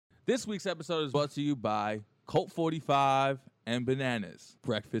This week's episode is brought to you by Colt 45 and Bananas,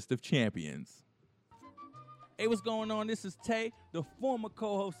 Breakfast of Champions. Hey, what's going on? This is Tay, the former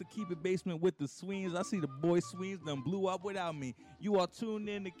co-host of Keep It Basement with the Sweens. I see the boy Sweens done blew up without me. You are tuned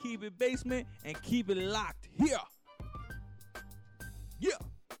in to Keep It Basement and keep it locked here. Yeah.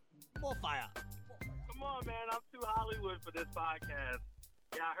 More fire. Come on, man. I'm too Hollywood for this podcast.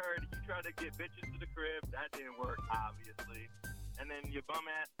 Yeah, I heard you tried to get bitches to the crib. That didn't work, obviously. And then your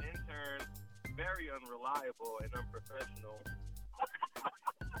bum-ass intern, very unreliable and unprofessional.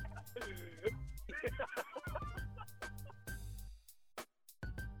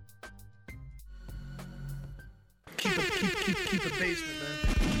 Keep it basement,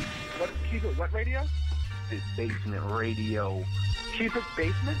 man. What radio? It's Basement Radio. Keep it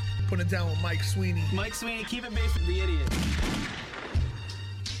basement? Put it down with Mike Sweeney. Mike Sweeney, keep it basement, the idiot.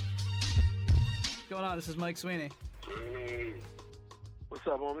 What's going on? This is Mike Sweeney. What's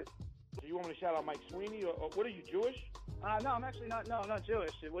up, homie? Do you want me to shout out Mike Sweeney, or what are you, Jewish? No, I'm actually not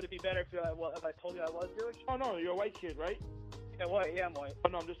Jewish. Would it be better if I told you I was Jewish? Oh, no, you're a white kid, right? Yeah, white. Yeah, I'm white. Oh,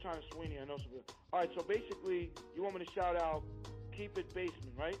 no, I'm just trying to Sweeney. I know some people. All right, so basically, you want me to shout out Keep It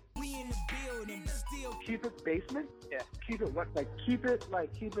Basement, right? Keep it basement? Yeah. Keep it what? Keep it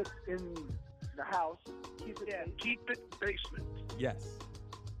in the house. Keep it Yeah. in. Keep it basement. Yes.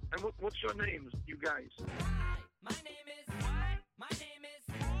 And what's your names, you guys? My name is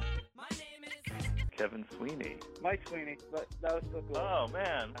Kevin Sweeney. Mike Sweeney. But that was so cool. Oh,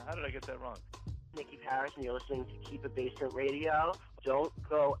 man. How did I get that wrong? Nikki Paris, and you're listening to Keep It Basement Radio. Don't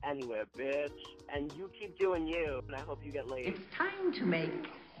go anywhere, bitch. And you keep doing you, and I hope you get laid. It's time to make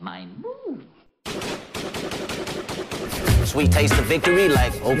my move. Sweet taste of victory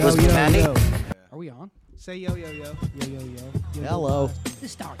like Oprah's candy. Are we on? Say yo, yo, yo. Yo, yo, yo. Hello.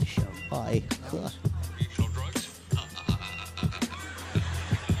 Let's start the show. Hi.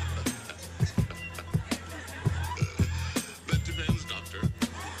 That depends, doctor.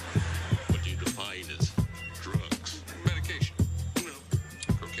 What do you define as drugs? Medication? No.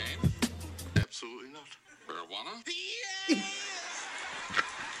 Cocaine? Absolutely not. Marijuana?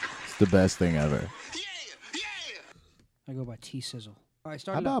 It's the best thing ever. I go by T-Sizzle. All right, How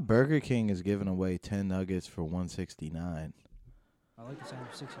start it about up. Burger King is giving away 10 nuggets for $169? I like the sound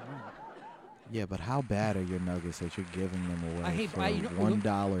of 69. Yeah, but how bad are your nuggets that you're giving them away I hate- for you know-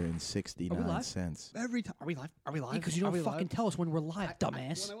 $1.69? Are we live? Every time. Are we live? Are we live? Because you Are don't we fucking live? tell us when we're live,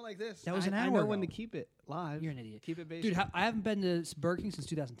 dumbass. When I went like this. That was an I hour know when to ago. keep it live. You're an idiot. Keep it basement. Dude, I haven't been to Burger King since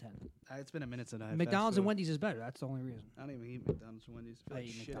 2010. It's been a minute since I had McDonald's fast and food. Wendy's is better. That's the only reason. I don't even eat McDonald's and Wendy's. I I feel like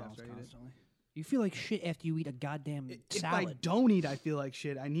eat shit McDonald's after I eat it. constantly. You feel like shit after you eat a goddamn If salad. I don't eat, I feel like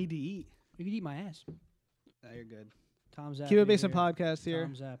shit. I need to eat. You could eat my ass. Nah, you're good. Tom Zappy Keep It Basement here. podcast here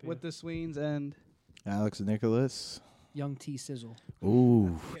Tom Zappy. with the Sweens and Alex Nicholas. Young T-Sizzle.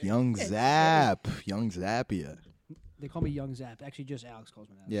 Ooh, Young Zap. Young Zappia. They call me Young Zap. Actually, just Alex calls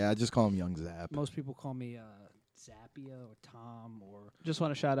me that. Yeah, I just call him Young Zap. Most people call me Zappia or Tom or... just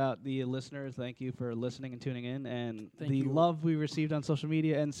want to shout out the listeners. Thank you for listening and tuning in, and Thank the you. love we received on social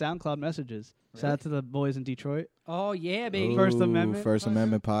media and SoundCloud messages. Shout out to the boys in Detroit. Oh, yeah, baby. First Ooh, Amendment First podcast?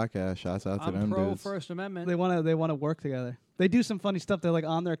 Amendment podcast. Shouts out to I'm them pro dudes. First Amendment. They want to work together. They do some funny stuff. They're like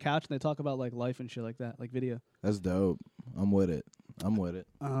on their couch and they talk about like life and shit like that, like video. That's dope. I'm with it.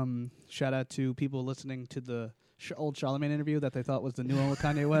 Shout out to people listening to the old Charlemagne interview that they thought was the new one with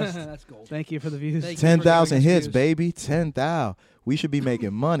Kanye West. That's gold. Thank you for the views. Thank you. 10,000 giving us hits, views. baby. 10,000. We should be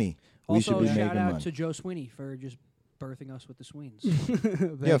making money. We should Also, be shout making out money. to Joe Sweeney for just birthing us with the Sweens.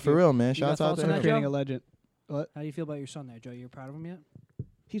 Yeah, for real, man. You got Shouts out thoughts to on that, him. Creating Joe? a legend. What? How do you feel about your son there, Joe? You're proud of him yet?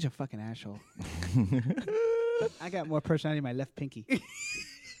 He's a fucking asshole. I got more personality in my left pinky.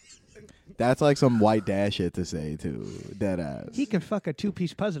 That's like some white dad shit to say, too. Dead ass. He can fuck a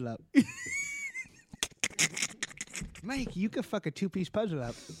two-piece puzzle up. Mike, you could fuck a two-piece puzzle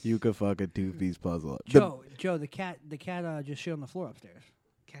up. You could fuck a two-piece puzzle. Joe, the cat just shit on the floor upstairs.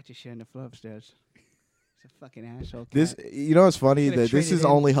 Cat just shit on the floor upstairs. He's a fucking asshole. This, cat. you know, what's funny Gonna that trade this it is in.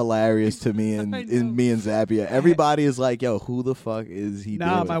 only hilarious to me and I know. in me and Zappia. Everybody is like, "Yo, who the fuck is he?"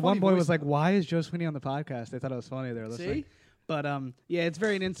 Nah, doing? my one Funny boy voice. was like, "Why is Joe Sweeney on the podcast?" They thought it was funny. They were listening. See? But yeah, it's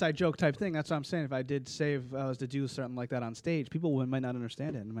very an inside joke type thing. That's what I'm saying. If I did say if I was to do something like that on stage, people might not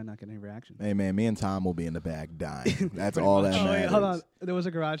understand it and might not get any reaction. Hey man, me and Tom will be in the back dying. That's all that Oh, matters. wait, hold on. There was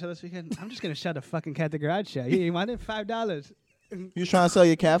a garage sale this weekend. I'm just gonna shut the fucking cat the garage sale. You want it? $5. You was trying to sell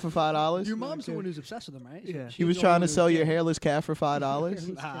your cat for $5? Your mom's the one who's obsessed with him, right? Yeah. He was trying to sell your hairless cat for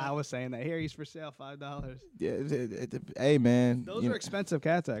 $5. I was saying that. Here, he's for sale, $5. Yeah, hey man, Those you are know, expensive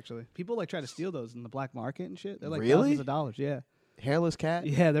cats, actually. People like try to steal those in the black market and shit. They're like Really? thousands of dollars. Yeah. Hairless cat?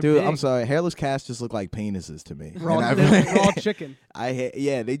 Yeah, they're Dude, big. I'm sorry. Hairless cats just look like penises to me. Raw, And they're raw chicken.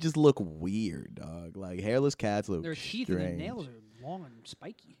 yeah, they just look weird, dog. Like hairless cats look Their teeth strange. and their nails are long and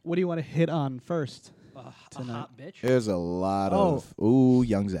spiky. What do you want to hit on first? A tonight? hot bitch. There's a lot Oh. of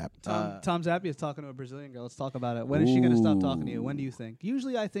Young Zap. Tom Zappy is talking to a Brazilian girl. Let's talk about it. When is she going to stop talking to you? When do you think?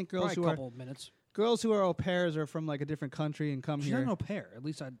 Usually, I think girls Probably who a are couple of minutes. girls who are au pairs are from like a different country and come She's here. not an au pair. At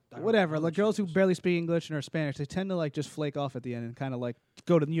least I don't Whatever, know like who girls she who is. barely speak English and are Spanish, they tend to like just flake off at the end and kind of like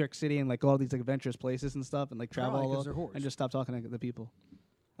go to New York City and like go all these like adventurous places and stuff and like travel Probably all 'cause over they're whores. and just stop talking to the people.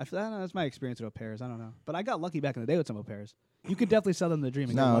 I don't know, that's my experience with au pairs. I don't know, but I got lucky back in the day with some au pairs. You could definitely sell them the dream.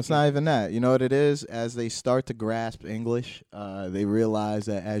 And get No, it's lucky. not even that. You know what it is? As they start to grasp English, they realize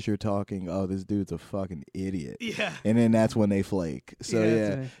that as you're talking, oh, this dude's a fucking idiot. Yeah. And then that's when they flake. So Yeah, yeah,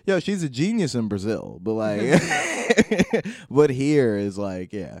 that's right. yo, she's a genius in Brazil, but like, but here is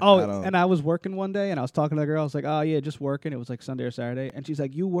like, yeah. Oh, I don't- and I was working one day, and I was talking to the girl. I was like, "Oh yeah, just working." It was like Sunday or Saturday, and she's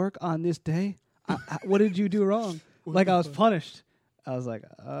like, "You work on this day? What did you do wrong?" Like I was punished. I was like,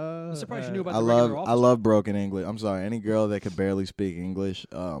 I'm surprised you knew about I the regular love office. broken English. I'm sorry, any girl that could barely speak English.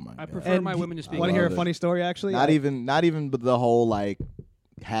 Oh my I god. prefer my women to speak. Want to hear a love it. funny story? Actually, Not even but the whole like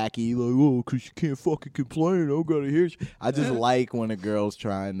hacky like, oh, 'cause you can't fucking complain. I don't gotta hear you. I just like when a girl's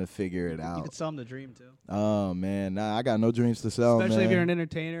trying to figure it You out. could sell them the dream too. Oh man, nah, I got no dreams to sell, Especially man. if you're an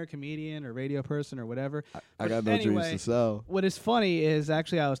entertainer, comedian, or radio person, or whatever. I But got no anyway, dreams to sell. What is funny is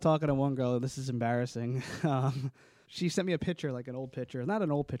actually I was talking to one girl. This is embarrassing. She sent me a picture, like an old picture, not an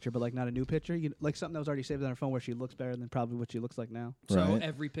old picture, but like not a new picture, like something that was already saved on her phone, where she looks better than probably what she looks like now. So Right.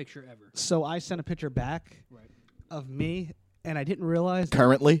 every picture ever. So I sent a picture back of me, and I didn't realize.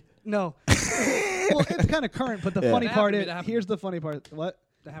 Currently, No. Well, it's kind of current, but the Yeah. funny That part happened to is, me, that happened here's to the funny part. What?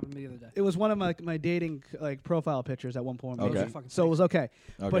 That happened to me the other day. It was one of my dating like profile pictures at one point. Okay. maybe. So it was okay.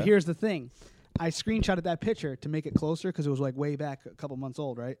 But Okay. here's the thing. I screenshotted that picture to make it closer because it was like way back a couple months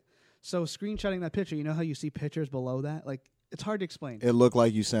old, right? So screenshotting that picture, you know how you see pictures below that? Like it's hard to explain. it looked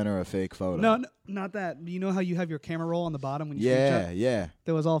like you sent her a fake photo. No, not that. You know how you have your camera roll on the bottom when you Yeah, screenshot? yeah.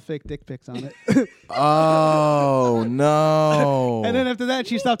 There was all fake dick pics on it. Oh no. And then after that,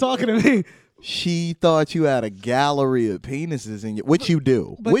 she stopped talking to me. She thought you had a gallery of penises in you, which you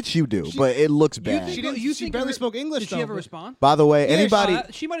do, but but it looks bad. She didn't. you She think barely her- spoke English. Did she though, ever but- respond? By the way, Yeah, anybody,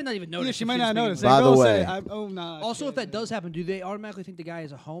 She might have not even noticed. Yeah, she if might didn't not speak notice. English. By the Girl way- said, oh nah. Also, if that does happen, do they automatically think the guy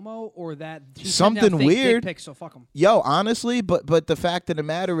is a homo or that she's Something sending out fake weird. Dick pics, so fuck him. yo, honestly, but the fact of the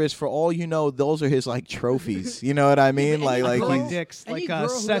matter is, for all you know, those are his like trophies. You know what I mean? but like any like girl- like he's, dicks, any like girl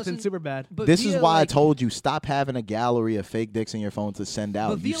who Seth and doesn't- Superbad. But this is via, why I like- told you stop having a gallery of fake dicks in your phone to send out.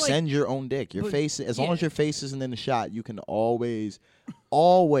 But You via, like- send your own dick. Your but- face, as long yeah. as your face isn't in the shot, you can always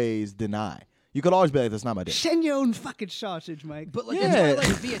deny. You could always be like, "That's not my dick." Send your own fucking sausage, Mike. But like Yeah. that's why,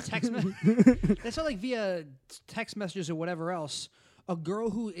 like via text that's why, like via text messages or whatever else, a girl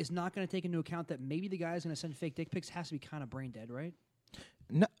who is not going to take into account that maybe the guy is going to send fake dick pics has to be kind of brain dead, right?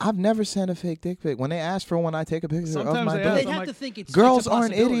 No, I've never sent a fake dick pic. When they ask for one, I take a picture of Sometimes my they dick. ask. They'd I'm have like, to think it's girls it's a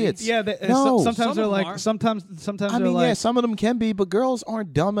aren't possibility. idiots. Yeah, No. sometimes Some they're of them like are. sometimes I they're mean, like yeah, some of them can be, but girls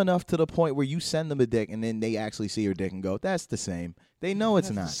aren't dumb enough to the point where you send them a dick and then they actually see your dick and go, "That's the same." They know it's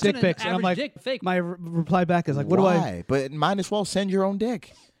not. dick an pics, and I'm average like, dick, fake. my reply back is like, what do I? Why? But might as well send your own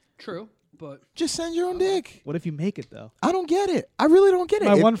dick. True, but Just send your own dick. What if you make it though? I don't get it. I really don't get it.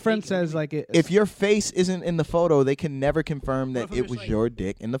 My If- one friend says like it. if your face isn't in the photo, they can never confirm that if I'm it just was like- your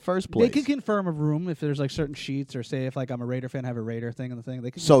dick in the first they place. can confirm a room if there's like certain sheets, or say if like I'm a Raider fan, have a Raider thing in the thing.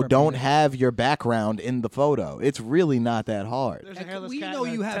 They can So confirm don't everything. have your background in the photo. It's really not that hard. There's a Like, hairless we cat. know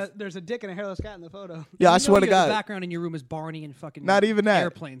and you a have- te- There's a dick and a hairless cat in the photo. Yeah, I you know swear to you have the God. background in your room is Barney and fucking Not even that.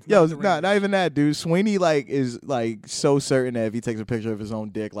 airplanes. Yo, the not Raiders. even that, dude. Sweeney like is like so certain that if he takes a picture of his own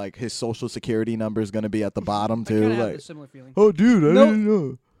dick, like his social security number is gonna be at the bottom I too. kind of have Like, a similar feeling. oh, dude, I No. didn't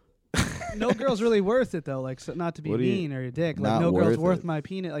know. No girl's really worth it though. Like so not to be What do you- mean or a dick. Like not no girl's worth worth it. my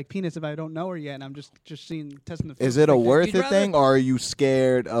penis. Like penis if I don't know her yet, and I'm just seeing testing the. Is it a like, worth You'd it rather- thing, or are you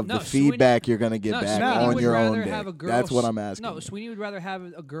scared of No, the Sweeney- feedback you're gonna get No, back Sweeney on would your own rather dick? have a girl That's what s- I'm asking. No, Sweeney would rather have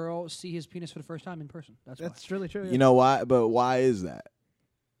a girl see his penis for the first time in person. That's That's really true. You know why? But why is that?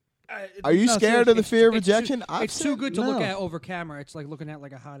 why. Are you No, scared of the seriously, fear of It's too- rejection? I've It's too said- good to look no. at over camera. It's like looking at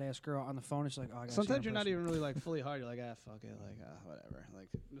like a hot ass girl on the phone. It's like, oh, I gotta see her Sometimes in you're not person. even really like fully hard. You're like, fuck it, like whatever. Like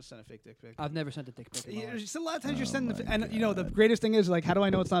just send a fake dick pic. I've never sent a dick pic. in my Yeah, life. just a lot of times Oh you're sending, my and you know the greatest thing is like, how do I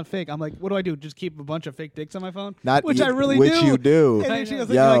know it's not fake? I'm like, what do I do? Just keep a bunch of fake dicks on my phone? Not which you- I really which do. you do. And then she goes,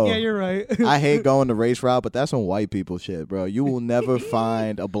 Yo. like, yeah, you're right. I hate going the race route, but that's some white people shit, bro. You will never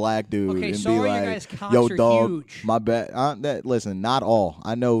find a black dude Okay, and sorry, be you like, guys' cocks "Yo, are dog, huge." my bad." Listen, not all.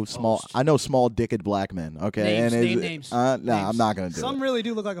 I know small. I know small-dicked black men. Okay, Names, and name it's, names. Nah, Names. I'm not gonna do Some it. really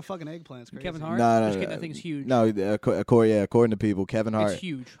do look like a fucking eggplant. It's crazy. Kevin Hart. No, Just kidding, that thing's huge. No, according to people, Kevin Hart. It's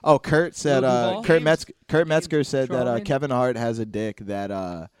huge. Oh, Kurt said. Logan Paul? Kurt Metzger said that Charlemagne? Kevin Hart has a dick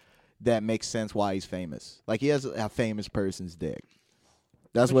that makes sense why he's famous. Like he has a famous person's dick.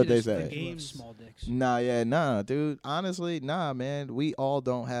 That's what they say. Small dicks. Nah, dude. Honestly, nah, man. We all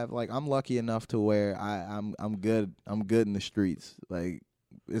don't have like. I'm lucky enough to where I'm good. I'm good in the streets. Like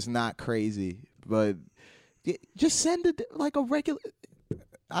it's not crazy, but just send it like a regular.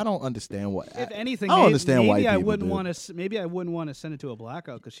 I don't understand what. If anything, I don't maybe, understand maybe white I people, wouldn't dude. want to. Maybe I wouldn't want to send it to a black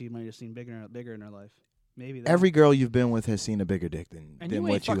girl because she might have seen bigger in her life. Maybe that. Every girl you've been with has seen a bigger dick than And you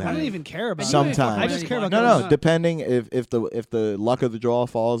what ain't you fucking- have. I don't even care about. Sometimes I just care about. no. girls. Depending if the luck of the draw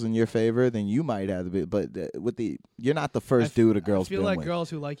falls in your favor, then you might have to be. But you're not the first dude a girl's I feel been like with. girls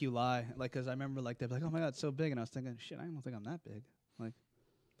who like you lie. Like, because I remember like they're like, oh my god, it's so big, and I was thinking, shit, I don't think I'm that big.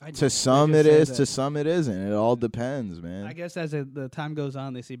 Like, To some They it just say is, that. to some it isn't. It all depends, man. I guess as the time goes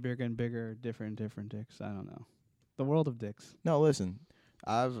on, they see bigger and bigger, different dicks. I don't know. The world of dicks. No, listen.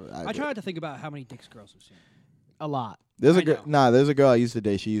 I tried to think about how many dicks girls have seen. A lot. There's a I girl. know. Nah, there's a girl I used to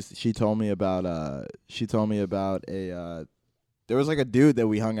date. She told me about a. There was like a dude that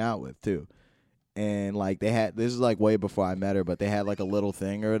we hung out with too, and like they had. This is like way before I met her, but they had like a little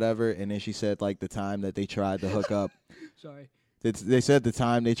thing or whatever. And then she said like the time that they tried to hook up. Sorry. They said the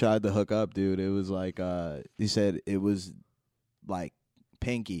time they tried to hook up, dude. It was like he said it was like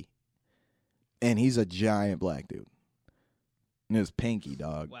pinky, and he's a giant black dude. And it was pinky,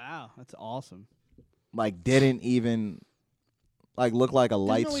 dog. Wow, that's awesome. Like didn't even like look like a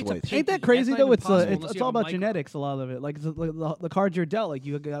light no way to switch. pinky. Ain't that That's crazy not though? even It's possible unless it's you all have a about micro. genetics. A lot of it, like the cards you're dealt. Like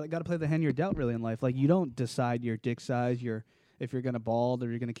you got to play the hand you're dealt really in life. Like you don't decide your dick size, if you're gonna bald or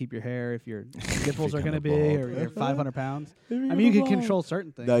you're gonna keep your hair, if your nipples are gonna be, bald. or you're 500 pounds. If you're I mean, you gonna can bald. control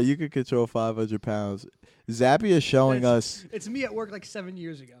certain things. No, you could control 500 pounds. Zappy is showing us. It's me at work like 7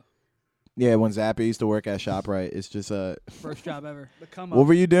 years ago. Yeah, when Zappy used to work at ShopRite, it's just First job ever. The come What up.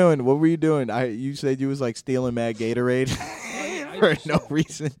 were you doing? You said you was like stealing mad Gatorade for no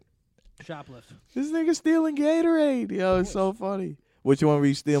reason. Shoplift. This nigga stealing Gatorade. Yo, it's so funny. Which one were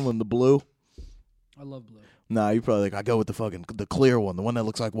you stealing? The blue? I love blue. Nah, you probably like I go with the clear one, the one that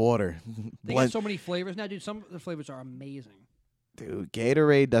looks like water. They got so many flavors now, dude. Some of the flavors are amazing. Dude,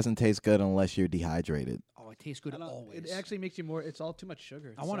 Gatorade doesn't taste good unless you're dehydrated. Oh, it tastes good always. It actually makes you more. It's all too much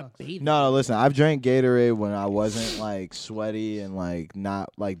sugar. I want to bathe. No, listen, I've drank Gatorade when I wasn't like sweaty and like not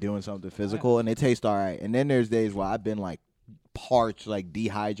like doing something physical, and it tastes all right. And then there's days where I've been like parched, like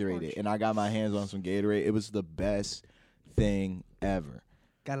dehydrated, and I got my hands on some Gatorade. It was the best thing ever.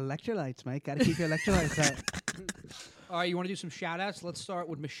 Got electrolytes, Mike. Got to keep your electrolytes up. All right, you want to do some shout-outs? Let's start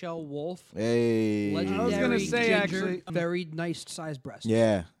with Michelle Wolf. Hey. Legendary I was gonna say, ginger, actually, very nice sized breast.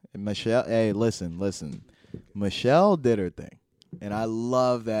 Yeah. And Michelle, hey, listen. Michelle did her thing. And I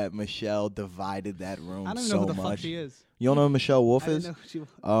love that Michelle divided that room I don't even so know who the much. fuck she is. You don't know who Michelle Wolf I didn't is? know who she was.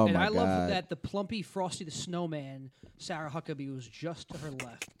 Oh And my I love God. that the plumpy Frosty the Snowman, Sarah Huckabee, was just to her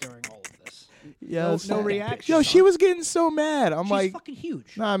left during all of this. Yo, no reaction. Yo, she was getting so mad. I'm She's like, fucking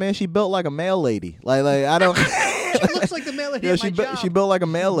huge. nah, man, she built like a male lady. Like I don't. She looks like the male lady Yo, at my job. she built like a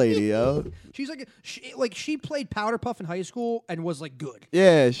male lady, yo. She's like she played Powder Puff in high school and was like good.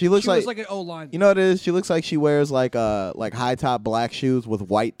 Yeah, she looks She was like an O-line. You know what it is? She looks like she wears like high top black shoes with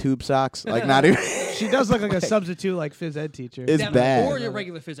white tube socks. Like not even. She does look like a substitute, like phys ed teacher. It's bad. Or your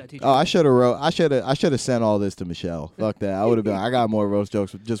regular phys ed teacher. Oh, I should have sent all this to Michelle. Fuck that. I would have been. I got more roast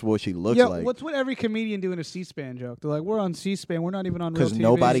jokes with just what she looks Yeah, like. what's what every comedian do in a C-SPAN joke? They're like, we're on C-SPAN. We're not even on real Because TV.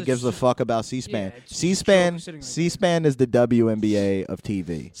 nobody It's gives a just- fuck about C-SPAN. Yeah, it's C-SPAN, joke sitting right C-SPAN is the WNBA of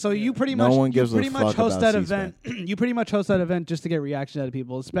TV. So you pretty No much one gives you pretty a much fuck host about that C-SPAN. event. You pretty much host that event just to get reaction out of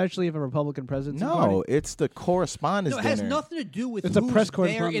people, especially if a Republican president's No, party. it's the correspondence No, it has dinner. nothing to do with It's a who's press there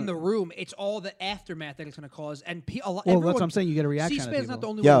correspondent. in the room. It's all the aftermath that it's going to cause. And Well, that's what I'm saying. You get a reaction out of C-SPAN's not the people.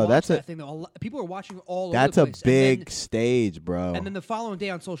 only Yo, one who that's watches a- that thing. Though. People are watching all That's over a the place. big stage, bro. And then the following day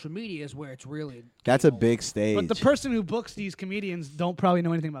on social media is where it's really. That's a big stage. But the person who books these comedians don't probably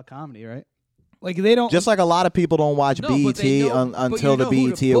know anything about comedy, right? Like they don't. Just like a lot of people don't watch No, but BET they know- but until you the know who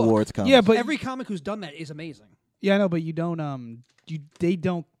BET to book. Awards come. Yeah, but every comic who's done that is amazing. yeah, I know, but you don't. They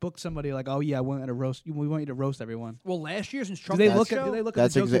don't book somebody like, oh yeah, we want you to roast everyone. Well, last year since Do Trump they had look the at? show, Do they look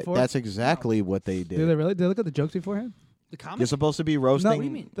that's at the jokes before? that's exactly what they did. Do they really? Do they look at the jokes beforehand? the comic. You're supposed to be roasting. No, What do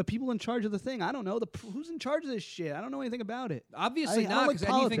you mean? the people in charge of the thing. I don't know. Who's in charge of this shit? I don't know anything about it. Obviously I don't not, like because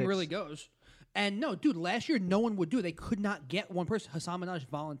anything politics. really goes. And no, dude, last year no one would do it. They could not get one person. Hassan Minaj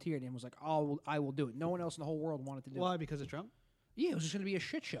volunteered and was like, "Oh, I will do it." No one else in the whole world wanted to do Why? it. Because of Trump? Yeah, it was just going to be a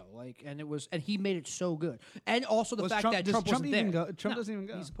shit show. Like, and he made it so good. And also the Was fact Trump- that does Trump Trump wasn't even there. go- Trump doesn't even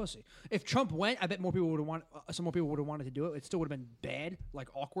go. He's a pussy. If Trump went, I bet more people would have some more people would have wanted to do it. It still would have been bad, like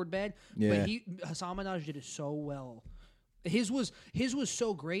awkward bad. Yeah. But Hassan Minaj did it so well. His was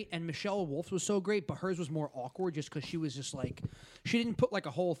so great, and Michelle Wolf's was so great, but hers was more awkward just because she was just like, she didn't put like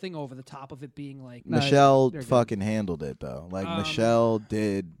a whole thing over the top of it being like. Michelle they're good. fucking handled it though. Like Michelle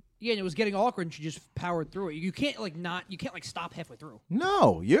did. Yeah, and it was getting awkward, and she just powered through it. You can't stop halfway through.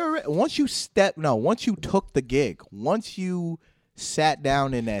 No, once you took the gig, once you sat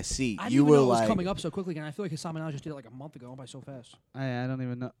down in that seat, I didn't you even were know it was like, coming up so quickly, and I feel like Hassan Minaj just did it like a month ago. By so fast. I don't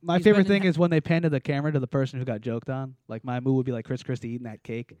even know. My He's favorite been in thing is when they pan to the camera to the person who got joked on. Like my move would be like Chris Christie eating that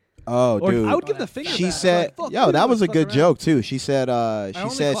cake. oh, Or dude. I would give the finger. She back. said, Like, fuck "Yo, you, that like, was a fuck good around. joke too." She said, only "She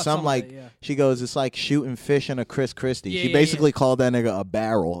said caught something some like, of it, yeah. she goes, it's like shooting fish in a Chris Christie." Yeah, She yeah, basically yeah. called that nigga a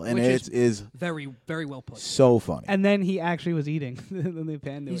barrel, and Which it is very, very well put. so funny. And then he actually was eating. Then they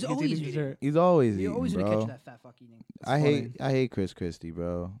panned to He's it. always eating eating. dessert. He's always You're eating, always bro. gonna catch that fat fuck eating. I hate Chris Christie,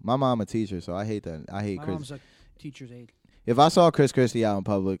 bro. My mom a teacher, so I hate that. I hate My Chris. mom's a teacher's aide. If I saw Chris Christie out in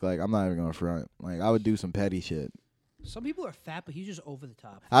public, like I'm not even gonna front. Like I would do some petty shit. Some people are fat, but he's just over the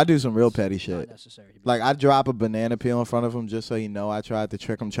top. I do some real petty It's not shit. necessary. Like I drop a banana peel in front of him just so he know I tried to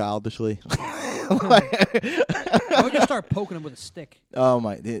trick him childishly. I would just start poking him with a stick. Oh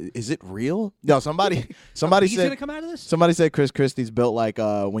my! Is it real? No, somebody He's said gonna come out of this. somebody said Chris Christie's built like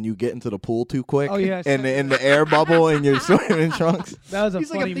when you get into the pool too quick. Oh, yeah, I and saw in the air bubble in your swimming trunks. That was a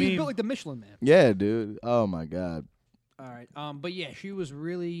He's like funny he's meme. built like the Michelin Man. Yeah, dude. Oh my god. All right. But yeah, she was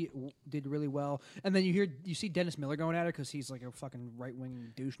did really well. And then you see Dennis Miller going at her because he's like a fucking right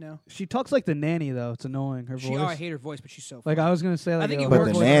wing douche now. She talks like the nanny though. It's annoying. Her voice. I hate her voice, but she's so. Like funny. I was gonna say, like, think it But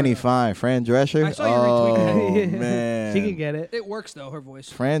works the for nanny her. fine. Fran Drescher. I saw you oh retweet man, she can get it. It works though. Her voice.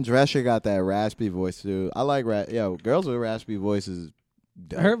 Fran Drescher got that raspy voice too. I like Yo, girls with raspy voices.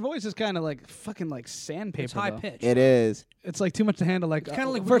 dope. Her voice is kind of like fucking like sandpaper. It's high though. pitched. It is. It's like too much to handle. Like It's kinda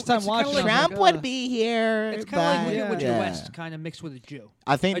like first time it's kinda watching. like I was like, "Ugh." be here. It's kind of like Yeah. Wicked Yeah. West, kind of mixed with a Jew.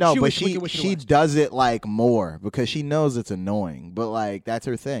 I think A no, but Jewish she Wicked she West. does it like more because she knows it's annoying, but like that's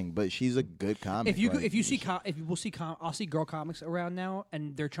her thing. But she's a good comic. like, I'll see girl comics around now,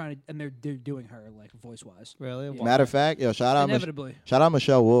 and they're trying to, and they're doing her like voice wise. Really? Yeah. Matter of fact, shout out Inevitably. shout out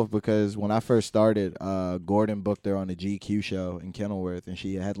Michelle Wolf because when I first started, Gordon booked her on the GQ show in Kenilworth, and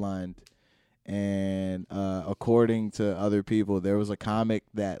she headlined. And according to other people, there was a comic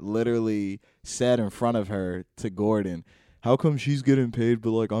that literally said in front of her to Gordon, "How come she's getting paid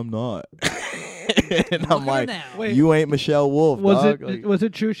but like I'm not?" And I'm like, Wait. "You ain't Michelle Wolf." Was dog. it Like, was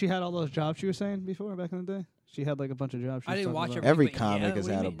it true she had all those jobs she was saying before back in the day? She had like a bunch of jobs. She I was didn't talking watch about. her. every But comic yeah, has what do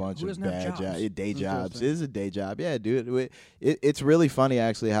you had a mean? bunch Who of doesn't have bad jobs? day Who's jobs. those It is a day job. Yeah, dude. It's really funny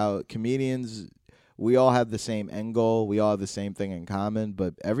actually how comedians, we all have the same end goal. We all have the same thing in common,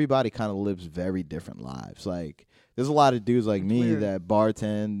 but everybody kind of lives very different lives. Like there's a lot of dudes like me weird. that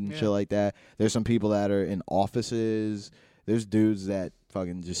bartend and Yeah. shit like that. There's some people that are in offices. There's dudes that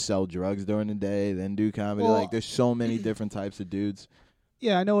fucking just sell drugs during the day, then do comedy. Well, like there's so many different types of dudes.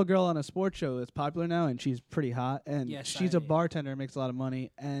 Yeah, I know a girl on a sports show that's popular now, and she's pretty hot, and Yes, she's a bartender, makes a lot of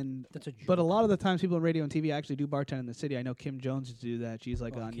money, and That's a but a joke. lot of the times people on radio and TV actually do bartend in the city. I know Kim Jones used to do that. She's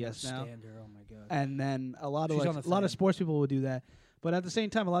like Oh, on I Yes can't Now, stand her. Oh my god. and then a lot of She's like, on a the lot fan. of sports people would do that. But at the same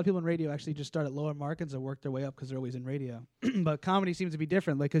time, a lot of people in radio actually just start at lower markets and work their way up because they're always in radio. But comedy seems to be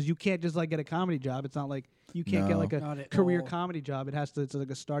different, like because you can't just like get a comedy job. It's not like you can't get No. like Not a at career all. comedy job. It has to. It's like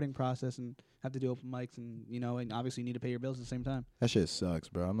a starting process and have to do open mics and and obviously you need to pay your bills at the same time. That shit sucks,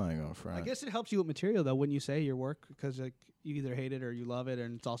 bro. I'm not even gonna front. I guess it helps you with material though, wouldn't you say, your work? Because like you either hate it or you love it,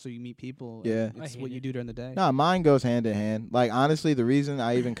 and it's also you meet people. Yeah. and I it's hate what you it. do during the day. Nah, mine goes hand in hand. Like honestly, the reason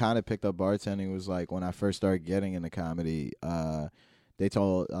I even kind of picked up bartending was like when I first started getting into comedy. They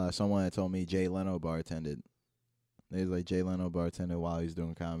told someone that told me Jay Leno bartended. They was like Jay Leno bartended while he was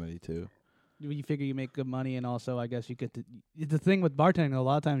doing comedy too. You figure you make good money, and also I guess you get to. The thing with bartending, a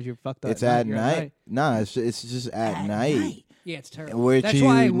lot of times you're fucked up. It's at You're night. Nah, it's just at night. Yeah, it's terrible. Which that's you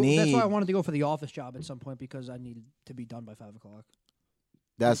why that's need. why I wanted to go for the office job at some point because I needed to be done by 5 o'clock.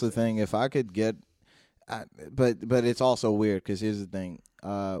 That's the thing. If I could get, but it's also weird because here's the thing.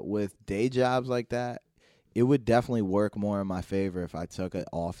 With day jobs like that, it would definitely work more in my favor if I took an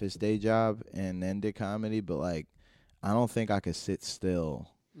office day job and then did comedy. But like, I don't think I could sit still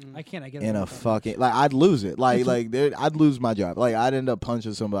I can't. I get in it a fucking like. I'd lose it. Like I'd lose my job. Like I'd end up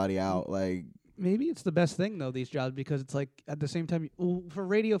punching somebody out. Like Maybe it's the best thing though, these jobs, because it's like at the same time, for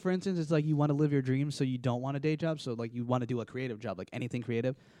radio, for instance, it's like you want to live your dreams, so you don't want a day job, so like you want to do a creative job, like anything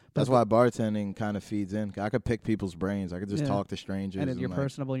creative. But that's why bartending kind of feeds in. I could pick people's brains. I could just Yeah. talk to strangers. and then you're like,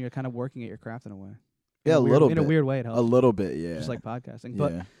 personable, and you're kind of working at your craft in a way. Yeah, a little bit. In a weird way, it helps. A little bit, yeah. Just like podcasting.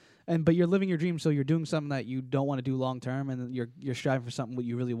 Yeah. But you're living your dream, so you're doing something that you don't want to do long term, and then you're striving for something what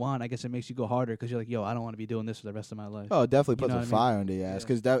you really want. I guess it makes you go harder because you're like, yo, I don't want to be doing this for the rest of my life. Oh, it definitely You puts know a what I mean? fire under your ass.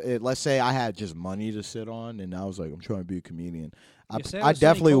 Because let's say I had just money to sit on, and I was like, I'm trying to be a comedian. Yeah, say I I was Sonny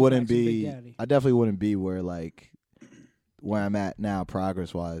definitely Koufax wouldn't and Big be. Daddy. I definitely wouldn't be where I'm at now,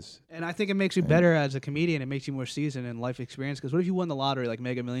 progress wise. And I think it makes you better as a comedian. It makes you more seasoned in life experience. Because what if you won the lottery, like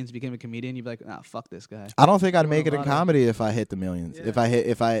Mega Millions, became a comedian? You'd be like, nah, fuck this guy. I don't think I'd You make won it the in lottery. comedy if I hit the millions. If I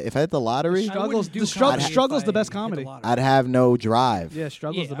hit the lottery, Struggle's the best comedy. I'd have no drive. Yeah,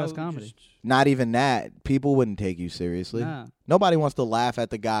 struggle's the best comedy. Not even that. People wouldn't take you seriously. Nah. Nobody wants to laugh at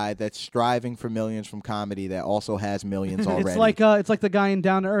the guy that's striving for millions from comedy that also has millions already. It's like the guy in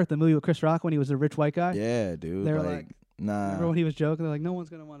Down to Earth, the movie with Chris Rock when he was a rich white guy. Yeah, dude. They were like, like, nah. remember when he was joking? They're like, no one's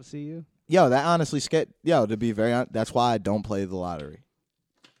gonna want to see you. Yo, that honestly to be very honest, that's why I don't play the lottery.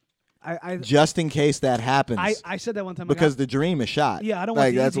 I Just in case that happens. I said that one time because the dream is shot. Yeah, I don't like,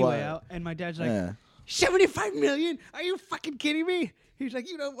 want the that's easy why. way out. And my dad's like, Yeah. 75 million? Are you fucking kidding me? He's like,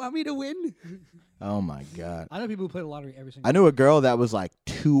 you don't want me to win? Oh my god. I know people who play the lottery every single I knew a girl that was like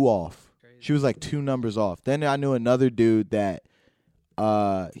 2 off. She was like 2 numbers off. Then I knew another dude that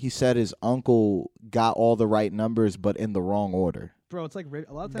he said his uncle got all the right numbers but in the wrong order. Bro, it's like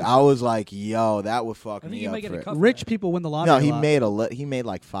a lot of times. I was like, yo, that would fuck me up. Rich people win the lottery. No, he a lot. made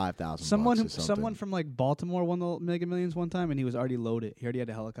like $5,000. Someone from like Baltimore won the Mega Millions one time, and he was already loaded. He already had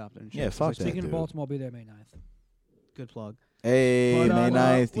a helicopter and shit. Yeah, So fuck it's that like, Speaking of dude. Baltimore, I'll be there May 9th. Good plug. Hey, But, May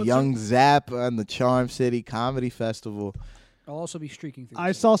 9th, what's Young Zap on the Charm City Comedy Festival. I'll also be streaking through.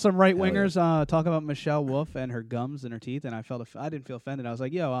 I saw some right wingers talk about Michelle Wolf and her gums and her teeth, and I didn't feel offended. I was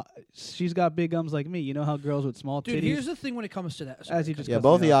like, yo, she's got big gums like me. You know how girls with small Dude, titties. here's the thing when it comes to that. As he just Yeah, cussed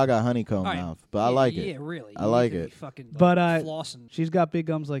both me of out. y'all got honeycomb All right. mouth, but I like it. Yeah, really. I You like need to it. be fucking, But flossing. she's got big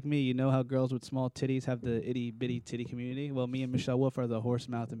gums like me. You know how girls with small titties have the itty bitty titty community? Well, me and Michelle Wolf are the horse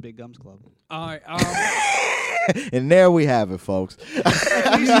mouth and big gums club. All right. And there we have it, folks.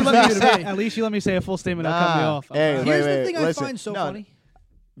 At least you let me say a full statement. I'll cut me off. Hey, I'm Here's wait, the thing listen. I find so No, funny.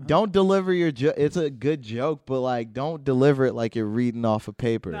 Don't deliver your joke. It's a good joke, but like, don't deliver it like you're reading off a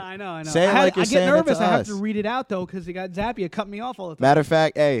paper. No, I know. Say it like you're I saying get nervous. it to I have us. to read it out though because he got Zappy. Cut me off all the time. Matter of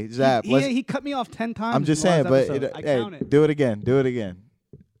fact, hey, Zap, He cut me off 10 times. I'm just in the saying, last but episode. I hey, count it. do it again. Do it again.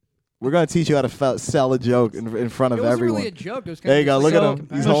 We're gonna teach you how to sell a joke in front of It wasn't everyone. really a joke. It was There you go. Look at So, him.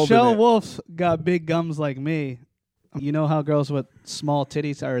 He's holding Michelle it. Wolf's got big gums like me. You know how girls with small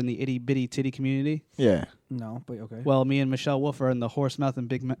titties are in the itty bitty titty community? Yeah. No, but okay. Well, me and Michelle Wolf are in the horse mouth and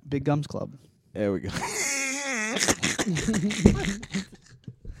big gums club. There we go.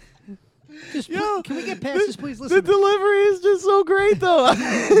 Can we get past this, please? The Listen. delivery is just so great, though.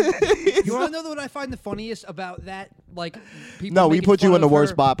 You want to know what I find the funniest about that? Like, people No, we making put you fun in the of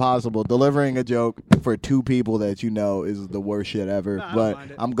worst her- spot possible. Delivering a joke for 2 people that you know is the worst shit ever. Nah, I don't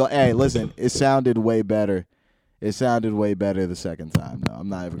but mind it. Hey, listen, it sounded way better. It sounded way better the second time. No, I'm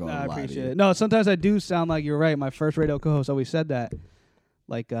not even going I to lie to appreciate you. it. No, sometimes I do sound like you're right. My first radio co-host always said that.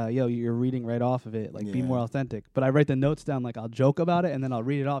 Like, yo, you're reading right off of it. Like, be Yeah. more authentic. But I write the notes down. Like, I'll joke about it and then I'll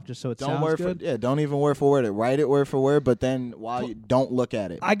read it off just so it sounds good. Don't even word for word it. Write it word for word, but then while you don't look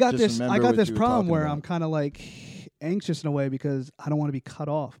at it. I got Just this. I remember got what this you were problem talking where about. I'm kind of like anxious in a way because I don't want to be cut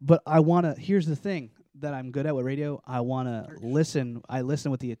off. But I want to. Here's the thing that I'm good at with radio. I want to listen. I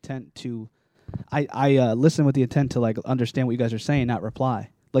listen with the intent to. I listen with the intent to like understand what you guys are saying, not reply.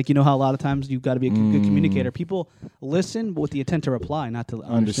 Like, you know how a lot of times you've got to be a good communicator. People listen with the intent to reply, not to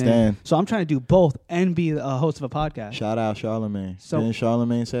understand. So I'm trying to do both and be a host of a podcast. Shout out Charlemagne. So- Didn't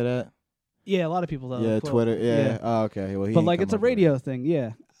Charlemagne say that? Yeah, a lot of people though. Yeah, quote. Twitter. Yeah. Oh, okay. Well, he But ain't like come it's a up with it. radio thing,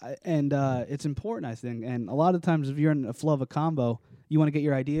 yeah. And it's important, I think. And a lot of times, if you're in a flow of a combo, you want to get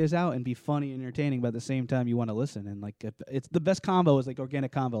your ideas out and be funny and entertaining, but at the same time, you want to listen. And like, it's the best combo is like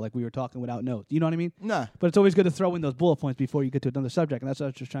organic combo, like we were talking without notes. You know what I mean? Nah. But it's always good to throw in those bullet points before you get to another subject, and that's what I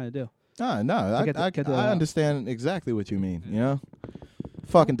was just trying to do. No, Get the- I understand exactly what you mean. You know,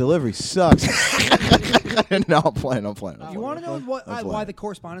 fucking delivery sucks. No, I'm playing. You want to know what I'm why playing. the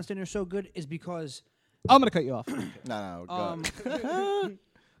correspondence dinner is so good? Is because I'm gonna cut you off. No, go.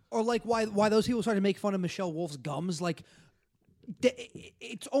 or like why those people started to make fun of Michelle Wolf's gums. Like,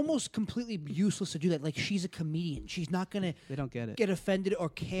 it's almost completely useless to do that. Like, she's a comedian. She's not gonna. They don't get it. Get offended or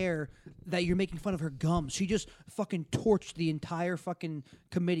care that you're making fun of her gums. She just fucking torched the entire fucking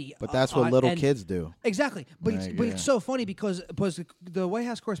committee. But that's what little and- kids do. Exactly, but Like, but yeah. it's so funny because the White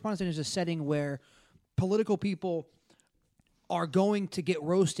House Correspondents' Dinner is a setting where political people are going to get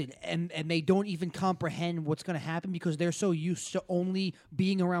roasted, and they don't even comprehend what's going to happen because they're so used to only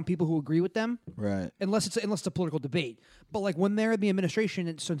being around people who agree with them. Right. Unless it's a political debate. But like when they're in the administration,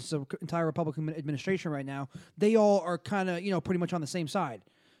 and since the entire Republican administration right now, they all are kind of pretty much on the same side.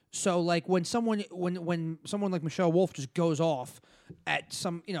 So like when someone like Michelle Wolf just goes off at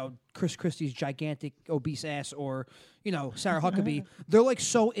some Chris Christie's gigantic obese ass or Sarah Huckabee, they're like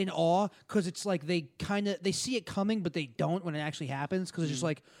so in awe because it's like they see it coming but they don't when it actually happens because it's just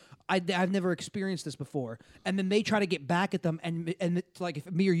like I've never experienced this before, and then they try to get back at them and it's like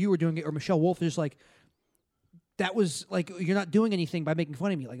if me or you were doing it or Michelle Wolf is just like. That was like you're not doing anything by making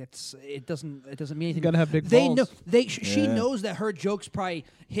fun of me. Like it doesn't mean anything. You gotta have big They balls. know she knows that her jokes probably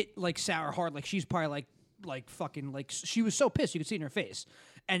hit like Sarah hard. Like she's probably like fucking like she was so pissed you could see it in her face.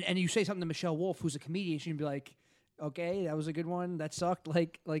 And you say something to Michelle Wolf, who's a comedian, she'd be like, "Okay, that was a good one. That sucked."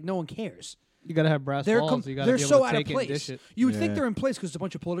 Like no one cares. You gotta have brass balls. You gotta they're be able so to out of take it and place. dish it. You would think they're in place because there's a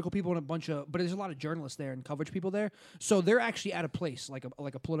bunch of political people and but there's a lot of journalists there and coverage people there. So they're actually out of place. Like a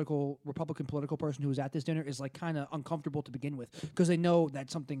Republican political person who was at this dinner is like kind of uncomfortable to begin with because they know that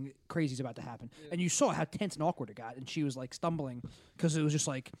something crazy is about to happen. And you saw how tense and awkward it got, and she was like stumbling because it was just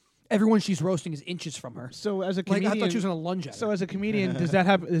like. Everyone she's roasting is inches from her. So as a comedian, I thought she was gonna lunge at her. So as a comedian, does that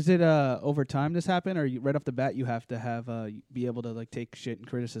happen? Is it over time this happen, or right off the bat you have to have be able to like take shit and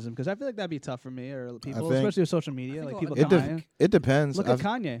criticism? Because I feel like that'd be tough for me or people, especially with social media. Like people, it depends. Look at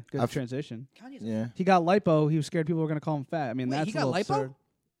Kanye. Good transition. Yeah, he got lipo. He was scared people were gonna call him fat. I mean, that's he a got little lipo? absurd.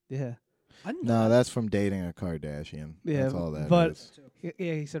 Yeah. No, that's from dating a Kardashian. Yeah, that's all that but is.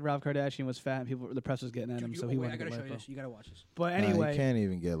 He said Rob Kardashian was fat, and the press was getting at him, so he wanted I to gotta get show you lipo. this. You gotta watch this. But anyway, you can't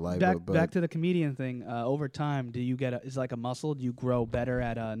even get lipo. Back to the comedian thing. Over time, do you get is like a muscle? Do you grow better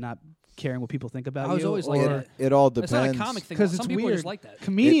at not caring what people think about you? I was always like that. It all depends. It's not a comic thing. Because Some it's people weird. are just like that.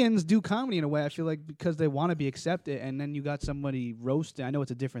 Comedians do comedy in a way. I feel like because they want to be accepted, and then you got somebody roasting. I know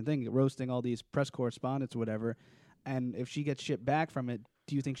it's a different thing, roasting all these press correspondents or whatever. And if she gets shit back from it,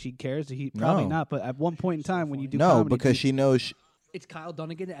 do you think she cares? Probably not. But at one point in time, when you do comedy, because she knows. It's Kyle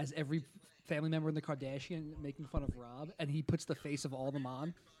Dunnigan as every family member in the Kardashian making fun of Rob, and he puts the face of all of them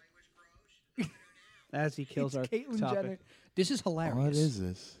on. As he kills our Caitlyn topic. Jenner. This is hilarious. What is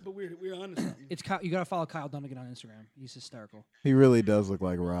this? But we're on to something. It's you gotta follow Kyle Dunnigan on Instagram. He's hysterical. He really does look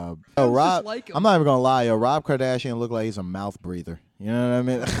like Rob. Oh, Sounds Rob! just like him. I'm not even gonna lie, yo. Rob Kardashian look like he's a mouth breather. You know what I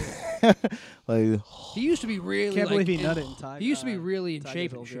mean? Like, He used to be really. Can't like, believe he nutted in Tiger. He used to be really in Tiger's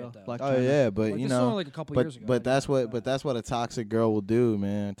shape and old shit, girl, though. Black oh China. yeah, but Like, you this is only know, like a couple but years ago, but that's what a toxic girl will do,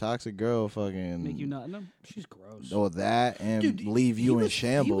 man. Toxic girl fucking Make you nut in them? She's gross. or that and Dude, leave he you in was- he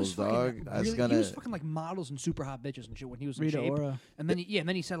shambles, was fucking dog. That's really- gonna. He was fucking like models and super hot bitches and shit when he was in Rita shape. Ora. And then and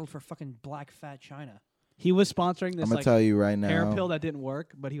then he settled for fucking black fat China. He was sponsoring this I'm gonna like tell you right now. hair pill that didn't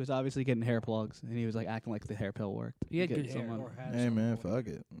work, but he was obviously getting hair plugs, and he was like acting like the hair pill worked. He had Getting good hair. someone- Or had Hey some man, or- fuck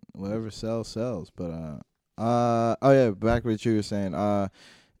it. Whatever sells. But oh yeah, back what you were saying.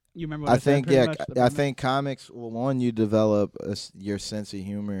 You remember what I said think pretty yeah, much, the I premise? think comics. Well, one, you develop your sense of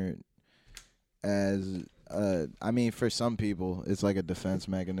humor as I mean, for some people, it's like a defense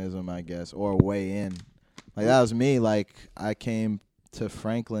mechanism, I guess, or a way in. Like that was me. Like I came to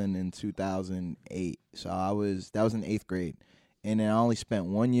Franklin in 2008, so that was in 8th grade, and then I only spent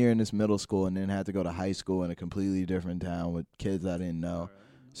 1 year in this middle school, and then had to go to high school in a completely different town with kids I didn't know.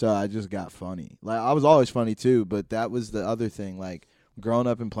 So I just got funny. Like I was always funny too, but that was the other thing. Like growing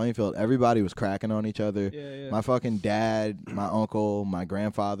up in Plainfield, everybody was cracking on each other. Yeah. My fucking dad, my uncle, my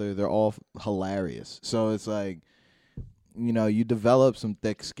grandfather, they're all hilarious. So it's like, you know, you develop some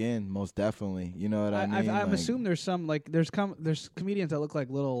thick skin, most definitely. You know what I mean? I'm Like, assuming there's some like there's comedians that look like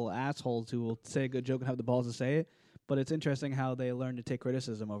little assholes who will say a good joke and have the balls to say it. But it's interesting how they learn to take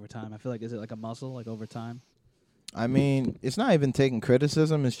criticism over time. I feel like is it like a muscle like over time? I mean, it's not even taking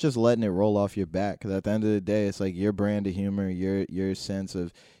criticism. It's just letting it roll off your back. Because at the end of the day, it's like your brand of humor, your sense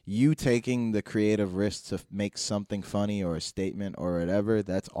of you taking the creative risk to make something funny or a statement or whatever.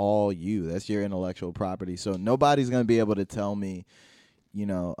 That's all you. That's your intellectual property. So nobody's going to be able to tell me, you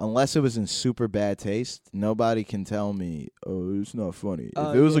know, unless it was in super bad taste, nobody can tell me, oh, it's not funny.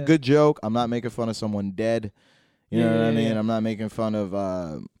 If it was a good joke, I'm not making fun of someone dead. You know what I mean? I'm not making fun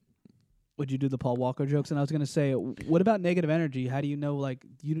of... Would you do the Paul Walker jokes? And I was going to say, what about negative energy? How do you know, like,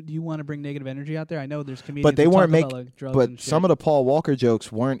 do you want to bring negative energy out there? I know there's comedians But they who weren't talk about, making. like, drugs But and shit. some of the Paul Walker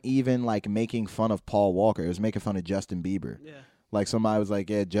jokes weren't even like making fun of Paul Walker. It was making fun of Justin Bieber. Yeah. Like somebody was like,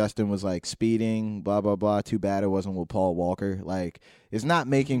 "Yeah, Justin was like speeding, blah blah blah. Too bad it wasn't with Paul Walker." Like, it's not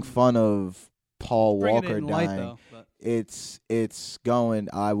making fun of Paul Bringing it Walker in light, dying. though, but- It's going.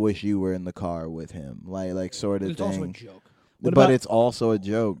 I wish you were in the car with him. Like sort of It's thing. also a joke. What but about- it's also a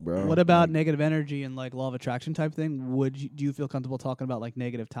joke, bro. What about negative energy and like law of attraction type thing? Do you feel comfortable talking about like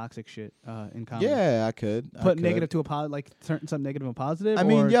negative, toxic shit in comedy? Yeah, I could. Put negative to a positive, like turn something negative and positive. I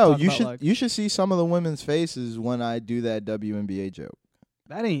mean, or yo, talk you about, should like, you should see some of the women's faces when I do that WNBA joke.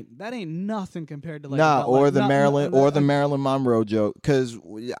 that ain't nothing compared to like Nah, about, or like, the not- Marilyn not- or the Marilyn Monroe joke, because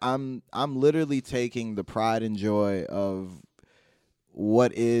I'm literally taking the pride and joy of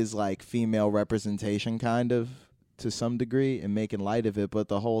what is like female representation, kind of to some degree, and making light of it. But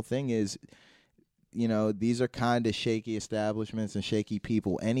the whole thing is, you know, these are kind of shaky establishments and shaky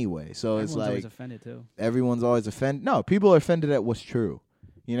people anyway. So Everyone's it's like always offended too. everyone's always offended. No, people are offended at what's true.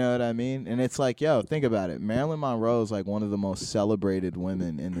 You know what I mean? And it's like, yo, think about it. Marilyn Monroe is like one of the most celebrated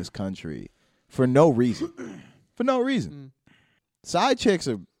women in this country for no reason. For no reason. Side chicks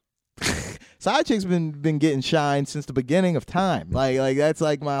are side chicks been getting shine since the beginning of time. Like that's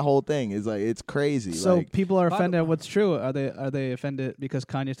like my whole thing. Is like it's crazy. So like, people are By the- offended at what's true. Are they offended because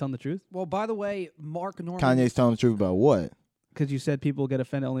Kanye's telling the truth? Well, by the way, Mark Norman. Kanye's telling the truth about what? Because you said people get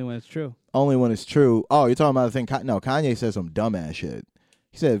offended only when it's true. Only when it's true. Oh, you're talking about the thing. No, Kanye said some dumbass shit.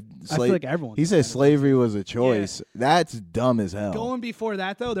 He said I feel like everyone's He said offended. slavery was a choice. That's dumb as hell. Going before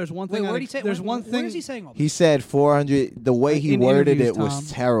that though, there's one thing. Wait, I- where did he say? There's one Where thing. is he saying all this? He said 400. The way he In worded interviews, it was Tom.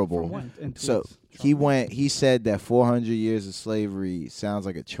 terrible. From what? In So tweets. he said that 400 years of slavery sounds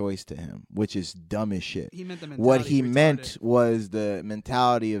like a choice to him, which is dumb as shit. He meant the What mentality, he retarded. meant was the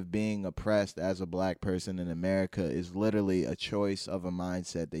mentality of being oppressed as a black person in America is literally a choice of a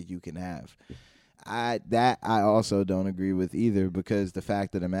mindset that you can have. I also don't agree with either, because the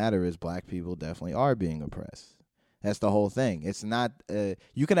fact of the matter is black people definitely are being oppressed. That's the whole thing. It's not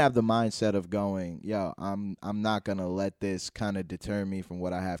you can have the mindset of going, yo, I'm not going to let this kind of deter me from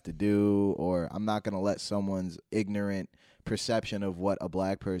what I have to do, or I'm not going to let someone's ignorant perception of what a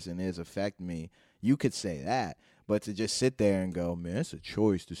black person is affect me. You could say that. But to just sit there and go, man, it's a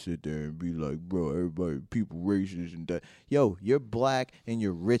choice to sit there and be like, bro, everybody, people racist and that. Yo, you're black and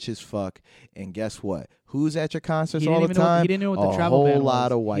you're rich as fuck. And guess what? Who's at your concerts He didn't all the even know- time? he didn't know what the a travel whole ban was.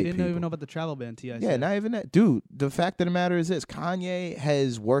 lot of white He didn't people. even know about the travel ban. T.I. Yeah, said. not even that. Dude, the fact of the matter is this. Kanye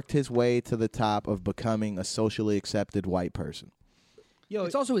has worked his way to the top of becoming a socially accepted white person. Yo,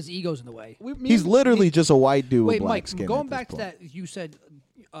 It's also his ego's in the way. He's literally just a white dude with Wait, black Mike, skin. going at this back to point. that, you said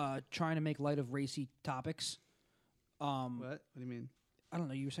trying to make light of racy topics. What? What do you mean? I don't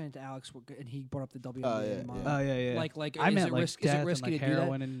know. You were saying it to Alex, and he brought up the WNBA. Oh, yeah, model. yeah. Oh, yeah, yeah. Like, I is meant it like risk? death Is it and, risky like, to do that?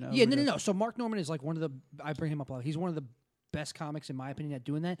 heroin and Yeah, no. overdose. So Mark Norman is like one of the. I bring him up a lot. He's one of the best comics, in my opinion, at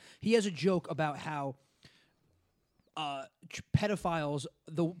doing that. He has a joke about how pedophiles,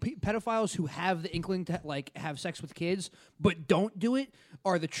 pedophiles who have the inkling to like have sex with kids but don't do it,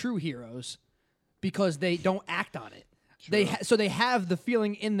 are the true heroes because they don't act on it. So they have the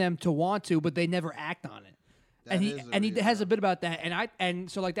feeling in them to want to, but they never act on it. And he has a bit about that, and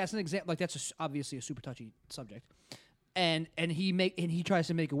so like that's an example. Like that's obviously a super touchy subject, and he tries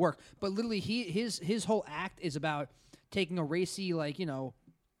to make it work. But literally, his whole act is about taking a racy, like, you know,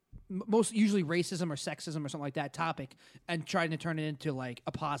 most usually racism or sexism or something like that topic, and trying to turn it into like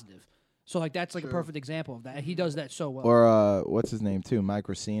a positive. So like that's like a perfect example of that. And he does that so well. Or what's his name too? Mike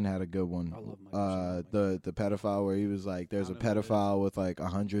Racine had a good one. I love Mike Racine. The pedophile where he was like, there's a pedophile with like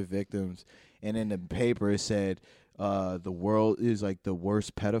 100 victims, and in the paper it said the world is like the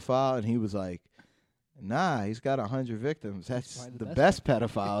worst pedophile, and he was like, nah, he's got 100 victims. That's probably the the best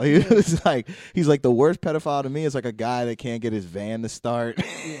pedophile. He was like, he's like, the worst pedophile to me is like a guy that can't get his van to start.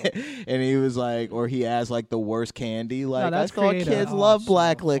 And he was like, or he has like the worst candy. Like, that's I thought creative. kids Oh, love so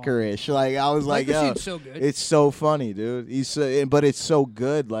black funny. licorice. Like, I was like, Mike yo, Racine's so good. it's so funny, dude. He's so, but it's so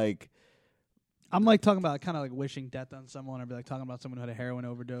good. Like, I'm like talking about kind of like wishing death on someone, or be like talking about someone who had a heroin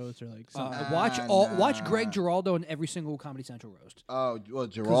overdose, or like something. Watch Greg Giraldo in every single Comedy Central roast. oh, well,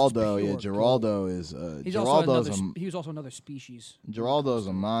 Geraldo, yeah, pure Geraldo is He's also Geraldo's another. He was also another species. Geraldo's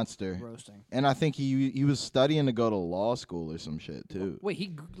a monster. Roasting. And I think he was studying to go to law school or some shit too.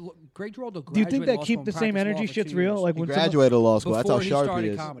 Wait, Greg Giraldo. Do you think graduated that law keep school the and same practiced law energy for shit's 2 real? years. Like He when graduated law school. That's how Before he sharp he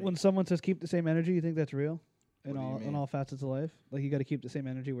started is. comedy. when someone says keep the same energy, you think that's real in What do you all mean? in all facets of life? Like you got to keep the same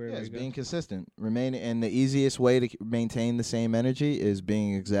energy wherever Yeah, you it's go. being consistent. Remain, and the easiest way to maintain the same energy is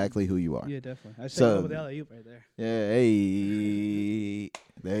being exactly who you are. Yeah, definitely. I So- say with the alley-oop right there. Yeah, hey,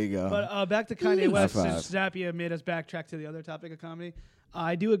 there you go. But back to Kanye West, High since Zappia made us backtrack to the other topic of comedy.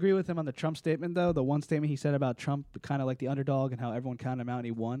 I do agree with him on the Trump statement, though. The one statement he said about Trump, kind of like the underdog and how everyone counted him out and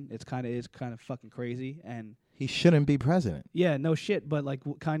he won. It's kind of fucking crazy. And He shouldn't be president. yeah, no shit. But like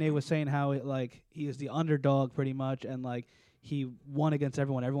Kanye was saying how it like he is the underdog pretty much, and like he won against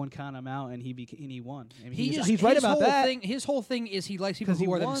everyone. Everyone counted him out, and he won. And He's right his about whole that. His whole thing is he likes people 'Cause he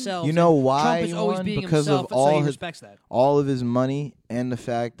who are won. themselves. You know and why Trump is he always won? being Because himself, of and so he all his respects that. all of his money and the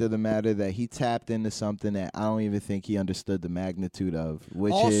fact of the matter that he tapped into something that I don't even think he understood the magnitude of,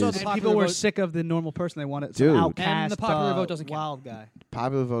 which Also, is the And popular people were vote- sick of the normal person. They wanted some Dude. outcast, And the popular vote doesn't count. wild guy.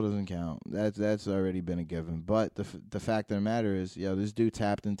 popular vote doesn't count. That's already been a given. But the fact of the matter is, this dude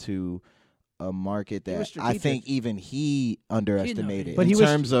tapped into a market He was that I think strategic. even he underestimated But in he was-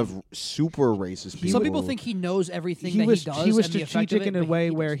 terms of super racist people. Some people think he knows everything He that was he does. he was and the effect of strategic it, in a but way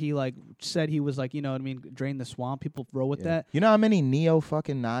he where doesn't. he like said he was like, you know what I mean, drain the swamp. People roll with that. You know how many neo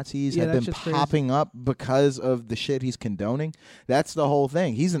fucking Nazis Yeah, have that been shit's crazy. popping up because of the shit he's condoning? That's the whole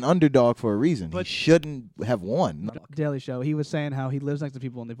thing. He's an underdog for a reason. But- he shouldn't have won. Daily Show. He was saying how he lives next to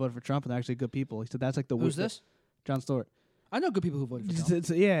people and they voted for Trump and they're actually good people. He said that's like the Who's weird- this? John Stewart. I know good people who voted for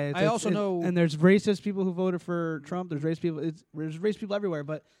Trump. I also know- and there's racist people who voted for Trump. There's race people. There's race people everywhere.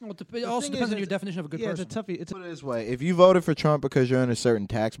 But Well, it the also thing depends is, on your it's- definition of a good yeah, person. it's a toughie. It's Put it this way: if you voted for Trump because you're in a certain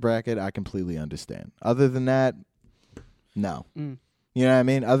tax bracket, I completely understand. Other than that, no. Mm. You know what I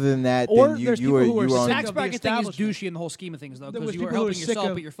mean? Other than that, Or then you there's you people were who are you were on. sick Tax of the bracket thing is establishment. douchey in the whole scheme of things, though, There because was you are people who helping are sick yourself,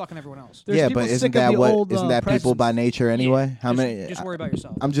 of- but you're fucking everyone else. There's Yeah, people but sick isn't of that the what? old, Isn't that people by presidents. nature anyway? How just, many? Just worry about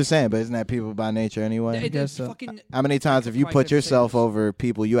yourself. I'm just saying, but isn't that people by nature anyway? It- guess it's so. fucking. How many times have you Christ, put I've said yourself this. over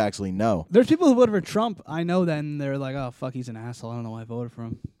people you actually know? There's people who voted for Trump. I know that, and they're like, "Oh fuck, he's an asshole. I don't know why I voted for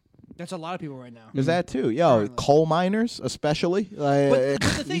him." That's a lot of people right now. Is that too? Yo, Currently. coal miners especially. Like, But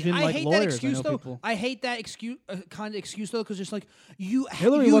the thing, Even, I like, hate lawyers, I that know excuse though. people. I hate that excuse, kind of excuse though, because it's like you.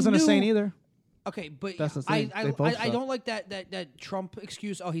 Hillary you wasn't knew, a saint either. Okay, but That's the I thing. They both I suck. don't like that Trump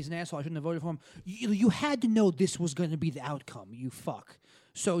excuse. Oh, he's an asshole. I shouldn't have voted for him. You had to know this was going to be the outcome. You fuck.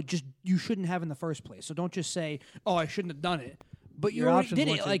 So just you shouldn't have in the first place. So don't just say, oh, I shouldn't have done it. But you Your already options did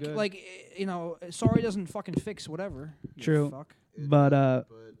weren't it. too Like good. you know, sorry doesn't fucking fix whatever. You True. Fuck. But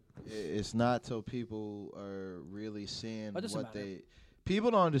it's not till people are really seeing It doesn't what matter. they.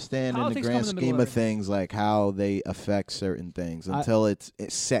 People don't understand Politics in the grand come in the middle scheme of of things like how they affect certain things until it's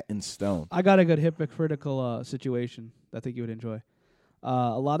set in stone. I got a good hypocritical situation that I think you would enjoy.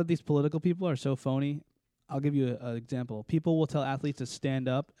 A lot of these political people are so phony. I'll give you an example. People will tell athletes to stand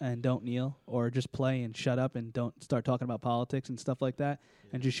up and don't kneel, or just play and shut up and don't start talking about politics and stuff like that,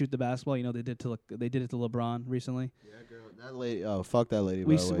 and just shoot the basketball. You know, they did to LeBron recently. Yeah, girl, that lady. Oh, fuck that lady.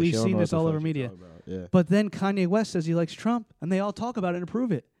 We by the way. we've She don't seen know this what the all fuck over she's media. talking about. Yeah. But then Kanye West says he likes Trump, and they all talk about it and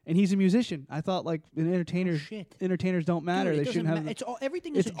approve it. And he's a musician. I thought like entertainers don't matter. Dude, it they shouldn't doesn't have. ma- it's all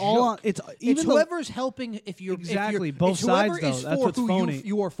everything is It's a all joke. on. It's even It's though- whoever's helping. If you're exactly if you're, both it's sides whoever though. is That's for what's who phony.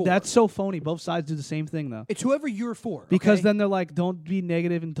 you are for. That's so phony. Both sides do the same thing though. It's whoever you're for. Because okay? then they're like, don't be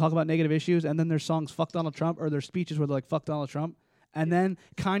negative and talk about negative issues, and then their songs fuck Donald Trump, or their speeches where they're like, fuck Donald Trump, and then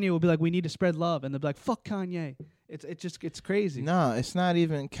Kanye will be like, we need to spread love, and they'll be like, fuck Kanye. It's crazy. No, it's not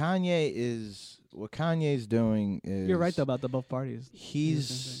even. Kanye is what Kanye's doing is. You're right though about the both parties.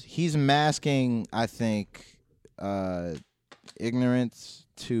 He's masking, I think, ignorance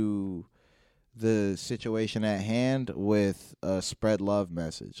to the situation at hand with a spread love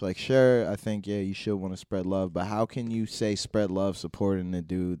message. Like, sure, I think you should want to spread love, but how can you say spread love supporting a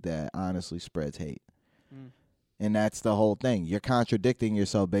dude that honestly spreads hate? And that's the whole thing. You're contradicting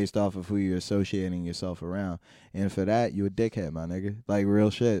yourself based off of who you're associating yourself around. And for that, you a dickhead, my nigga. Like,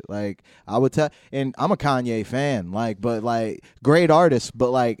 real shit. Like, I would tell, and I'm a Kanye fan, like, but, like, great artist, but,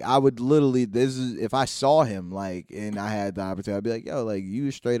 like, I would literally, if I saw him, like, and I had the opportunity, I'd be like, yo, like,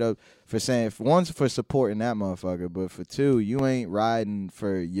 you straight up for saying, for one, for supporting that motherfucker, but for two, you ain't riding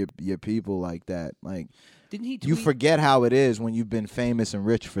for your people like that. Like, Didn't he you tweet- forget how it is when you've been famous and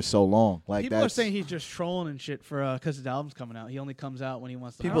rich for so long. Like, People are that's, saying he's just trolling and shit for because his album's coming out. He only comes out when he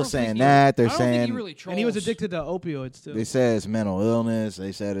wants to. People saying that. They're saying and he was addicted to opioids too. they say it's mental illness.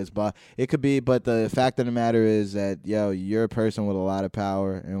 They said it's it could be, but the fact of the matter is that you're a person with a lot of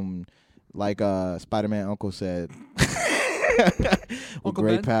power, and like Spider-Man Uncle said, with Uncle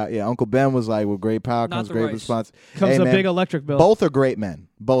great Ben? power. Yeah, Uncle Ben was like, with great power Not comes the great rice. response. Comes Hey, a man, big electric bill. Both are great men.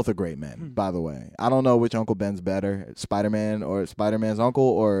 Both are great men. By the way, I don't know which Uncle Ben's better, Spider-Man or Spider-Man's uncle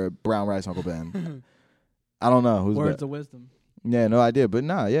or Brown Rice Uncle Ben. I don't know who's Words better. of wisdom. Yeah, no idea. But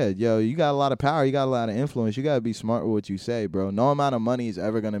nah, you got a lot of power. You got a lot of influence. You got to be smart with what you say, bro. No amount of money is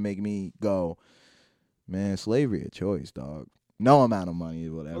ever going to make me go, man, slavery a choice, dog. No amount of money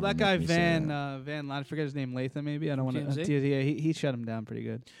will ever Well, that make guy me say Van that. I forget his name, Latham maybe. I don't want to. TMZ? Yeah, he shut him down pretty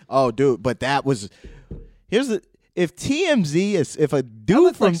good. Oh, dude, but that was if TMZ is if a dude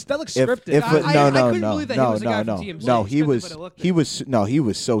looked from like- that looks if, scripted. if a- I no couldn't believe that he was a guy from TMZ. no he Scripted, was but it looked he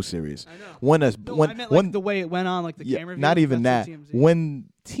was so serious. I know. When a No, when I meant when like the way it went on, like the yeah, camera. not view, even that that's what TMZ. when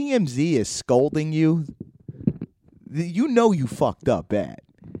TMZ is scolding you, you know you fucked up bad.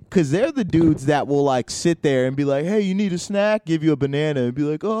 Because they're the dudes that will, like, sit there and be like, hey, you need a snack? Give you a banana and be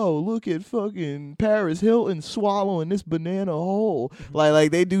like, oh, look at fucking Paris Hilton swallowing this banana whole.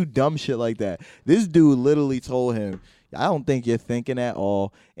 Like they do dumb shit like that. This dude literally told him, I don't think you're thinking at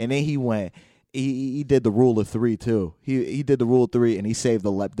all. And then he went, he did the rule of 3, too. He did the rule of 3, and he saved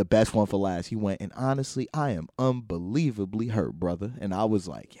the best one for last. He went, and honestly, I am unbelievably hurt, brother. And I was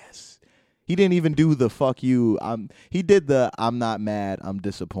like, yes. He didn't even do the fuck you. He did the I'm not mad, I'm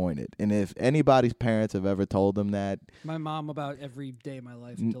disappointed. And if anybody's parents have ever told them that, My mom about every day of my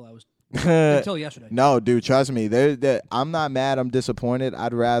life until yesterday. No, dude, trust me. I'm not mad, I'm disappointed.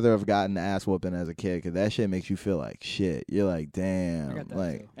 I'd rather have gotten the ass whooping as a kid because that shit makes you feel like shit. You're like, damn.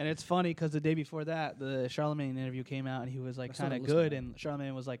 Like, and it's funny because the day before that, the Charlemagne interview came out, and he was like kind of good. And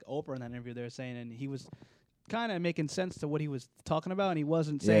Charlemagne was like Oprah in that interview. They were saying, and he was kind of making sense to what he was talking about, and he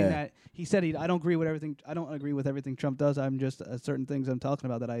wasn't saying that. He said I don't agree with everything. I don't agree with everything Trump does. I'm just certain things I'm talking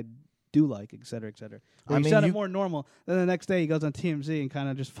about that I do like, et cetera, et cetera. Or he said it more normal. Then the next day he goes on TMZ and kind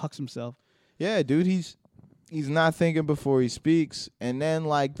of just fucks himself. Yeah, dude, he's not thinking before he speaks. And then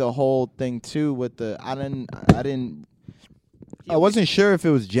like the whole thing too with the I wasn't sure if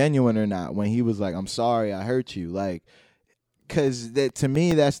it was genuine or not when he was like, I'm sorry I hurt you. Like, because to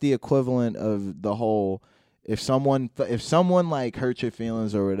me that's the equivalent of the whole if someone like hurt your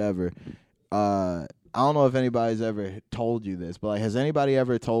feelings or whatever, I don't know if anybody's ever told you this, but like, has anybody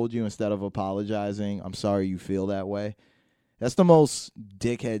ever told you instead of apologizing, I'm sorry you feel that way? That's the most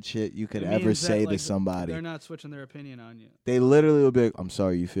dickhead shit you could ever say to somebody. They're not switching their opinion on you. They literally will be like, I'm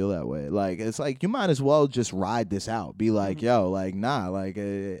sorry you feel that way. Like, it's like, you might as well just ride this out. Be like, yo, like, nah, like,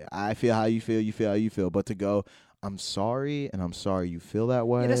 I feel how you feel how you feel. But to go, I'm sorry, and I'm sorry you feel that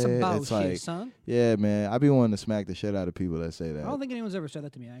way. Yeah, that's some it's bullshit, like, son. Yeah, man. I be wanting to smack the shit out of people that say that. I don't think anyone's ever said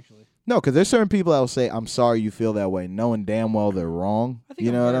that to me, actually. No, because there's certain people that will say, I'm sorry you feel that way, knowing damn well they're wrong.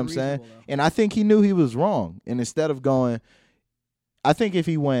 You know what I'm saying? though. And I think he knew he was wrong. And instead of going, I think if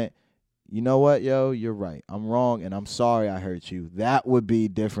he went, you know what, yo, you're right. I'm wrong, and I'm sorry I hurt you. That would be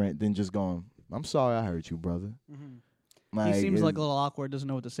different than just going, I'm sorry I hurt you, brother. Mm-hmm. Like, he seems like a little awkward, doesn't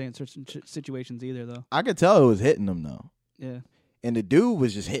know what to say in certain situations either, though. I could tell it was hitting him, though. Yeah. And the dude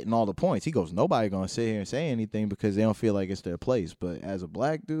was just hitting all the points. He goes, nobody going to sit here and say anything because they don't feel like it's their place. But as a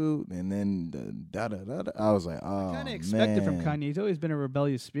black dude, and then I was like, oh, I kind of expect it from Kanye. He's always been a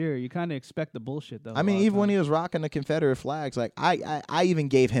rebellious spirit. You kind of expect the bullshit, though. I mean, even when he was rocking the Confederate flags, like, I even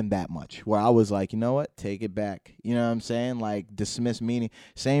gave him that much, where I was like, you know what? Take it back. You know what I'm saying? Like, dismiss meaning.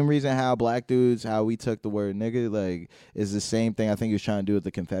 Same reason how black dudes, how we took the word nigga, like, is the same thing I think he was trying to do with the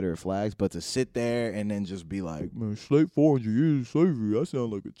Confederate flags. But to sit there and then just be like, man, slave 400 years slavery, that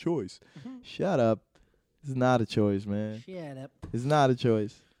sounds like a choice. Shut up. It's not a choice, man. Shut up. It's not a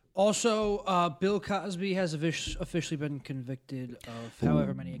choice. Also, Bill Cosby has officially been convicted of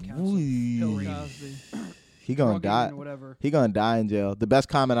however many accounts. Bill Cosby. He gonna die. Or whatever. He gonna die in jail. The best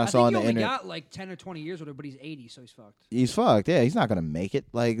comment I saw on the internet. He only got like 10 or 20 years with it, but he's 80, so he's fucked. He's fucked. Yeah, he's not gonna make it.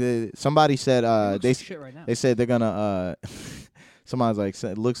 Like somebody said, they said they're gonna. Somebody's like,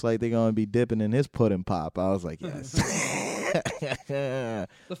 it looks like they're gonna be dipping in his pudding pop. I was like, yes.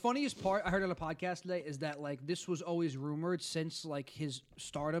 The funniest part I heard on a podcast today is that like this was always rumored since like his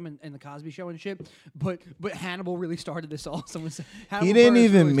stardom and the Cosby Show and shit, but Hannibal really started this all. Someone said he didn't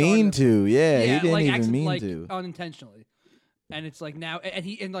even mean to. Yeah, he didn't like, even mean like, to unintentionally. And it's like now, and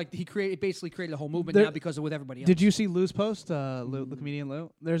he basically created a whole movement now because of with everybody else. Did you see Lou's post, Lou, the comedian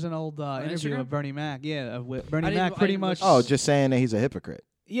Lou? There's an old interview of Bernie Mac. Yeah, with Bernie Mac pretty much. Oh, just saying that he's a hypocrite.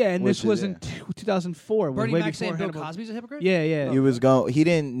 Yeah, and this was in 2004. Bernie Mac saying Bill Cosby's a hypocrite? Yeah, yeah. He he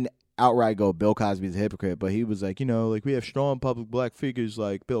didn't outright go, Bill Cosby's a hypocrite, but he was like, you know, like we have strong public black figures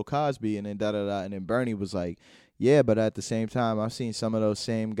like Bill Cosby, and then da-da-da. And then Bernie was like, yeah, but at the same time, I've seen some of those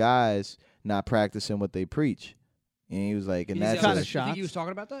same guys not practicing what they preach. And he was like, and that's kind of shocked. You think he was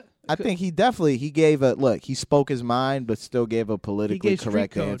talking about that? I think he gave a look. He spoke his mind, but still gave a politically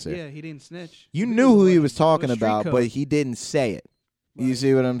correct answer. Yeah, he didn't snitch. You knew who he was talking about, but he didn't say it. Right. You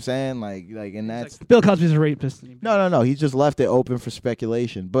see what I'm saying? Like, and that's like, Bill Cosby's a rapist. No. He just left it open for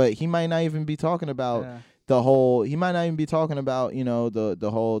speculation. But he might not even be talking about the whole. He might not even be talking about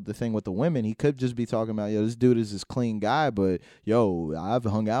the thing with the women. He could just be talking about this dude is this clean guy, but I've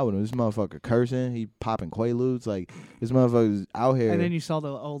hung out with him. This motherfucker cursing. He popping quaaludes. Like this motherfucker's out here. And then you saw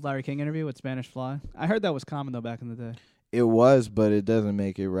the old Larry King interview with Spanish Fly. I heard that was common though back in the day. It was, but it doesn't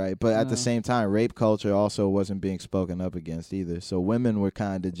make it right. But at the same time, rape culture also wasn't being spoken up against either. So women were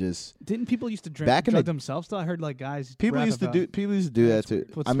kind of just. Didn't people used to drug themselves? Still, I heard like guys. People used to do that too.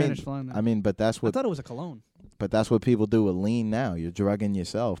 I mean, but that's what. I mean, but that's what. I thought it was a cologne. but that's what people do with lean now. You're drugging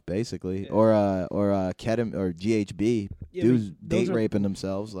yourself, basically, or ketamine or GHB. Yeah, Dudes but those date are- raping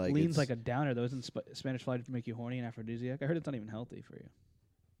themselves. Like Lean's it's- like a downer. Those in Spanish fly to make you horny and aphrodisiac. I heard it's not even healthy for you.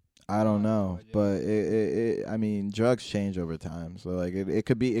 I don't know, but I mean, drugs change over time. So like, it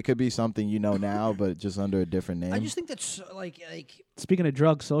could be something you know now, but just under a different name. I just think that's like Speaking of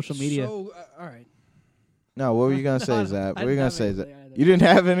drugs, social media. So all right. No, what were you gonna say, Zap? What were you gonna say, Zap? anything either. You didn't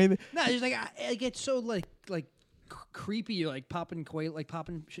have anything? No, it's like I get so like creepy, like popping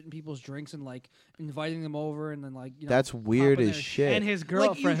shit in people's drinks and like inviting them over and then like That's weird popping as their- shit. And his Like,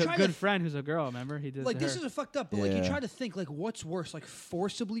 girlfriend, you his try good to- friend who's a girl, remember? He did Like to this her. is fucked up, but like you Yeah. try to think like what's worse, like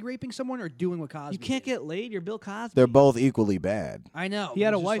forcibly raping someone or doing what Cosby. You can't get laid. You're Bill Cosby. They're both equally bad. I know. He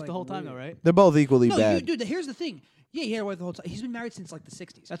had it's a just, wife like, the whole time, though, weird. right? They're both equally No, bad. dude. Here's the thing. Yeah, he had a wife the whole time. He's been married since like the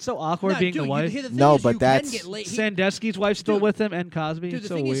 '60s. That's so awkward Nah, being dude, the wife. the thing No, is but you that's- can get laid. Sandusky's wife's still Dude, with him and Cosby. Dude, the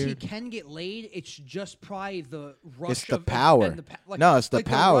so thing weird. is, he can get laid. It's just probably the rush. It's the of, power. And the, like, No, it's the like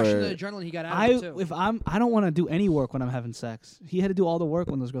power. The rush and the adrenaline he got out of it too. I don't want to do any work when I'm having sex. He had to do all the work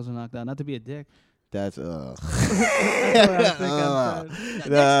when those girls are knocked out. Not to be a dick. That's That's what I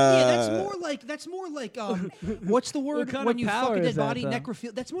think I'm saying. That's more like what's the word kind when of you fuck power a is dead that, body? though?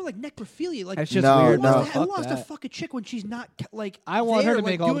 Necrophilia. That's more like necrophilia. Like That's just No, weird. who wants, no. to, who wants to that. fuck a chick when she's not like I want there, her to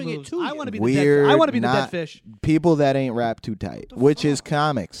like, make all the doing it moves. to I you? want to be the weird. dead. I want to be the dead not- fish. People that ain't wrapped too tight, which is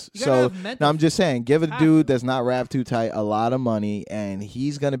comics. You gotta So have mental no, I'm just saying, give a Have dude to. that's not wrapped too tight a lot of money, and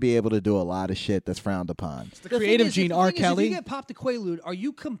he's gonna be able to do a lot of shit that's frowned upon. The thing creative is- gene, the R. thing is, If Kelly. you get popped a Quaalude, are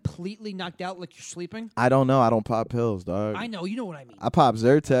you completely knocked out like you're sleeping? I don't know. I don't pop pills, dog. I know. You know what I mean. I pop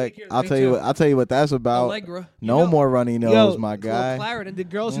Zyrtec. I'll Me tell you too. what. I'll tell you what that's about. Allegra. You No know. more runny nose, Yo, my guy. Claritin. The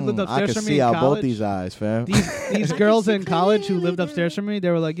girls who lived I upstairs can from me see in out college. both these eyes, fam. These girls in college who lived upstairs from me, they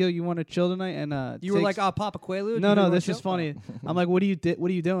were like, "Yo, you want to chill tonight?" And You were take like, "I'll pop a Quaalude." No, You no, wanna this is chill? funny. I'm like, what are you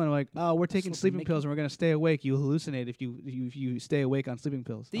doing? I'm like, oh, we're taking Slipping sleeping Mickey. pills and we're gonna stay awake. You hallucinate if you stay awake on sleeping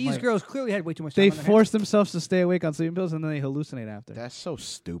pills. I'm These like, girls clearly had way too much time they on their force themselves to stay awake on sleeping pills and then they hallucinate after. That's so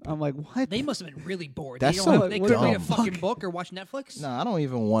stupid. I'm like, what? hands. They must have been really bored. That's they so don't have, they couldn't read a dumb. fucking book or watch Netflix. No, I don't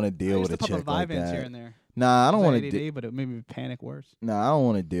even want to I deal used with to a pop a chick like Vyvanse that. here and there. Nah, I don't want to. ADD, but it made me panic worse. Nah, I don't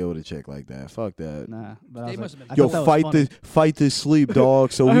want to deal with a chick like that. Fuck that. Nah, but They I was must like, have I Yo, thought that was fight funny. this sleep,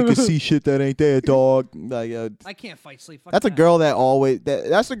 dog, so we can see shit that ain't there, dog. Like, I can't fight sleep. Fuck that's a that. girl that always.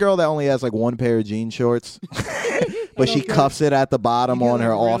 That's the girl that only has like one pair of jean shorts, but she cuffs it at the bottom You get, on her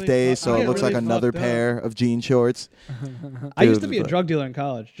like, off really days, fu- so I it get looks like really another fucked up. pair of jean shorts. I used to Dude, be a but- drug dealer in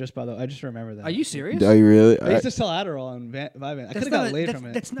college. Just by the way, I just remember that. Are you serious? Are you really? I used to sell Adderall and Vyvanse. I That's could have not got a- laid that's- from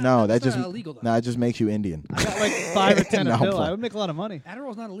it. That's not, No, that's that just not illegal though. nah, it just makes you Indian. I got like 5 or 10 No, a pill. but- I would make a lot of money.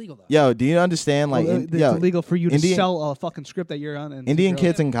 Adderall's not illegal though. Yo, do you understand? Like, Well, in- it's yo, illegal for you to Indian- sell a fucking script that you're on. And Indian girls-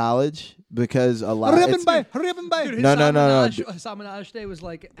 kids in college because a lot. Hurry up it's- and buy. Hurry up and buy. Dude, No, no, no, no. Hassan Minaj Day was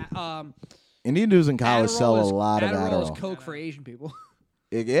like, Indian dudes in college Adderall sell a is- lot of Adderall is Adderall. coke for Asian people.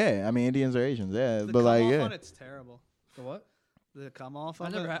 Yeah, I mean Indians are Asians, yeah, The but like come off yeah. on it's terrible. The what? The come off. I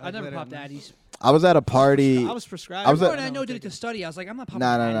of never, it, I never later popped in- Addies. I was at a party. I was prescribed. I was Everyone at- I know did it to study. I was like, I'm not popping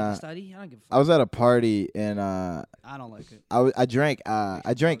Nah, nah, Addy nah. to study. I don't give a fuck. I was at a party and I don't like it. I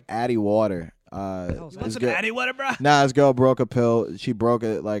drank Addy water. hell's that? This Some girl- Addy water, bro. Nah, this girl broke a pill. She broke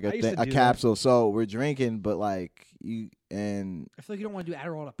it like I a used to a do that. capsule. So we're drinking, but like you and I feel like you don't want to do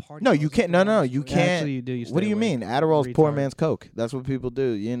Adderall at a party. no, though. you It's can't. like No, a no, nice you way. can't. Actually, you do. You What do stay you awake. mean? Adderall's poor Retard. man's coke. That's what people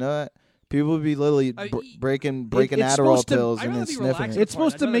do. You know that? People would be literally breaking it's Adderall supposed to- pills I'd and then rather be sniffing relaxed it. It's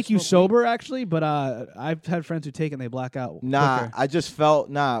supposed I'd to rather make you smoke weed. sober, actually, but I've had friends who take it and they black out. Nah, quicker. I just felt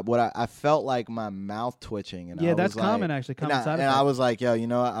what I felt like my mouth twitching, and Yeah, I that's was common, like, actually, And, common I, side and I effect. was like, yo, you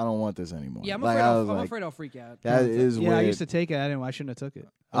know what? I don't want this anymore. Yeah, I'm like, afraid. I was I'm like, afraid I'll freak out. that is Yeah, weird. I used to take it. I shouldn't have took it.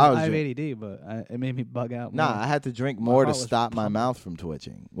 I was I have drink- ADD, but it made me bug out. Nah, more. I had to drink My more to heart was stop my pumping. mouth from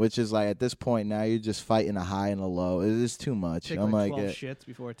twitching, which is like at this point now you're just fighting a high and a low. It is too much. Take I'm like like, 12 shits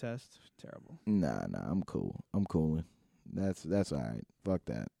before a test. Terrible. nah, I'm cool. I'm cooling. That's all right. Fuck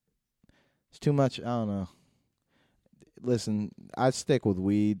that. It's too much. I don't know. Listen, I stick with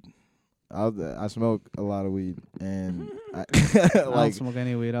weed. I smoke a lot of weed, and I, I don't like smoke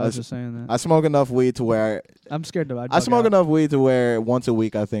any weed. I was just saying that. I smoke enough weed to where I'm scared to. I smoke enough weed to where once a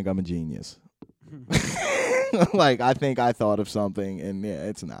week I think I'm a genius. Like I think I thought of something, and yeah,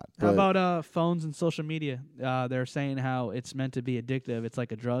 it's not. How But about phones and social media? They're saying how it's meant to be addictive. It's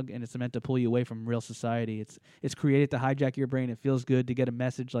like a drug, and it's meant to pull you away from real society. It's created to hijack your brain. It feels good to get a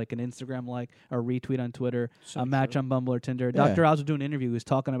message like an Instagram like or retweet on Twitter, a match on Bumble or Tinder. Yeah. Dr. Oz was doing an interview. He was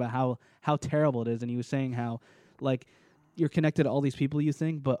talking about how terrible it is, and he was saying how like you're connected to all these people you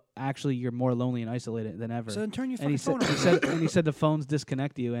think, but actually you're more lonely and isolated than ever. So then turn your and fucking phone said, off. he said the phones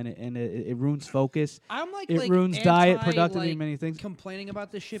disconnect you, and it ruins focus. I'm like, it ruins diet, productivity, many things. Complaining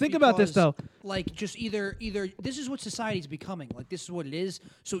about this shit. Think about this, because, though. Like, just either this is what society's becoming. Like, this is what it is.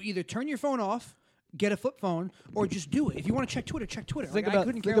 So either turn your phone off, get a flip phone, or just do it. If you want to check Twitter, check Twitter. Think Like, I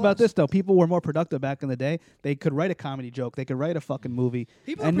couldn't care about less. this though. People were more productive back in the day. They could write a comedy joke. They could write a fucking movie.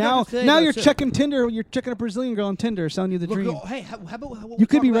 People and are now, productive today, now though, you're too. checking Tinder. You're checking a Brazilian girl on Tinder, selling you the Look, dream. hey, how about what You we could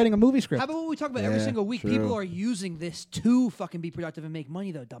talk be about- writing a movie script. How about what we talk about every Yeah, single week? true. People are using this to fucking be productive and make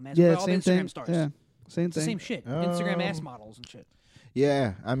money, though, dumbass. Yeah, Look at all the same Instagram thing. stars. Yeah, same It's the thing. same shit. Instagram ass models and shit.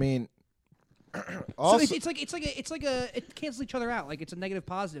 Yeah, I mean, So also, it cancels each other out. Like it's a negative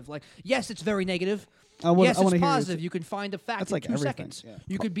positive. Like yes, it's very negative. I wanna yes, hear it's it. positive. You can find a fact That's in like 2 everything, seconds. yeah.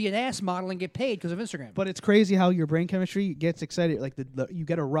 You could be an ass model and get paid because of Instagram. But it's crazy how your brain chemistry gets excited. Like you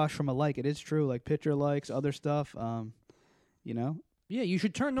get a rush from a like. It is true. Like picture likes, other stuff. You know. Yeah, you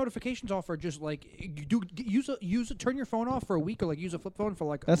should turn notifications off or just like turn your phone off for a week or like use a flip phone for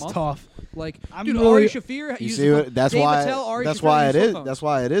like a That's month. tough. Like I'm dude, really- Ari Shafir you used see a what? flip- That's Dave why. Attell, Ari That's Shafir why used it flip is. phones. That's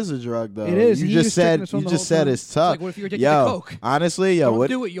why it is a drug, though. It is. You He just was taking said. us on You the just whole said time. it's tough. like, what if you're addicted to Yo, coke? honestly, yo, Don't what?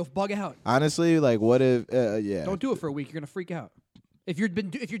 do it. You'll bug out. Honestly, like, what if? Yeah. Don't do it for a week. You're gonna freak out. If you're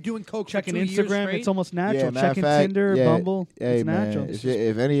doing coke Checking for 2 years Instagram, straight, it's almost natural. Yeah, matter of Checking fact, Tinder, yeah, Bumble, Hey, it's man, natural.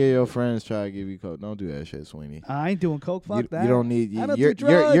 if any of your friends try to give you coke, don't do that shit, Sweeney. I ain't doing coke. Fuck You, that. you don't need. I don't You're do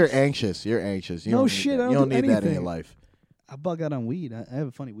drugs. you're anxious. You're anxious. You No don't need shit, that. I don't you don't do need that in your anything. life. I bug out on weed. I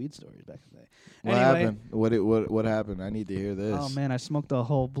have funny weed stories back in the day. What Anyway, happened? What happened? I need to hear this. oh man, I smoked a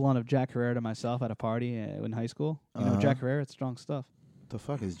whole blunt of Jack Herrera to myself at a party in high school. You know Jack Herrera? It's strong stuff. The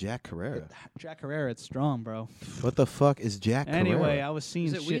fuck is Jack Carrera? Jack Herrera, it's strong, bro. What the fuck is Jack Anyway, Carrera? I was seeing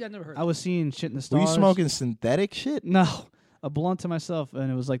Is it shit. weed? I've never heard I of was seeing shit in the Were stars. you smoking synthetic shit? No, a blunt to myself, and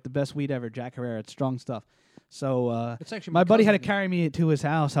it was like the best weed ever. Jack Herrera, it's strong stuff. So It's actually my my buddy had to cousin. carry me to his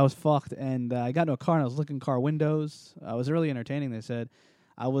house. I was fucked, and I got into a car, and I was looking car windows. I was really entertaining. They said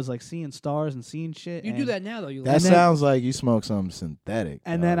I was like seeing stars and seeing shit. You and do that now though. You That And then- sounds like you smoke something synthetic.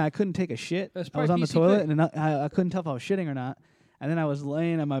 And then I couldn't take a shit. That's I was on probably the toilet, PCP. and I couldn't tell if I was shitting or not. And then I was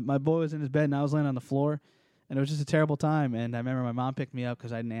laying, and my boy was in his bed, and I was laying on the floor, and it was just a terrible time. And I remember my mom picked me up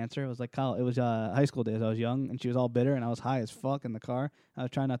because I didn't answer. It was like it was high school days. I was young, and she was all bitter, and I was high as fuck in the car. I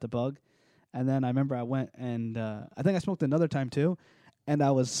was trying not to bug. And then I remember I went, and I think I smoked another time too. And I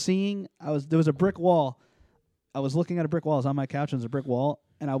was seeing, there was a brick wall. I was looking at a brick wall. I was on my couch, and there was a brick wall,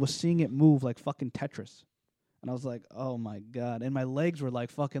 and I was seeing it move like fucking Tetris. And I was like, oh my God. And my legs were like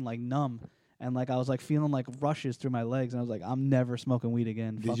fucking like numb. And like I was like feeling like rushes through my legs. And I was like, I'm never smoking weed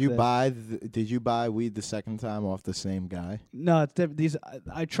again. Did Fuck you this. did you buy weed the second time off the same guy? No, it's these.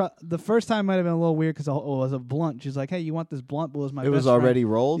 I the first time might have been a little weird because it was a blunt. She's like, hey, you want this blunt? But it was my It was best friend. already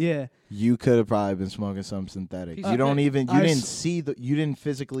rolled. Yeah. You could have probably been smoking some synthetic. He's You don't sick. even. You I didn't s- see the. You didn't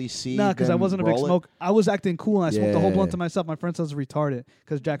physically see. No, because I them wasn't a big roll it? smoker. I was acting cool, and I smoked the whole blunt Yeah. to myself. My friend says retarded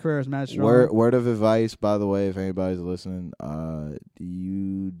because Jack Herrera is mad strong. Word of advice, by the way, if anybody's listening,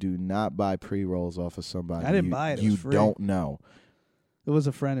 you do not buy pre rolls off of somebody. I didn't you, buy it. It You was free. don't know. It was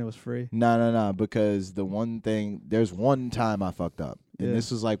a friend. It was free. No. Because there's one time I fucked up, and Yeah. this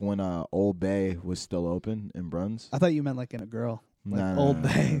was like when Old Bay was still open in Bruns. I thought you meant like in a girl. Like Nah, Old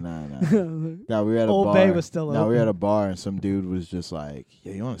Bay. Nah. No, we were at a Old bar. Bay was still No, we were open. at a bar, and some dude was just like,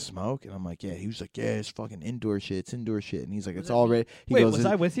 "Yeah, you want to smoke?" And I'm like, "Yeah." He was like, "Yeah, it's fucking indoor shit. It's indoor shit." And he's like, "It's already." He Wait, goes, was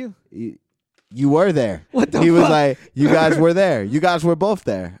I with you? You were there. What the He was fuck? like, "You guys were there. You guys were both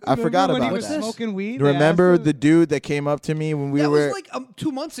there." I forgot Remember when about he was that. smoking weed? They Remember asked him? the dude that came up to me when we That were? was like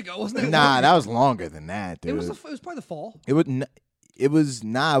 2 months ago, wasn't it? Nah, that was longer than that, dude. It was probably the fall. It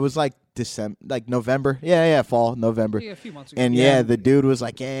was like December, like November. Yeah, fall, November. Yeah, a few months ago. And Yeah. the dude was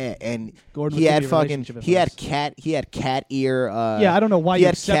like, yeah, and Gordon he would had give you a fucking, relationship he had advice. cat ear. Yeah, I don't know why he you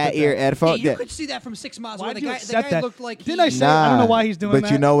had accepted cat ear that. Yeah, headphones. you Yeah. could see that from 6 miles away. Why'd The you guy accept that? looked like Didn't I say? I don't know why he's doing but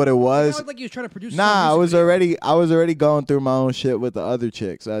that. you know what it It was? sounded like he was trying to produce. Nah, I some was music already going through my own shit with the other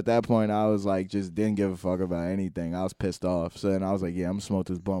chicks. So at that point, I was like, just didn't give a fuck about anything. I was pissed off. So then I was like, yeah, I'm gonna smoke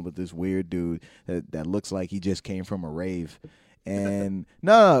this blunt with this weird dude that looks like he just came from a rave. And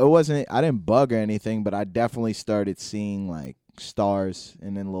no, it wasn't. I didn't bug or anything, but I definitely started seeing like stars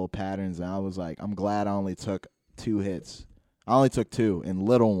and then little patterns. And I was like, I'm glad I only took 2 hits. I only took 2 and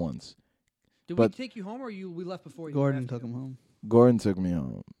little ones. Did but- we take you home or we left before you? Gordon after took him home. Gordon took me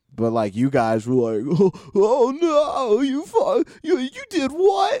home. But like you guys were like, oh no, you did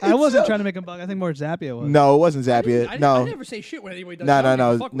what? I wasn't trying to make him bug. I think more Zappia was. No, it wasn't Zappia. I no, never say shit when anybody does. no.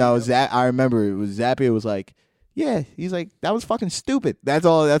 something. Fuck with you. I remember it was Zappia was like, Yeah, he's like, that was fucking stupid. That's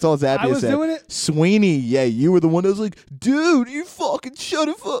all Zappia I was said. doing it? Sweeney, yeah, you were the one that was like, dude, you fucking shut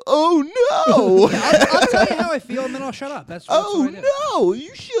it for, oh no. I'll tell you how I feel, and then I'll shut up. That's Oh what I do. no,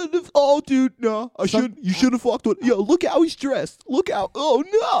 you shouldn't have. Oh, dude, no, you should have fucked with. Yo, look how he's dressed. Look how. Oh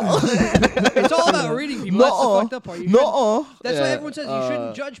no. It's all about reading people. That's the fucked up part. You No. shouldn't- That's why everyone says you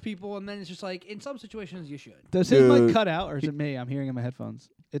shouldn't judge people, and then it's just like in some situations you should. Does his mic Dude. cut out, or is it me? I'm hearing in my headphones.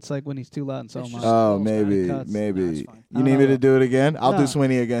 It's like when he's too loud, and so It's am I. just- Oh, It maybe. cuts. I You don't need know. me to do it again? I'll No. do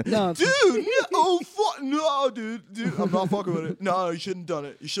Sweeney again. No. Dude, yeah, oh fuck, no, dude, I'm not fucking with it. No, you shouldn't have done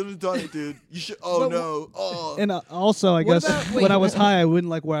it. You shouldn't have done it, dude. You should. Oh But no. Oh. And also, I What guess about- wait, when I was what- high, I wouldn't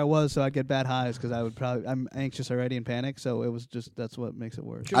like where I was, so I'd get bad highs because I'm anxious already and panic. So it was just that's what makes it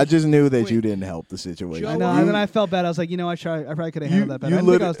worse. I just knew that Wait. you didn't help the situation. I know, and then I felt bad. I was like, you know, I probably could have handled that better. I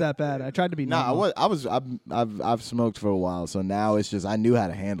didn't think I was that bad. I tried to be. Nah, normal. I've smoked for a while, so now it's just I knew how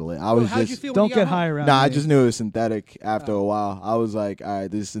to handle it. I Well, was how'd you just feel when Don't you get got home? high around. Nah, I me. just knew it was synthetic after a while. I was like, all right,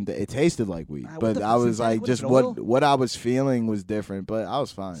 this is it tasted like weed, What but the I fuck, was synthetic? like, What just is it, oil? what I was feeling was different, but I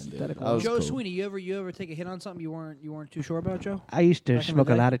was fine. Dude. Synthetic I was Joe cool. Sweeney, you ever take a hit on something you weren't too sure about, Joe? I used to Back in the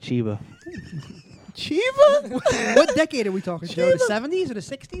day? of Chiba. Chiva? What decade are we talking, Joe? The 70s or the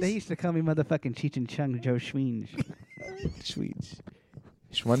 60s? They used to call me motherfucking Cheech and Chung Joe Schweens. Sweet.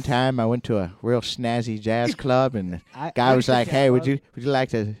 Just one time, I went to a real snazzy jazz club, and the I guy was used to like, jazz "Hey, would club. you like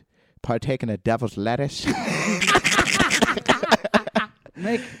to partake in a devil's lettuce?"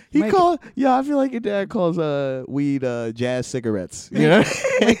 He called, I feel like your dad calls weed jazz cigarettes. You know?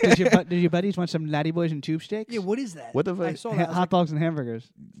 Did your buddies want some Natty Boys and tube steaks? Yeah, what is that? What the fuck? I saw that. I was Hot like, dogs and hamburgers.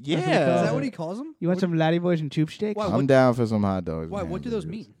 Yeah. That's what he is calls that it. what he calls them? You want some Natty Boys and tube steaks? Why, I'm down for some hot dogs. Why? and What do those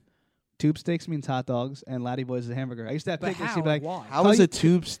hamburgers. mean? Tube steaks means hot dogs, and Laddie Boys is a hamburger. I used to have But picnics. how? He'd be like, Why? How Call is you- a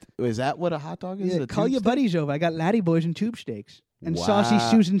tube? Is that what a hot dog is? yeah, A call tube your steak? buddies over. I got Laddie Boys and tube steaks and saucy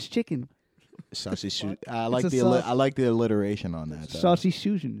Wow. Susan's chicken. Saucy I like It's a the sauce. I like the alliteration on that. Though. Saucy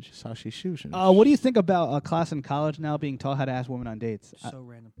Susan's. Saucy Susan. What do you think about a class in college now being taught how to ask women on dates? So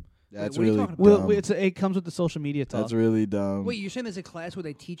random. That's what are you really talking about? dumb. It comes with the social media talk. That's really dumb. Wait, you're saying there's a class where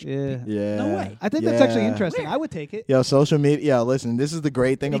they teach? Yeah. Yeah. No way. I think that's actually Yeah. interesting. I would take it. Yo, social media. Yeah, listen. This is the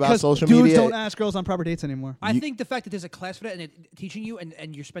great thing about Because social dudes media. don't ask girls on proper dates anymore. I think the fact that there's a class for that and it teaching you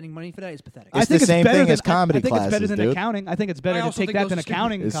and you're spending money for that is pathetic. It's I think the same better thing than, as comedy I think it's better classes, than dude. accounting. I think it's better I to also take think that those than are stupid.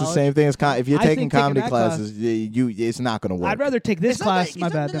 accounting. in It's the college. same thing as if you're I taking think taking comedy that class- classes, it's not going to work. I'd rather take this It's not class, that- my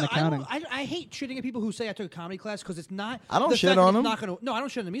it's not- bad, than no, accounting. I hate shitting at people who say I took a comedy class because it's not. I don't the shit fact that on it's them. Not gonna, no, I don't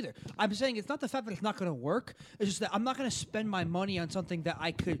shit on them either. I'm saying it's not the fact that it's not going to work. It's just that I'm not going to spend my money on something that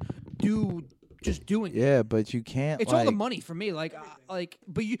I could do just doing it. Yeah, but you can't. It's like, all the money for me. But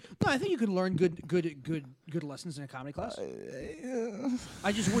you. No, I think you can learn good lessons in a comedy class.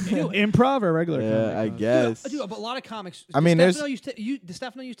 I just wouldn't do it. Improv or regular Yeah, comedy I class? guess. Dude, but a lot of comics. I mean, does there's-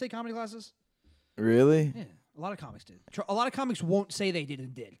 Stefano used to take comedy classes? Really? Yeah, a lot of comics did. A lot of comics won't say they did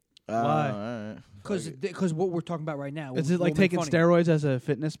and did. Why? All right. Because what we're talking about right now. Is will- it like will make taking funny. steroids as a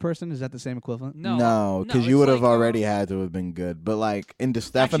fitness person? Is that the same equivalent? No, because you it's would have like, already had to have been good. But like in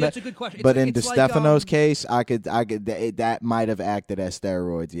DeStefano, that's a good question. But It's- in it's like, DeStefano's case, I could that might have acted as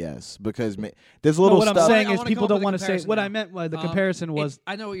steroids, yes, because there's No, little what stuff. I'm saying I is wanna people come up don't with a want to say. comparison What now. I meant was the comparison was.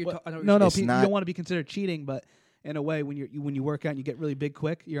 I know what you're. I know what No, you're no, saying. It's you not- don't want to be considered cheating, but in a way, when you work out and you get really big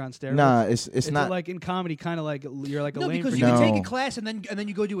quick, you're on steroids. Nah, it's not. like in comedy, kind of like you're like a No, lame. because for you can take No. a class and then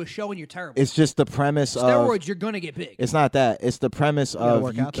you go do a show and you're terrible. It's just the premise of Steroids, you're gonna get big. It's not that. It's the premise gotta of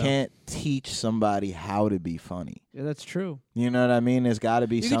work you out, though. can't teach somebody how to be funny. Yeah, that's true. You know what I mean? There's got to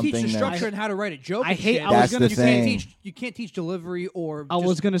be You can something teach the that. structure and how to write a joke. I and hate- shit. I was That's gonna the you can't thing. teach. You can't teach delivery or. I was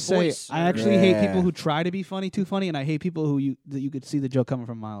just gonna say voice I or- actually hate Yeah. people who try to be funny too funny, and I hate people who that you could see the joke coming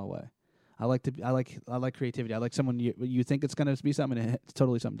from a mile away. I like creativity. I like someone you think it's gonna be something, and it's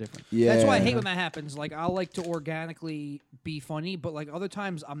totally something different. Yeah. That's why I hate when that happens. Like I like to organically be funny, but like other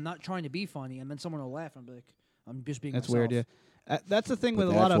times I'm not trying to be funny, and then someone will laugh and be like, "I'm just being." That's myself. weird. Yeah, that's the thing But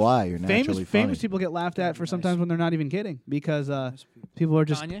with a lot that's of why you're naturally famous funny. people get laughed at for Nice. sometimes when they're not even kidding because people are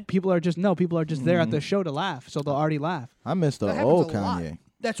just Kanye? people are just there at the show to laugh, so they'll already laugh. I miss the That happens old a lot. Kanye.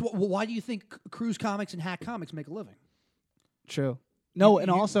 That's what. Well, why do you think cruise comics and hack comics make a living? True. No,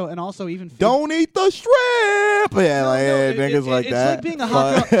 and also even Don't eat the shrimp. Yeah, like yeah, niggas like it's that. Like being a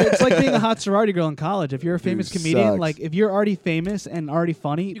hot girl, it's like being a hot sorority girl in college. If you're a famous Dude, comedian, sucks. like if you're already famous and already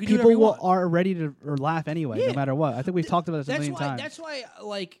funny, You can do whatever people you will want. are ready to or laugh anyway, Yeah. no matter what. I think we've talked about this a That's million why. times. That's why.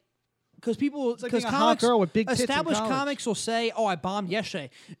 Like. Because people, like because being a hot comics, girl with big tits in established college. comics will say, "Oh, I bombed yesterday,"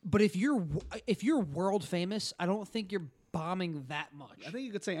 but if you're world famous, I don't think you're bombing that much. I think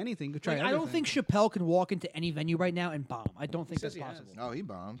you could say anything. You could try. Like, I don't think Chappelle can walk into any venue right now and bomb. I don't think that's possible. Oh, he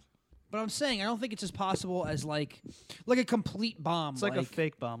bombed. But I'm saying I don't think it's as possible as like a complete bomb. it's like a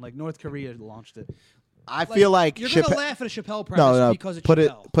fake bomb. Like North Korea launched it. I feel like you're gonna Chappelle- laugh at a Chappelle premise because it's put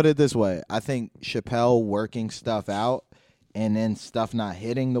Chappelle. put it this way. I think Chappelle working stuff out and then stuff not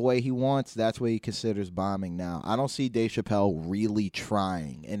hitting the way he wants, that's what he considers bombing now. I don't see Dave Chappelle really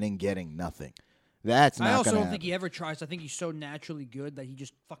trying and then getting nothing. That's not I also gonna don't happen. think he ever tries. I think he's so naturally good that he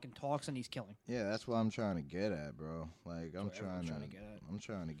just fucking talks and he's killing. Yeah, that's what I'm trying to get at, bro. Like I'm trying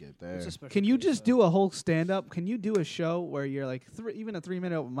to get there. Can you just do a whole stand up? Can you do a show where you're like even a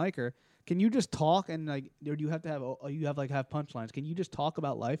 3-minute open micer? Can you just talk and like, or do you have to have punchlines? Can you just talk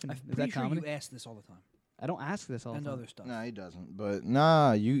about life? And I'm is pretty that sure comedy? you ask this all the time. I don't ask this all And the time. other stuff. No, he doesn't. But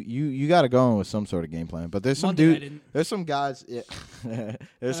nah, you got to go in with some sort of game plan. But there's some Monday I dude. didn't. There's some guys. Yeah,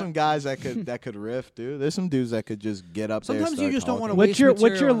 there's some guys that could riff, dude. There's some dudes that could just get up there. Sometimes you start just don't talking. wanna What's your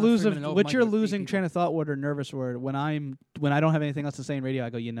material on a 3-minute open what's your mic with losing train of thought word or nervous word? When I don't have anything else to say in radio, I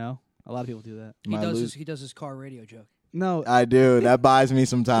go, A lot of people do that. He does his car radio joke. No, I do. That buys me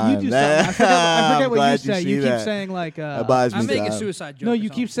some time. You do something. I forget I'm what glad you say. see You keep that. saying like that buys me I'm making time. a suicide joke. No, or you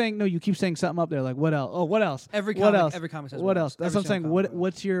something. keep saying something up there like what else? Oh, what else? Every what comic- else? every comic says what what else? else. That's Every what I'm saying.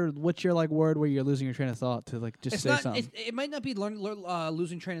 single What's your like word where you're losing your train of thought to like just It's say not. something? It might not be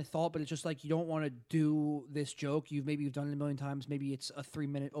losing train of thought, but it's just like you don't want to do this joke. You've done it a million times. Maybe it's a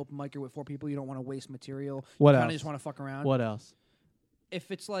 3-minute open micer with 4 people. You don't want to waste material. What you else? Kind of just want to fuck around. What else? If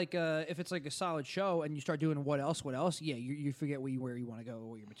it's like a solid show and you start doing what else? Yeah, you forget where you want to go,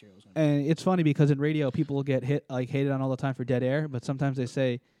 what your material is. And it's funny because in radio, people get hated on all the time for dead air, but sometimes they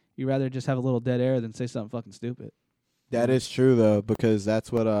say you rather just have a little dead air than say something fucking stupid. That is true though, because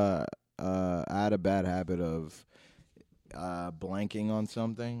that's what I had a bad habit of blanking on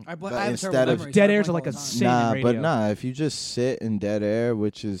something. I But have a instead terrible of memory, dead so I airs are blank like all a the time. sin in nah, radio. but nah, if you just sit in dead air,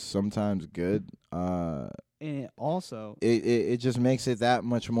 which is sometimes good, And also, it just makes it that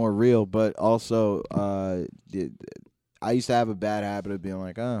much more real. But also, I used to have a bad habit of being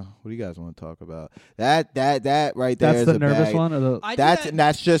like, "Oh, what do you guys want to talk about?" That right there that's is the a nervous bad, one. Or the, I do That's that-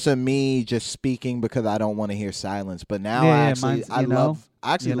 that's just a me just speaking because I don't want to hear silence. But now Yeah, mine's- I you know, love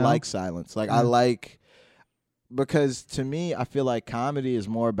I actually you know. like silence. Like I Yeah. like because to me I feel like comedy is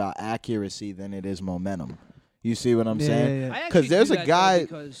more about accuracy than it is momentum. You see what I'm Yeah, saying? yeah, yeah. I actually there's do a that, though, guy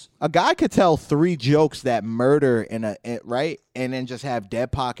because a guy could tell 3 jokes that murder right, and then just have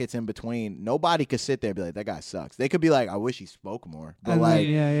dead pockets in between. Nobody could sit there and be like, "That guy sucks." They could be like, "I wish he spoke more." But and like,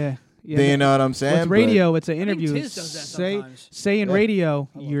 yeah. you know what I'm saying? With But- radio, it's an I think interview. Tiz does that sometimes. Say in Yeah. radio,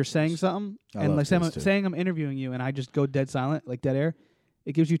 you're saying something, I and love like say Tiz, too. saying I'm interviewing you, and I just go dead silent, like dead air.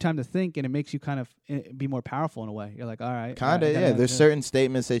 It gives you time to think, and it makes you kind of be more powerful in a way. You're like, all right, Kind of, yeah. There's certain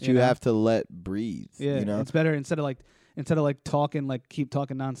statements that you know? have to let breathe. Yeah, you know. it's better instead of talking keep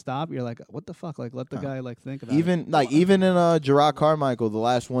talking nonstop. You're like, what the fuck? Like, let the guy like think about it. Even in Gerard Carmichael, the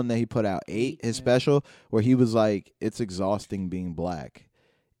last one that he put out, 8, his special, where he was like, "It's exhausting being black."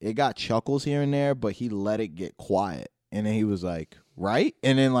 It got chuckles here and there, but he let it get quiet, and then he was like, "Right?"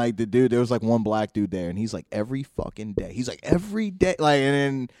 And then like the dude, there was like one black dude there, and he's like, "Every fucking day." He's like, "Every day," like, and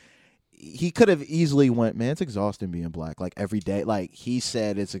then he could have easily went, "Man, it's exhausting being black." Like every day, like he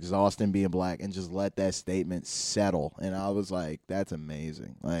said, it's exhausting being black, and just let that statement settle. And I was like, "That's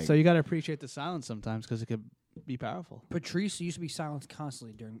amazing." Like, So you got to appreciate the silence sometimes because it could be powerful. Patrice used to be silenced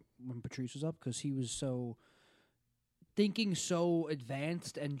constantly during when Patrice was up because he was so thinking so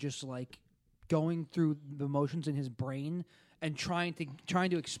advanced and just like going through the motions in his brain and trying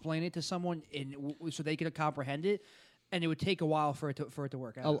to explain it to someone so they could comprehend it, and it would take a while for it to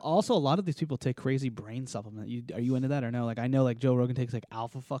work out. Also, a lot of these people take crazy brain supplement. Are you into that or no? Like I know like Joe Rogan takes like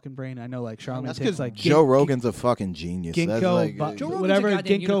alpha fucking brain. I know like Charlamagne that's takes because like Joe Rogan's a fucking genius. That's ginkgo, like, Joe Rogan's whatever a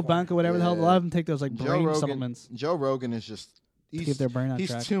goddamn ginkgo, unicorn. banka, whatever the hell. A lot of them take those like Joe brain Rogan, supplements. Joe Rogan is just to keep their brain on he's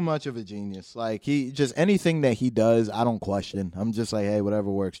track. too much of a genius. Like he just anything that he does, I don't question. I'm just like, hey, whatever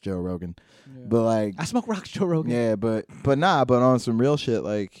works, Joe Rogan. But like, I smoke rocks, Joe Rogan. yeah, but on some real shit,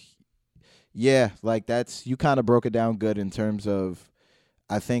 like, yeah, like that's you kind of broke it down good in terms of,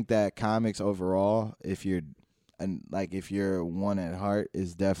 I think that comics overall, if you're one at heart,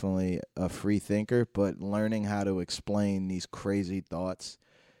 is definitely a free thinker, but learning how to explain these crazy thoughts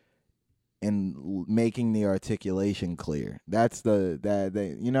and making the articulation clear. That's you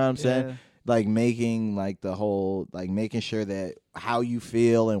know what I'm saying? Yeah. Like making like the whole making sure that how you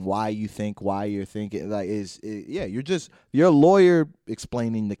feel and why you think why you're thinking you're a lawyer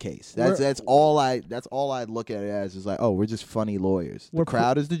explaining the case. That's all I look at it as is like, oh, we're just funny lawyers. The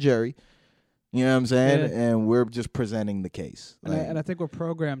crowd is the jury. You know what I'm saying? Yeah. And we're just presenting the case. And I think we're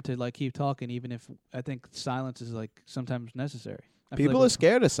programmed to like keep talking, even if I think silence is like sometimes necessary. I feel people like are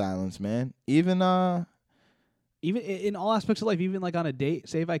scared of silence, man. Even in all aspects of life, even like on a date.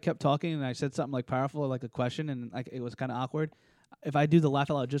 Say if I kept talking and I said something like powerful or like a question and like it was kind of awkward, if I do the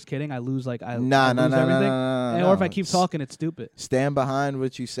laugh out loud, just kidding, I lose like I Nah, I nah, lose nah, nah, everything. nah, And- nah, or if nah. I keep talking, it's stupid. Stand behind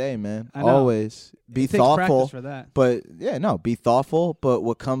what you say, man. I know. Always be It takes thoughtful. practice for that. But yeah, no, be thoughtful. But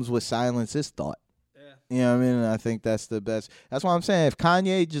what comes with silence is thought. You know what I mean? And I think that's the best. That's why I'm saying if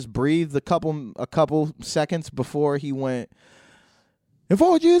Kanye just breathed a couple seconds before he went, if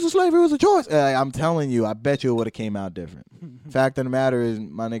 4 years of slavery was a choice, I'm telling you, I bet you it would have came out different. Fact of the matter is,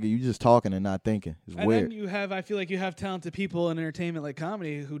 my nigga, you just talking and not thinking. It's And weird. then you have, I feel like you have talented people in entertainment like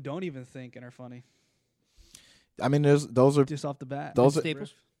comedy who don't even think and are funny. I mean, those are Just off the bat. Those are,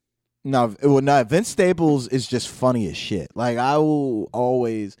 Staples. No, Vince Staples is just funny as shit. Like I will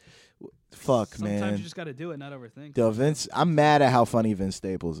always, fuck Sometimes man. you just got to do it, not overthink. I'm mad at how funny Vince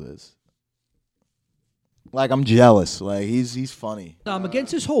Staples is. Like I'm jealous. Like he's funny. No, I'm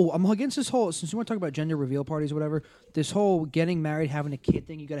against this whole. Since you want to talk about gender reveal parties or whatever, this whole getting married, having a kid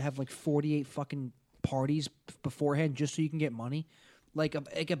thing. You got to have like 48 fucking parties beforehand just so you can get money.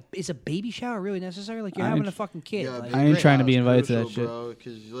 Is a baby shower really necessary? Like you're having a fucking kid. Like, I ain't trying to be invited to that shit. Bro,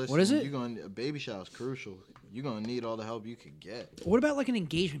 'cause listen, What is it? A baby shower is crucial. You're gonna need all the help you can get. What about like an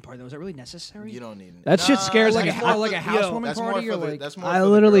engagement party though? Is that really necessary? You don't need it. That shit scares like me. a housewarming party or like. I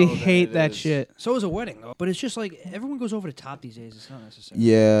literally hate that shit. So is a wedding though, but it's just like everyone goes over the top these days. It's not necessary.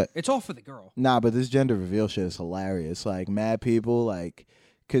 Yeah. It's all for the girl. Nah, but this gender reveal shit is hilarious. Like mad people, like,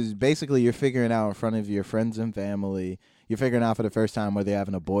 because basically you're figuring out in front of your friends and family. You're figuring out for the first time whether you're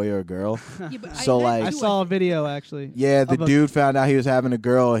having a boy or a girl. So I saw a video actually. Yeah, the of a- dude found out he was having a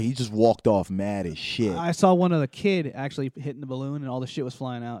girl. And he just walked off mad as shit. I saw one of the kid actually hitting the balloon and all the shit was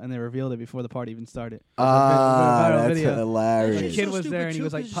flying out, and they revealed it before the party even started. It was a viral that's video. hilarious. The kid so was stupid there and he too,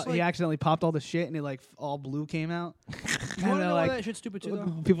 was 'cause like, it's just he like- accidentally popped all the shit and it like all blue came out. You And want to they're know why like, that shit's stupid too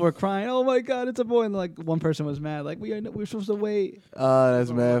though? people were crying, "Oh my god, it's a boy!" And like one person was mad, like we're supposed to wait.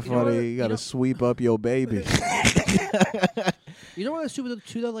 That's mad You know what? funny. You gotta sweep up your baby. You know what that's stupid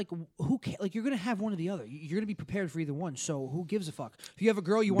too though? Like who like you're gonna have one or the other. You're gonna be prepared for either one. So who gives a fuck? If you have a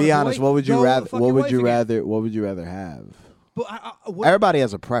girl, you want. Be honest. What would you rather? Fuck What your would wife you again. rather? What would you rather have? But what, Everybody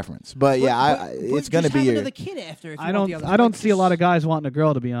has a preference, but yeah, it's gonna just be have your. another kid after. If you I want the don't. other. I don't Like, see a lot of guys wanting a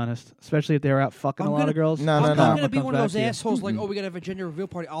girl, to be honest. Especially if they were out fucking a lot of girls. No, I'm no, not no. gonna be Comes one of back those to you. assholes like, oh, we gotta have a gender reveal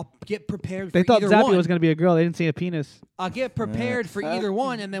party. I'll get prepared. They for thought either Zappy one. was gonna be a girl. They didn't see a penis. I'll get prepared for either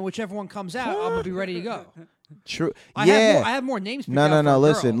one, and then whichever one comes out, I'm gonna be ready to go. True. I Yeah. have more names. picked No, out no, for no. a girl,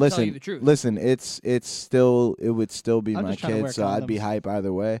 Listen, to tell you the listen, truth. listen. It would still be I'm my just trying to kid, wear so I'd be condoms. hype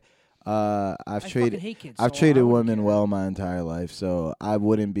either way. I've fucking treated hate kids, I've so treated I wouldn't women well my entire life, so I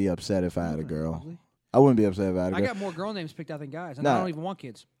wouldn't be upset if I had a girl. I wouldn't be upset if I had a I girl. got more girl names picked out than guys, and Nah. I don't even want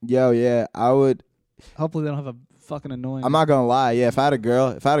kids. Yo, yeah, I would. Hopefully, they don't have a fucking annoying. I'm not gonna lie. Yeah, if I had a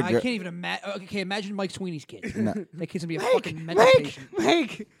girl, I can't even imagine. Okay, imagine Mike Sweeney's kid. No. That kid's gonna be a fucking mental patient.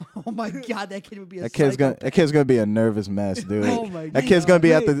 Mike. Oh my god, that kid would be a. that kid's gonna be a nervous mess, dude. Oh my that kid's gonna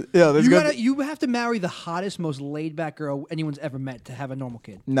be at the. Yo, there's gonna. You have to marry the hottest, most laid back girl anyone's ever met to have a normal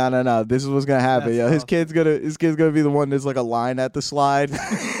kid. No. This is what's gonna happen, That's yo. His tough. kid's gonna be the one that's like a line at the slide.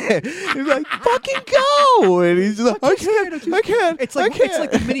 He's like, "Fucking go!" And he's just like, "I can't. It's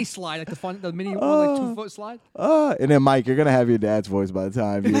like the mini slide, like the mini one, like 2-foot slide. And then Mike, you're gonna have your dad's voice by the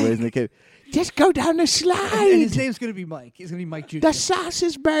time you're raising the kid. Just go down the slide. And his name's gonna be Mike. He's gonna be Mike Jr. The sauce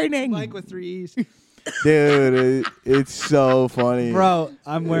is burning. Mike with 3 E's. Dude, it's so funny, Bro,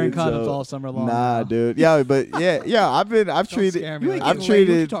 I'm wearing It's condoms so- all summer long. Nah, now. dude. Yeah, but yeah. I've treated, scare me like I've that.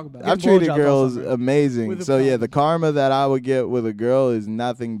 treated, What you talking about? I've Get blowjobs treated all girls summer. amazing. With a So yeah, problem. the karma that I would get with a girl is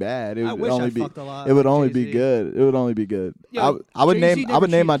nothing bad. It I would wish only I be, fucked a lot it would like only be Jay-Z. good. It would only be good. Yo, I would Jay-Z name, I would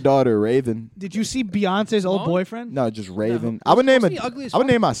never name my cheated. daughter Raven. Did you see Beyonce's old Mom? boyfriend? No, just Raven. I would name wasn't he ugly as I would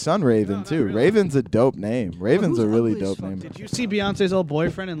fuck? name my son Raven too. Raven's a dope name. Raven's who's a really ugly as dope fuck? name. Did you see Beyonce's old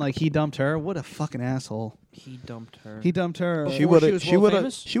boyfriend and like he dumped her? What a fucking asshole. He dumped her. He dumped her. She Before would she have, was she world would have,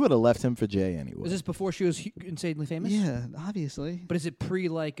 famous? she would have left him for Jay anyway. Is this before she was insanely famous? Yeah, obviously. But is it pre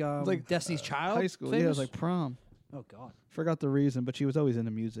like Destiny's Child? High school. Famous? Yeah, it was like prom. Oh god. Forgot the reason, but she was always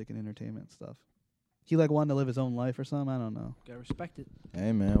into music and entertainment stuff. He like wanted to live his own life or something. I don't know. Gotta respect it.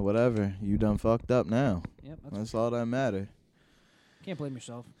 Hey man, whatever. You done fucked up now. Yep. That's all that matter. Can't blame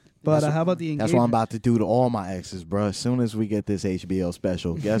yourself. But how about the engagement? That's what I'm about to do to all my exes, bro. As soon as we get this HBO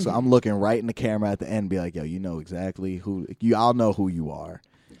special, guess what? I'm looking right in the camera at the end, and be like, "Yo, you know exactly who you. I'll know who you are.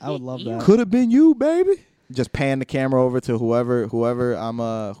 I would love that. Could have been you, baby." Just pan the camera over to whoever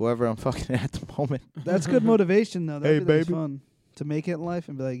I'm fucking at the moment. That's good motivation though. Hey, That'd be baby. fun to make it in life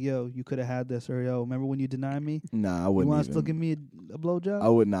and be like, yo, you could have had this, or yo, remember when you denied me? Nah, I You wouldn't want to even. still give me a blowjob? I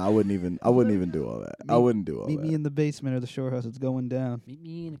wouldn't even do all that. I wouldn't do all Meet that. me in the basement or the shore house. It's going down. Meet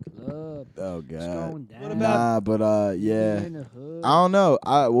me in a club. Oh It's god. going down. What Nah, but yeah. in the hood. I don't know.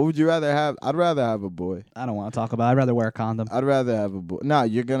 What would you rather have? I'd rather have a boy. I don't want to talk about it. I'd rather wear a condom. I'd rather have a boy. No,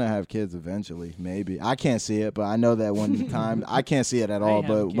 you're gonna have kids eventually, maybe. I can't see it, but I know that when the time I can't see it at I all. ain't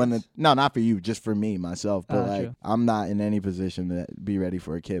having But when the kids. no, not for you, just for me myself. But like, true. I'm not in any position to be ready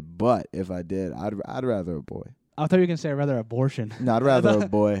for a kid. But if I did, I'd rather a boy. I thought you were going to say I'd rather abortion. No, I'd rather a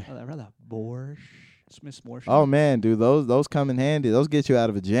boy. I'd rather abortion. Miss Mortion. Oh man, dude, those come in handy. Those get you out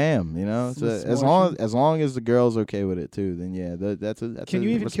of a jam, you know. So Smooth as long as the girl's okay with it too, then yeah, that's a Can you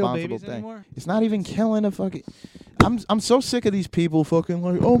even kill responsible babies thing. anymore? It's not even killing a fucking. I'm so sick of these people fucking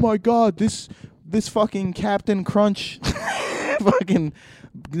like, oh my god, this fucking Captain Crunch, fucking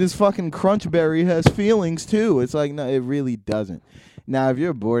this fucking Crunchberry has feelings too. It's like no, it really doesn't. Now, if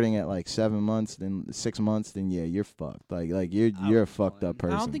you're aborting at like 7 months, then 6 months, then yeah, you're fucked. Like you're a fucked up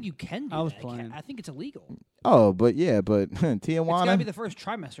person. I don't think you can do I was that. playing. I think it's illegal. Oh, but yeah, but It's got to be Tijuana. the first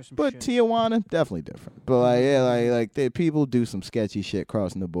trimester or some But shit. Tijuana definitely different. But like yeah, like the people do some sketchy shit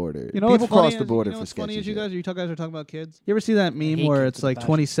crossing the border. You know people what's funny cross the is- border you know for what's funny sketchy is you shit. guys are talking about kids. You ever see that meme hate where kids it's with a like passion.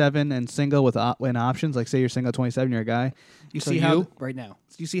 27 and single with with options? Like say you're single, 27, you're a guy. You So see how you, right now.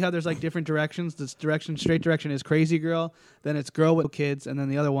 you see how there's like different directions. This direction, straight direction is crazy girl. Then it's girl with kids, and then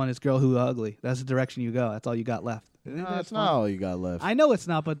the other one is girl who ugly. That's the direction you go. That's all you got left. No, that's not all you got left. I know it's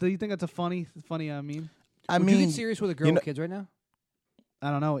not, but do you think that's a funny meme? I Would mean, you get serious with a girl you know- with kids right now? I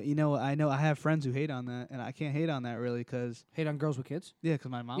don't know. I know. I have friends who hate on that, and I can't hate on that really because Hate on girls with kids?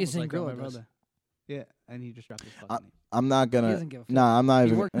 my mom He's was saying like that with my girl does. brother. Yeah, and he just dropped his fucking name. I'm not gonna. doesn't give a fuck. Nah, I'm not He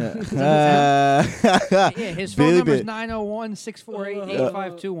even. worked- uh, Yeah, his phone Billy number is Bit.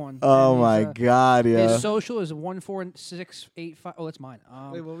 901-648-8521. Oh And my his, god, yeah. His social is 14685. Oh, that's mine.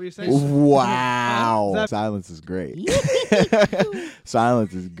 Wait, what were you saying? Wow. That- Silence is great.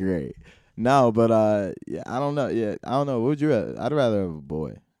 Silence is great. No, but yeah, I don't know. Yeah, I don't know. What would you rather? I'd rather have a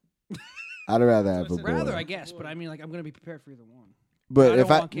boy. I'd rather have a boy. Rather, I guess, but I mean, like, I'm gonna be prepared for either one. I But don't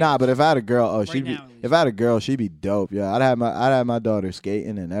if I want nah, kids. but if I had a girl, oh, Right she'd be. now, at least. If I had a girl, she'd be dope. Yeah, I'd have my daughter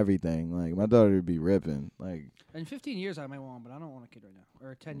skating and everything. Like my daughter would be ripping. Like In 15 years, I might want, but I don't want a kid right now.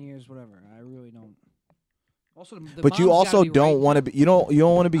 Or 10 years, whatever. I really don't. Also, the but you mom's also gotta be don't right want to be. You don't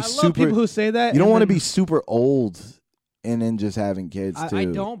want to be I love super. people who say that. You don't and want to then- be super old, and then just having kids too. I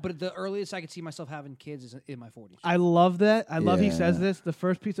don't, but the earliest I could see myself having kids is in my 40s. I love that. I love he says Yeah. this. The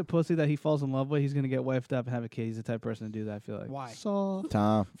first piece of pussy that he falls in love with, he's gonna get wifed up and have a kid. He's the type of person to do that. I feel like. Why? So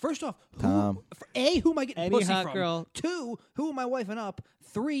Tom. First off, Tom. who am I getting Any pussy hot from? girl. 2, who am I wifing up?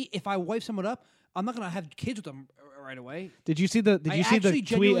 3, if I wife someone up, I'm not gonna have kids with them right away. did you see the I you see the actually tweet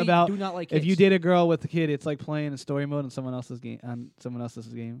genuinely about do not like if you kids. date a girl with a kid, it's like playing in story mode on someone else's game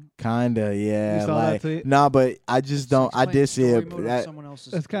game. Kinda, yeah. You saw that like, tweet? nah, but I just don't. I Playing did see story it. mode on That, someone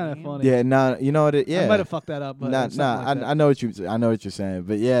else's It's kind of game. funny. yeah, nah. You know what? Yeah. I might have fucked that up, but Nah, it's something like that. I know what I know what you're saying,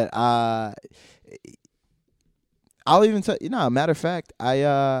 but yeah, I'll even tell you. No, matter of fact,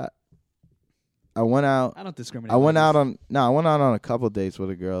 I went out. I don't discriminate. I went ladies. out on I went out on a couple dates with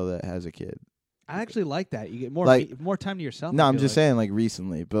a girl that has a kid. I actually like that. You get more Like- more time to yourself. No, I I'm feel just like. saying like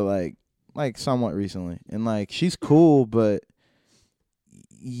recently, but like somewhat recently, and like she's cool, but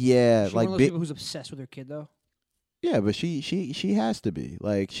yeah, She like one of those people who's obsessed with her kid, though. yeah, but she has to be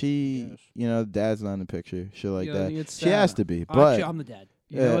like Yes. you know, dad's not in the picture, shit like Yeah, that. it's She has sad. to be, Oh, but actually, I'm the dad.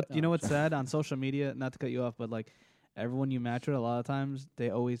 You know Yeah. what? You know what's sad on social media? Not to cut you off, but like everyone you match with, a lot of times they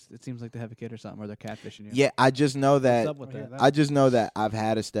always it seems like they have a kid or something, or they're catfishing you. yeah, I just know What's that up with that? I just know that I've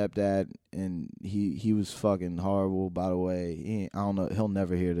had a stepdad, and he was fucking horrible. By the way, I don't know. He'll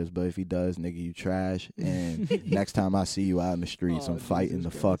never hear this, but if he does, nigga, you trash. And next time I see you out in the streets, Oh, I'm fighting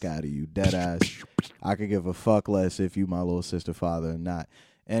Jesus the fuck out of you, dead ass. I could give a fuck less if you my little sister father or not.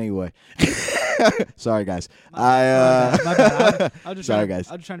 Anyway, sorry guys. My bad. I was just sorry trying, guys.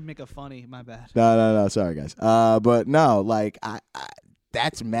 I was just trying to make it funny. My bad. No. Sorry, guys. But no, like I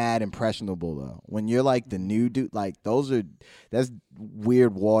that's mad impressionable though. When you're like the new dude, like that's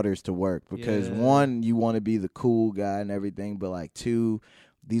weird waters to work because Yeah. one, you want to be the cool guy and everything, but like two,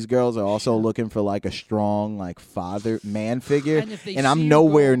 these girls are also looking for like a strong like father man figure, And if they and see I'm you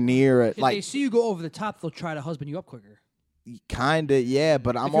nowhere go- near it. If they Like see you go over the top, they'll try to husband you up quicker. kinda, yeah.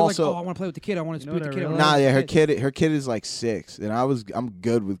 But I'm if you're also like, oh, I want to play with the kid. I want to You know speak with what the I kid. realized? Nah, yeah, her her kid is like 6, and I'm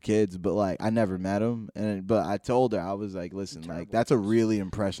good with kids, but like I never met him, but I told her I was like, listen, like that's a really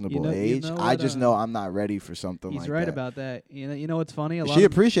impressionable You age. know I what, just know I'm not ready for something He's like right that. about that. You know what's funny? A lot She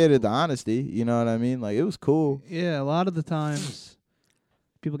of, appreciated the honesty, you know what I mean? Like it was cool. yeah, a lot of the times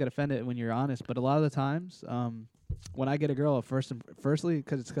people get offended when you're honest, but a lot of the times, when I get a girl, firstly,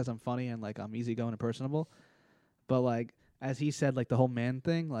 because I'm funny and like I'm easygoing and personable, but like as he said, like the whole man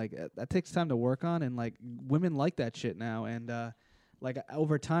thing, like that takes time to work on, and like women like that shit now, and like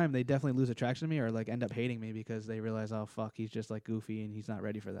over time they definitely lose attraction to me or like end up hating me because they realize, oh fuck, he's just like goofy and he's not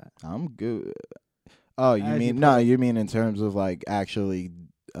ready for that. I'm good. Oh, you As mean you no? put it. You mean in terms of like actually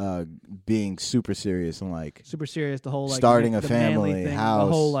being super serious and like Super serious, the whole like starting a the manly family, thing, house,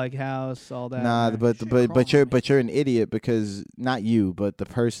 the whole like house, all that. Nah, man. but you're an idiot because not you, but the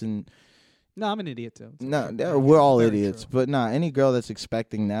person. No, I'm an idiot too. No, we're all idiots. But nah, any girl that's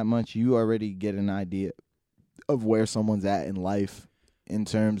expecting that much, you already get an idea of where someone's at in life in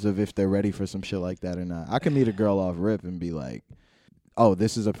terms of if they're ready for some shit like that or not. I can meet a girl off rip and be like, oh,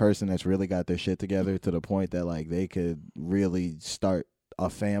 this is a person that's really got their shit together to the point that like they could really start a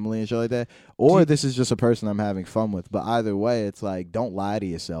family and shit like that. Or this is just a person I'm having fun with. But either way, it's like, don't lie to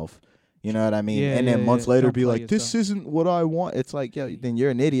yourself. You know what I mean? Yeah, and then yeah, months yeah. later Don't be play like, this yourself. isn't what I want. It's like, yo, then you're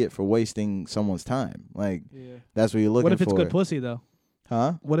an idiot for wasting someone's time. Like, Yeah. that's what you're looking for. What if it's good pussy though?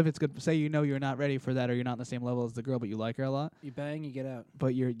 Huh? What if it's good? Say you're not ready for that, or you're not on the same level as the girl, but you like her a lot. You bang, you get out.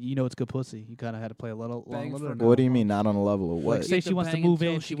 But it's good pussy. You kind of had to play a little. Bang little for What do you mean not on the level of Like what? say You she have to wants to bang move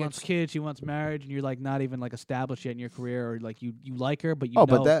until in, she she wants gets- kids, she wants marriage, and you're like not even like established yet in your career, or like you like her, but you Oh,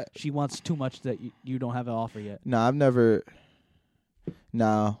 know but that- she wants too much that you don't have an offer yet. No, I've never.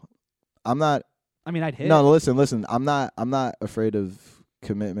 No, I'm not. I mean, I'd hit. No, listen. I'm not afraid of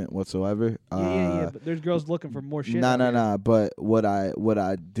commitment whatsoever. Yeah. But there's girls looking for more shit. No, out no, here. no. But what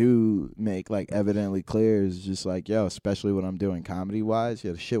I do make like evidently clear is just like, yo, especially when I'm doing comedy wise,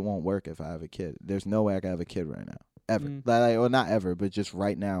 the shit won't work if I have a kid. There's no way I can have a kid right now, ever. Like, well, not ever, but just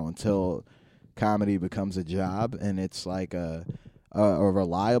right now until comedy becomes a job and it's like a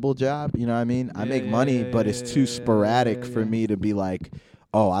reliable job. You know what I mean? I make money, but it's too sporadic for me to be like,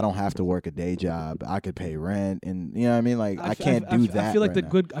 oh, I don't have to work a day job. I could pay rent, and you know what I mean. Like I can't do that. I feel like right the now.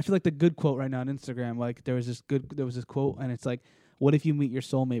 good. I feel like the good quote right now on Instagram. Like there was this quote, and it's like, "What if you meet your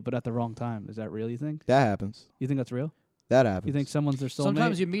soulmate, but at the wrong time?" Is that real? You think? That happens. You think that's real? That happens. You think someone's their soulmate?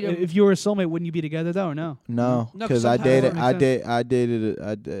 Sometimes you meet 'em- If you were a soulmate, wouldn't you be together though, or no? No, No, 'cause because I sometimes dated.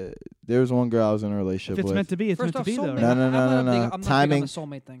 that There was one girl I was in a relationship If it's with. meant to be, it's First meant to off, be though. soulmate. Right? No, I'm not a big- I'm not big on timing. the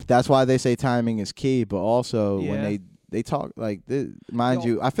soulmate thing. That's why they say timing is key. But also when Yeah. they talk like mind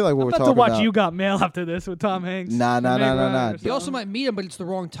you, I feel like what I'm we're about talking to watch about. You Got Mail after this with Tom Hanks. Nah, and nah, Meg nah, nah, Ryan nah. or You also something. might meet them, but it's the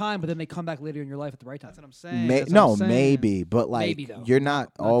wrong time. But then they come back later in your life at the right time. That's what I'm saying. That's what No, I'm saying. maybe, but like Maybe, though. you're not.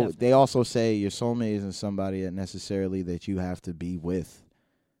 Not Oh, definitely. they also say your soulmate isn't somebody that necessarily that you have to be with,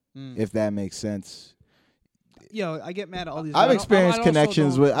 if that makes sense. Yo, I get mad at all these. I've guys. experienced I also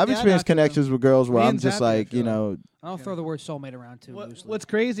connections don't- with. I've Yeah, experienced not to them. connections with girls where Me I'm and just Zach, I like, feel you like. know, I don't throw the word soulmate around too loosely. What's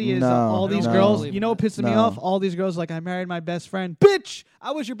crazy is No, all these no. girls. You know what pisses me No. off? All these girls like I married my best friend. Bitch,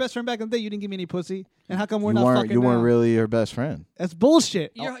 I was your best friend back in the day. You didn't give me any pussy, and how come we're you not weren't fucking you weren't now? really your best friend. That's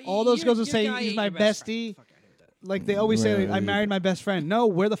bullshit. You're- All those girls will your say guy he's ain't my your best friend. bestie. Fuck outta here with that. Like they always say, I Right. married my best friend. No,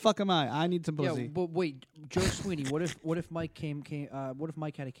 where the fuck am I? I need some Yeah, pussy. but wait, Joe Sweeney. What if Mike came? What if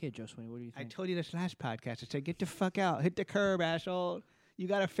Mike had a kid? Joe Sweeney. What do you I think? told you this last podcast. I said, get the fuck out. Hit the curb, asshole. You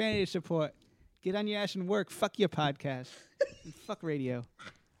got a family to support. Get on your ass and work. Fuck your podcast. And fuck radio.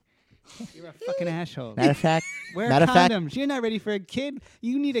 You're a fucking asshole. Matter of fact, Wear matter of fact, condoms. You're not ready for a kid.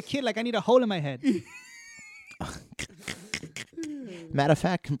 You need a kid like I need a hole in my head.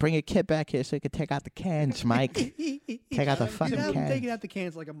 bring a kid back here so you can take out the cans, Mike. Take out the fucking I'm cans. taking out the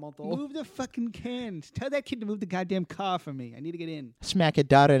cans like a month old. Move the fucking cans. Tell that kid to move the goddamn car for me. I need to get in. Smack your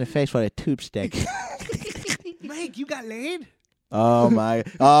daughter in the face with a tube stick. Mike, you got laid? Oh my!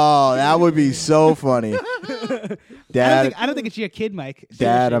 Oh, that would be so funny. Dad, I don't think it's your kid, Mike.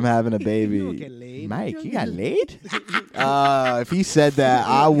 Dad, I'm having a You baby. don't get laid. Mike, you got laid? If he said that,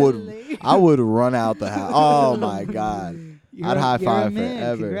 I would run out the house. Oh my God! I'd high You're a five man.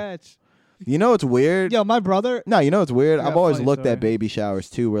 forever. Congrats. You know what's weird? Yo, my brother. No, you know what's weird? I got I've a always funny looked story. at baby showers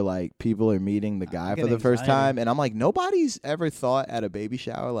too, where like people are meeting the guy get for the first anxiety. time, and I'm like, nobody's ever thought at a baby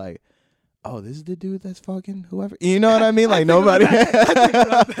shower like, oh, this is the dude that's fucking whoever. You know what I mean? Like nobody,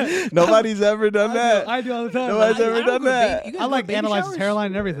 nobody's ever done that. I do all the time. Nobody's ever done that. I like analyze his hairline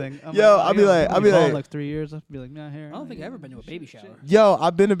and everything. I'm Yo, like, I'll be like- I've been like 3 years. I'll be like, nah, hair. I don't think I've ever been to a baby shower. Yo,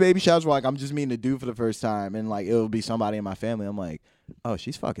 I've been to baby showers where like I'm just meeting a dude for the first time, and like it'll be somebody in my family. I'm like, oh,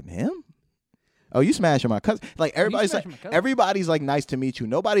 she's fucking him. Oh, you smashing my cousin? Like everybody's like, smashing my cousin? everybody's like nice to meet you.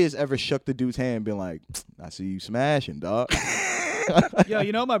 Nobody has ever shook the dude's hand and been like, I see you smashing, dog. Yo,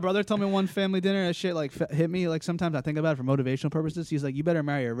 you know, my brother told me one family dinner that shit like hit me. Like sometimes I think about it for motivational purposes. He's like, you better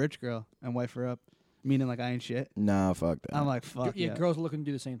marry a rich girl and wife her up, meaning like I ain't shit. Nah, fuck that. I'm like, fuck Yeah, yeah. girls are looking to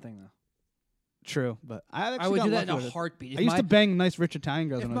do the same thing though. True, but I actually I would got do that in lucky a with it. heartbeat. I used to bang nice rich Italian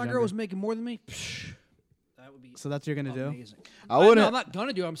girls If when I my was girl was younger. making more than me, that would would be So that's what you're gonna do? amazing. I wouldn't. No, I'm not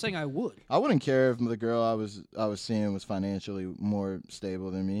gonna do it. I'm saying I would. I wouldn't care if the girl I was seeing was financially more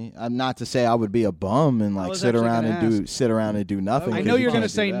stable than me. I'm not to say I would be a bum and like was sit actually around gonna and do nothing. I 'cause know you you're gonna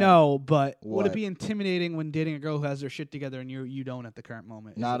can't do say that. no, but would What? it be intimidating when dating a girl who has their shit together and you don't at the current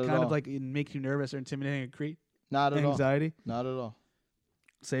moment? Is Not it at kind all. of like it makes you nervous or intimidating or create Not at anxiety? all. Not at all.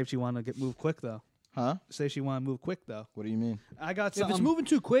 Say if she want to move quick though. Huh? Say she want to move quick though. What do you mean? I got If something. it's moving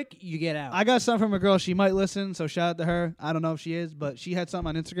too quick, you get out. I got something from a girl. She might listen, so shout out to her. I don't know if she is, but she had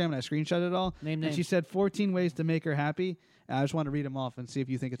something on Instagram and I screenshotted it all. Name and she names. said 14 ways to make her happy. And I just want to read them off and see if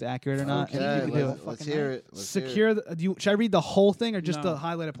you think it's accurate or not. And Okay, you can do let's it. hear it. Let's hear Secure. Should I read the whole thing or just No. the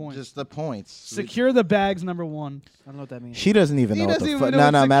highlighted points? Just the points. Secure the bags. Number 1. I don't know what that means. She doesn't even He know what doesn't the even fuck. know No,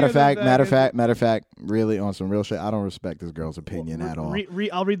 what no. Matter of secure the fact, matter of bag fact, matter of fact. Really, on some real shit, I don't respect this girl's opinion at all.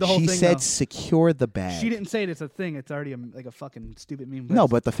 I'll read the whole She thing. said though. secure the bag. She didn't say it. It's a thing. It's already like a fucking stupid meme. No,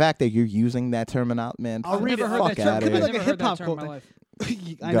 but the fact that you're using that terminology, man, I'll read it. never heard fuck that term. out Could of be here. like a Never heard hip hop that term in quote. my life.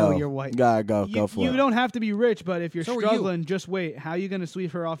 I know Go. you're white. Go for you it. don't have to be rich, but if you're So are you. struggling, just wait. How are you going to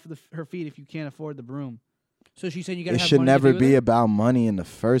sweep her off her feet if you can't afford the broom? So she's saying you gotta It have should money to never do be with it? about money in the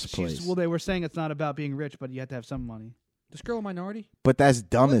first place. Well, they were saying it's not about being rich, but you have to have some money. This girl a minority? But that's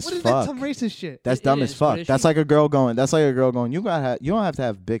dumb as What is fuck. that? Some racist shit. That's It dumb is, as but fuck. is That's she? like a girl going. That's like a girl going. You don't have to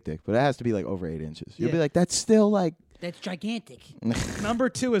have big dick, but it has to be like over 8 inches. You'll be Yeah. like, that's still like. That's gigantic. Number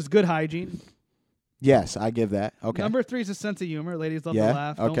 2 is good hygiene. Yes, I give that. Okay. Number 3 is a sense of humor. Ladies love Yeah, to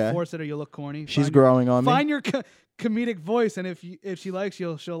laugh. okay. Don't force it or you'll look corny. She's Find growing on me. Find your comedic voice, and if she likes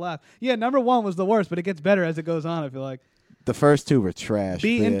you, she'll laugh. Yeah, number 1 was the worst, but it gets better as it goes on. I feel like The first 2 were trash.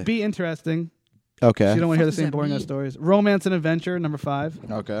 but- be interesting. okay. She don't want to hear the does same that boring ass mean? stories. Romance and adventure. Number 5.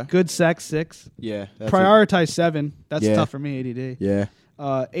 Okay. Good sex. 6. Yeah. That's Prioritize. 7. That's Yeah. tough for me. ADD.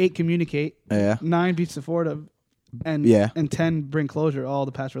 Yeah. 8. Communicate. Yeah. 9. Be supportive. And Yeah. and 10. Bring closure. All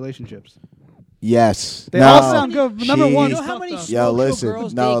the past relationships. They They all sound good. But number 1. You is know how tough, many though. Yo, smoke show listen.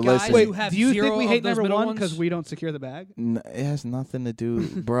 girls No, date guys listen. Wait, who have do you think zero we of hate those number middle 1 ones? because we don't secure the bag? It has nothing to do,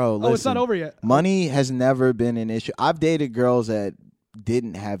 bro. Oh, it's not listen. over yet. Money has never been an issue. I've dated girls that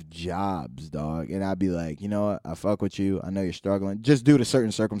didn't have jobs, dog, and I'd be like, you know what? I fuck with you. I know you're struggling, just due to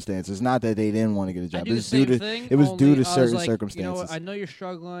certain circumstances. Not that they didn't want to get a I job. do the It's due same to thing. it was only due to I was certain like, circumstances. You know what? I know you're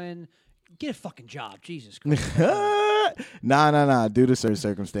struggling. Get a fucking job, Jesus Christ. Nah. Due to certain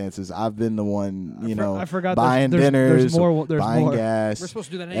circumstances, I've been the one, I forgot buying there's dinners, more. There's buying more. gas. We're supposed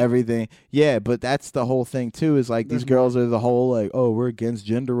to do that anyway. Everything. Yeah, but that's the whole thing too. Is like There's these girls are the whole like, oh, we're against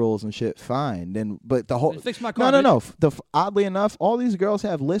gender roles and shit. Fine, then, but the whole Then fix my car, no. Oddly enough, all these girls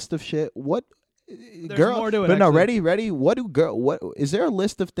have list of shit. What? There's Girl, more to it, but no, actually. ready. What is there a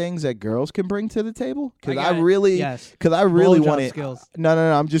list of things that girls can bring to the table? Because I I got it. really, Yes. because I really Blowjob want to. skills. No.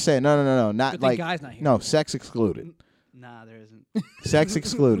 I'm just saying, no, not Good thing like Guy's not here. no, sex excluded. Nah, there isn't. Sex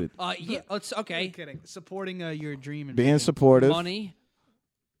excluded. Yeah, let's I'm okay. kidding. Supporting your dream and Being vision. supportive. Money.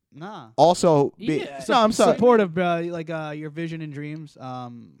 Nah. Also, Yeah. no, I'm sorry. Supportive, like your vision and dreams.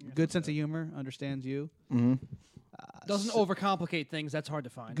 Good sense of humor. Understands you. Mhm. Doesn't overcomplicate things. That's hard to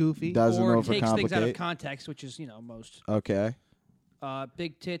find. Goofy. Doesn't or takes things out of overcomplicate. context, which is most. Okay.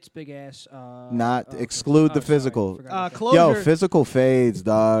 Big tits, big ass. Not exclude the sorry, physical. forgot about that. Closure. Yo, physical fades,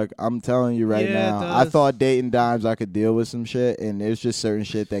 dog. I'm telling you right Yeah, it now. I does. thought dating dimes I could deal with some shit, and there's just certain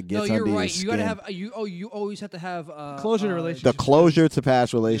shit that No, gets you're under your right. You gotta skin. have you always have to have Closure to The relationship. closure to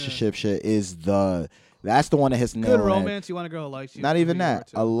past relationship shit is that's the one that hits nail Good on the head. romance. You want a girl who likes you. Not even who you are, that.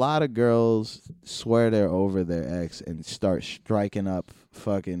 too. A lot of girls swear they're over their ex and start striking up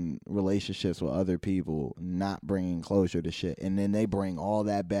fucking relationships with other people, not bringing closure to shit, and then they bring all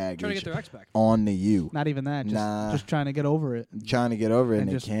that trying to baggage get their ex back. on to you. Not even that. Just, Nah. just trying to get over it. Trying to get over it, and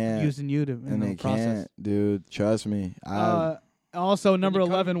they just can't. using you to And they process. can't, dude. Trust me. Also, number you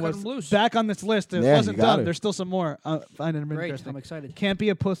cut 11 'em was loose. back on this list. It Yeah, wasn't you got done. it. There's still some more. Find it Great, interesting. I'm excited. Can't be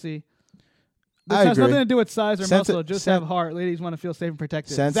a pussy. This I has agree. nothing to do with size or Sense of- muscle. Just sen- have heart. Ladies want to feel safe and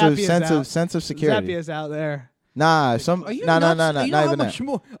protected. sense Zappy of is sense out. of sense of security. Zappy is out there. Nah, some Are you no, nuts? not You know how even much that.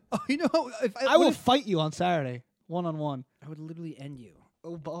 more? You know how if I will what if- fight you on Saturday, 1-on-1. I would literally end you.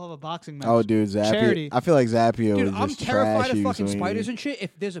 I'll have a boxing match. Oh, dude, Zappy. Charity. I feel like Zappio Dude, is I'm just terrified trash of you, fucking so he- spiders and shit.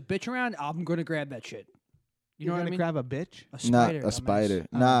 If there's a bitch around, I'm gonna grab that shit. You know You're what I gonna mean? grab a bitch. A Not spider. a dumbass.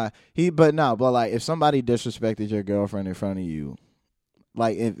 spider. But like if somebody disrespected your girlfriend in front of you,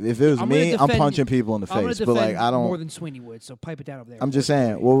 like if it was I'm me, gonna I'm defend- punching people in the I'm gonna face. But like defend I don't. more than Sweeney would. So pipe it down over there. I'm just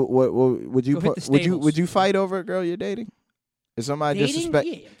saying. What would you Go hit the would stables. you fight over a girl you're dating? If somebody Dating? disrespect,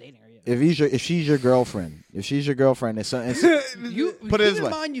 Yeah, I'm dating her. Yeah. if she's your girlfriend, it's You Put it keep this in way.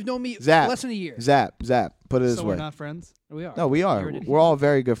 mind you've known me Zap. less than a year. Zap. Put it this So way. we're not friends. We are. No, we are. You're an idiot. We're all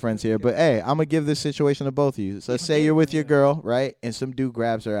very good friends here. But hey, I'm gonna give this situation to both of you. So let's say you're with your girl, right? And some dude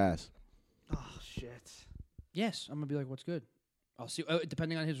grabs her ass. Oh shit. Yes, I'm gonna be like, "What's good?" I'll see.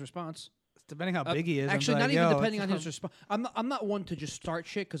 Depending on his response. Depending how big he is. Actually, I'm not like, even yo, depending on his response. I'm not one to just start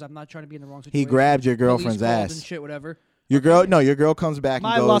shit because I'm not trying to be in the wrong situation. He grabbed your Police girlfriend's called ass. and shit, whatever. Your girl comes back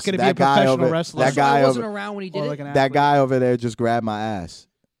My and goes, luck to be a that guy professional over, wrestler. that guy I wasn't over, around when he did Or it. like an that athlete. guy over there just grabbed my ass.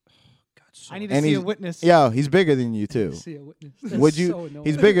 I need to And see he's a witness. Yo, he's bigger than you too. See a witness. Would you? so annoying.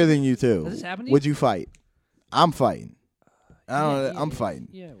 He's bigger than you too. Has this happened to Would you? you fight? I'm fighting. I'm fighting.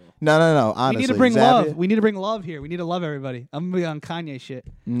 Yeah, well. No. Honestly, We need to bring Zappy- love. We need to bring love here. We need to love everybody. I'm gonna be on Kanye shit.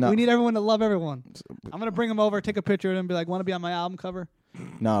 No. We need everyone to love everyone. I'm gonna bring him over, take a picture of him, and be like, "Want to be on my album cover?"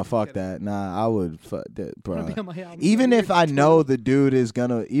 No, fuck that. Nah, I would fuck that, bro. be on my album Even cover. if I know the dude is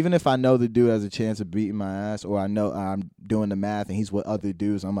gonna, even if I know the dude has a chance of beating my ass, or I know I'm doing the math and he's with other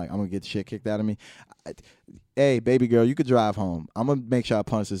dudes, I'm like, I'm gonna get the shit kicked out of me. Hey, baby girl, you could drive home. I'm gonna make sure I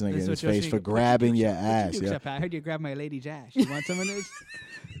punch this nigga in his face for grabbing your ass. Yeah. I heard you grab my lady's ass. You want some of this?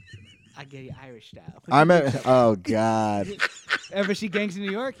 I get you Irish style. I remember. Oh God. Ever see Gangs in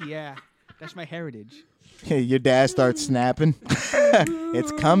New York? Yeah, that's my heritage. Your dad starts snapping.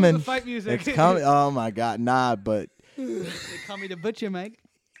 It's coming. The fight music. It's coming. Oh my God. Nah, but They call me the butcher, Mike.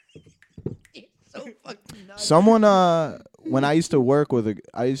 someone when I used to work with a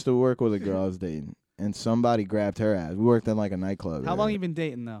girl I was dating, and somebody grabbed her ass. We worked in like a nightclub. How long you been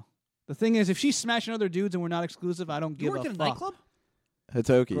dating though? The thing is, if she's smashing other dudes and we're not exclusive, I don't give You worked a in a fuck. nightclub?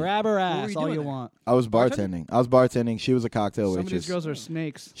 Hitoki. Grab her were ass, you all doing you there? want. I was bartending. She was a cocktail Some of waitress. these girls are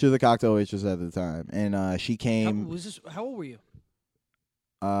snakes. She was a cocktail waitress at the time, and she came. How old were you?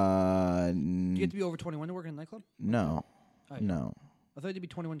 Uh, Do you have to be over 21 to work in a nightclub? no, Oh, yeah. no. I thought you had to be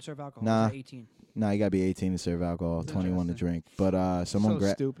 21 to serve alcohol. Nah. Or 18. Nah, you gotta be 18 to serve alcohol, 21 to drink. But someone So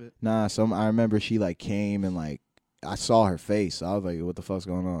grabbed. stupid. Nah, I remember she like came and like I saw her face. I was like, "What the fuck's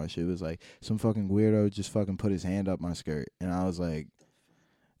going on?" She was like, "Some fucking weirdo just fucking put his hand up my skirt," and I was like,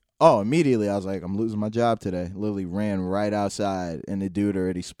 "Oh!" Immediately, I was like, "I'm losing my job today." Literally ran right outside, and the dude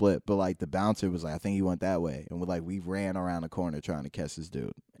already split. But like the bouncer was like, "I think he went that way," and we ran around the corner trying to catch this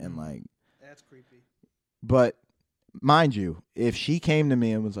dude, and like That's creepy. But mind you, if she came to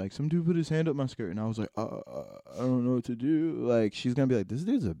me and was like, "Some dude put his hand up my skirt," and I was like, I don't know what to do," like she's gonna be like, "This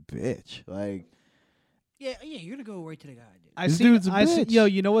dude's a bitch." Like, Yeah, you're gonna go right to the guy, dude. I This see. dude's a I see. bitch. Yo,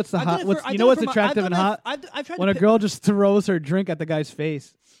 you know what's the I did hot? it What's for- I you did know it what's for my- attractive I've and done hot? that- I've tried When to a pi- girl just throws her drink at the guy's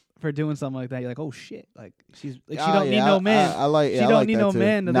face for doing something like that, you're like, oh shit, like she don't need no man. I like. She I don't like need that no too.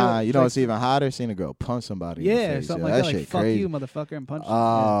 man to do Nah, it. you know Like- what's even hotter? Seeing a girl punch somebody. in the Yeah, face. something Yo, like that. Like shit fuck crazy. you, motherfucker, and punch.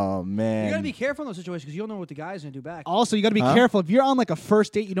 Oh man. You gotta be careful in those situations because you don't know what the guy's gonna do back. Also, you got to be Huh? careful if you're on like a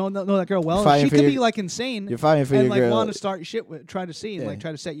first date. You don't know that girl well. Fighting She for could your- be like insane. You're fighting for and your like girl. want to start shit with, try to see and Yeah. like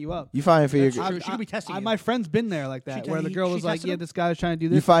try to set you up. You fighting for your. That's true. She could be testing you. My friend's been there like that, where the te- girl she was like, tested "Yeah, him? this guy was trying to do You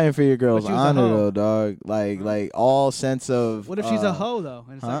this." fighting for your girl's But she was a honor hoe. though, dog. Like all sense of. What if she's a hoe though,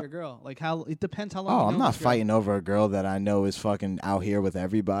 and it's huh? not your girl? Like how it depends how long. Oh, you I'm know not this girl. fighting over a girl that I know is fucking out here with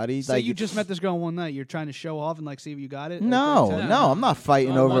everybody. Say like you just met this girl one night. You're trying to show off and like see if you got it. No, Like, no, I'm not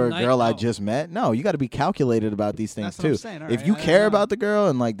fighting On over one a night? girl I No. just met. No, you got to be calculated about these things That's what too. I'm saying. All If right, you I care know. about the girl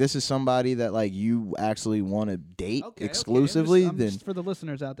and like this is somebody that like you actually want to date Okay, exclusively, I'm then just for the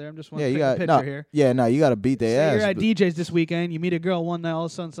listeners out there, I'm just want yeah, to you take a got picture no, here. yeah, no, you got to beat Say their you're ass. at DJ's this weekend. You meet a girl one night. All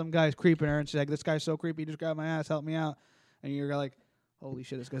of a sudden, some guy's creeping her, and she's like, "This guy's so creepy. He just grabbed my ass. Help me out." And you're like, "Holy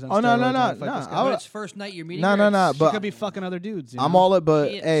shit, this guy's on Oh, no, steroids. no, I gotta no, fight no, this guy." I When would- it's first night you're meeting No, her, no, no, it's- She but could be fucking other dudes. You I'm know? all it, but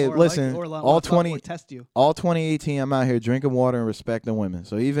Kids. hey, Or listen, or all wanna fuck 20, or test you all 2018, I'm out here drinking water and respecting women.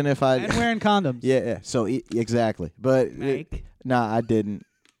 So even if I, and wearing condoms. yeah, so exactly, but Mike. nah, I didn't.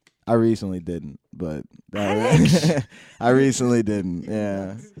 I recently didn't, but I recently didn't.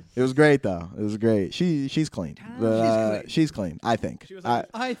 Yeah, it was great though. It was great. She's clean. But, she's clean. I think. She was I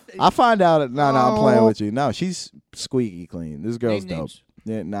like, I find out. No, I'm playing with you. No, she's squeaky clean. This girl's Name dope. names.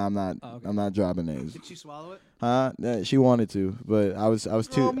 Yeah, no, I'm not. Oh, okay. I'm not dropping names. Did she swallow it? Huh? Yeah, she wanted to, but I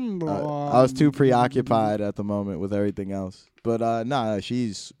was too preoccupied at the moment with everything else. But nah,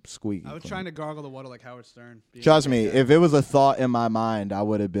 she's squeaky. I was clean. trying to gargle the water like Howard Stern. Trust me, if it was a thought in my mind, I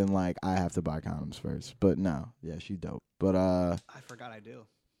would have been like, I have to buy condoms first. But no, yeah, she dope. But I forgot I do.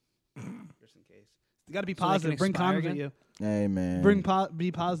 Just in case. You got to be So they can positive. Bring expire condoms again? with you. hey man,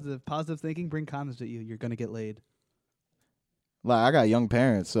 Be positive. Positive thinking. Bring condoms with you. You're gonna get laid. like I got young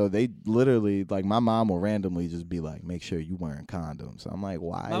parents, so they literally like my mom will randomly just be like, make sure you wearing condoms. I'm like,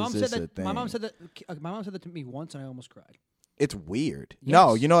 why My is mom this said a that. thing? My mom said that. My mom said that to me once, and I almost cried. it's weird. Yes.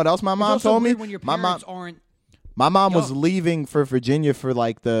 No, you know what else my It's mom also told me? weird when your My mom, parents aren't. my mom was young. leaving for Virginia for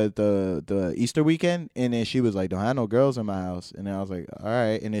like the Easter weekend, and then she was like, "Don't have no girls in my house." And then I was like, "All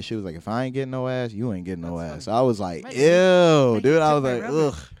right." And then she was like, "If I ain't getting no ass, you ain't getting no ass." So I was like, Mike, "Ew, Mike, dude." you I took was my like,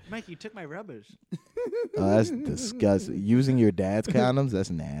 rubbers. "Ugh." Mike, you took my rubbers. Oh, that's disgusting. Using your dad's condoms, that's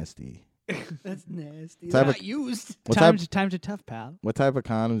nasty. That's nasty. Type Not of- used. What type, Times are tough, pal. what type of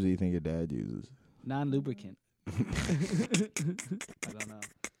condoms do you think your dad uses? Non-lubricant. I don't know.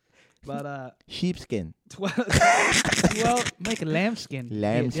 But Sheepskin. 12 make a lambskin. The other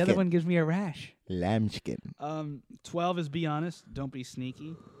Lambskin. one gives me a rash. Lambskin. 12 is be honest. Don't be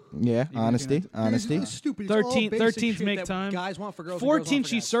sneaky. Yeah, Even if honesty. you're not- Honesty. It's stupid. It's all 13 basic 13's shit make that time. Guys want for girls. and girls 14 want for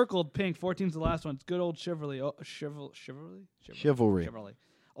she guys. circled pink. 14's the last one. It's good old chivalry. Oh, chivalry. Chivalry.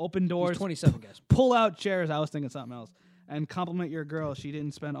 Open He's doors. 27, guys. Pull out chairs. I was thinking something else. And compliment your girl. She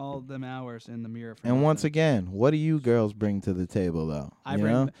didn't spend all them hours in the mirror. For And once nothing. again, what do you girls bring to the table, though? I You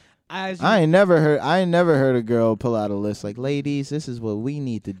bring. know? As I ain't never heard a girl pull out a list like, ladies, this is what we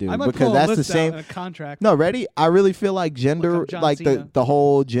need to do. I might Because pull a that's the list out same in a contract. No, ready? I really feel like gender, Look up John like Cena. the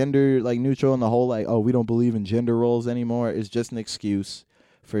whole gender, like neutral, and the whole like, oh, we don't believe in gender roles anymore is just an excuse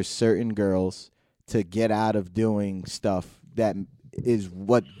for certain girls to get out of doing stuff that is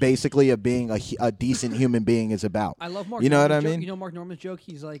what basically being a decent human being is about. I love Mark. You know what I Norman's joke. mean? You know Mark Norman's joke.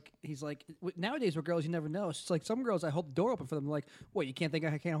 He's like nowadays with girls you never know. It's like some girls I hold the door open for them. Like, what? You can't think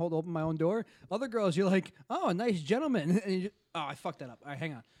I can't hold open my own door? Other girls you're like, oh, a nice gentleman. And oh, I fucked that up. All right,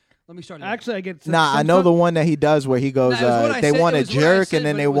 hang on. Let me start. Again. Actually, I get. Nah, I know the one that he does where he goes, Nah, it was what I they said- want it a was what I jerk said, and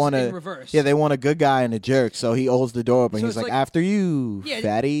then but they it was want in a reverse. yeah, they want a good guy and a jerk. So he holds the door open. So He's it's like, like- after you, Yeah,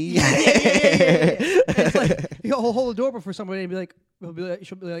 fatty. Yeah. And it's like he'll hold the door open for somebody and be like,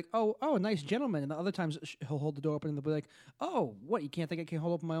 she'll be like, oh, a nice gentleman. And the other times he'll hold the door open and they'll be like, oh, what? You can't think I can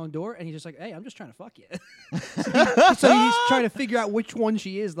hold open my own door? And he's just like, hey, I'm just trying to fuck you. So he's trying to figure out which one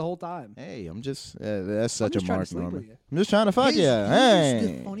she is the whole time. Hey, I'm just that's such a just trying to Mark sleep with Norman. you. I'm just trying to fuck you. He's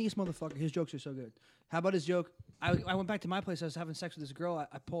Hey. the funniest motherfucker. His jokes are so good. How about his joke? I went back to my place. I was having sex with this girl.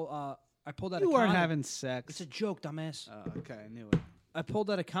 I pulled out You a weren't condom. having sex. It's a joke, dumbass. Oh, okay, I knew it. I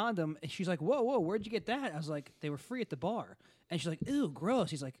pulled out a condom, and she's like, whoa, where'd you get that? I was like, they were free at the bar. And she's like, ew, gross.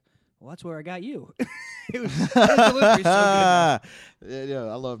 He's like, well, that's where I got you. It was his delivery's so good. Yeah,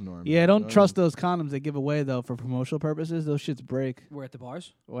 I love Norman. Yeah, don't Norman. trust those condoms they give away though for promotional purposes. Those shits break. We're at the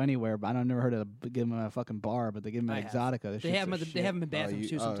bars. Well, anywhere, but I don't never heard of give them a fucking bar, but they give them I an have. Exotica. Those They shits have them. are They shit. have them in bathrooms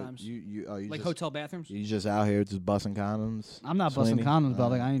too sometimes. You like just, hotel bathrooms. You just out here just busting condoms. I'm not busting Sweeney? condoms, but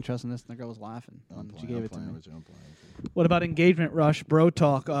like I ain't trusting this. And the girl was laughing I'm when she playing- gave I'm it to playing me. with you, I'm playing with you. What about engagement rush, bro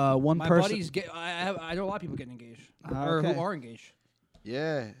talk? One My person. buddies get. I know a lot of people getting engaged Ah, or okay. who are engaged.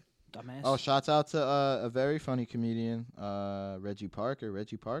 Yeah. Dumbass. Oh, shouts out to a very funny comedian, Reggie Parker.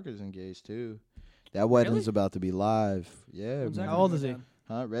 Reggie Parker's engaged too. That wedding's about to be live. Yeah. When's that man. How old is he?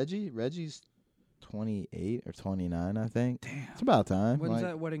 Huh? Reggie's 28 or 29, I think. Damn. It's about time. When's Like,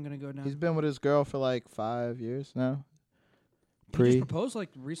 that wedding gonna go down? he's been with his girl for like 5 years now. He just proposed like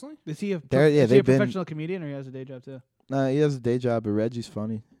recently. Is he a There- yeah, is he a they've been- professional comedian or he has a day job too? He has a day job, but Reggie's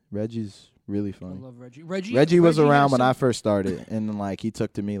funny. Reggie's really I funny. love Reggie. Reggie was had around when some- I first started, and then, like he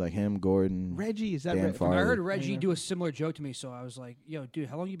took to me, like him, Gordon, Reggie, is that Dan Re- Farley. I heard Reggie Yeah. do a similar joke to me, so I was like, "Yo, dude,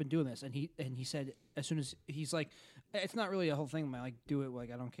 how long you been doing this?" And he said, as soon as he's like, "It's not really a whole thing, man. Like, do it.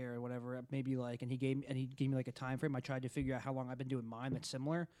 Like, I don't care, or whatever. Maybe like." And he gave me like a time frame. I tried to figure out how long I've been doing mine that's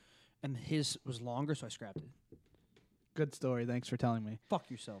similar, and his was longer, so I scrapped it. Good story. Thanks for telling me.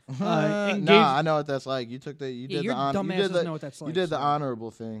 Fuck yourself. Nah, I know what that's like. You took the you Yeah, did your the honor. dumb You ass did doesn't the know what that's you like, did the so-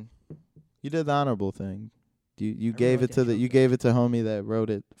 honorable thing. You did the honorable thing. You really gave like it to that the joke, you gave it to homie that wrote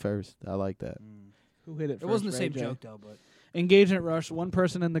it first. I like that. Who hit it? It wasn't the first, same Ray J? joke though, but Engagement rush. One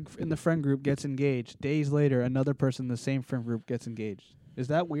person in the friend group gets engaged. Days later, another person in the same friend group gets engaged. Is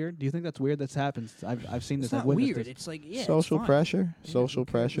that weird? Do you think that's weird? That's happens. I've seen this. it's I've not witnessed weird. this. It's like yeah, Social it's fine. pressure. Social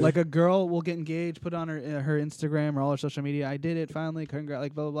pressure. Like a girl will get engaged, put on her Instagram or all her social media. I did it finally.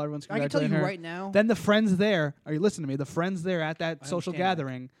 Like blah blah blah. Everyone's I can tell you congratulating her. right now. Then the friends there. Are you listening to me? The friends there at that I social understand that.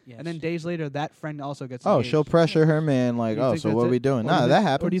 gathering, Yes. and then days later, that friend also gets. oh, engaged. she'll pressure her man. Like, Do you oh, think so that's what are it? we doing? Or do you Nah, think- that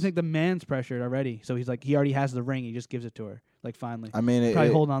happens. Or do you think the man's pressured already? So he already has the ring. He just gives it to her. Like finally. I mean, it,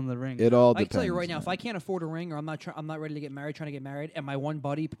 Probably it, holding on to the ring. It all I can depends. tell you right now, man. if I can't afford a ring or I'm not ready to get married, trying to get married, and my one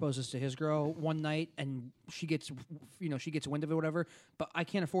buddy proposes to his girl one night and she gets wind of it or whatever, but I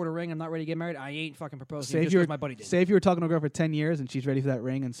can't afford a ring, I'm not ready to get married, I ain't fucking proposing Say just if you're because my buddy did. Say if you were talking to a girl for 10 years and she's ready for that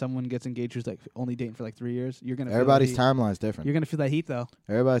ring, and someone gets engaged who's like only dating for like 3 years, you're gonna. Everybody's feel that heat. timeline's different. You're gonna feel that heat though.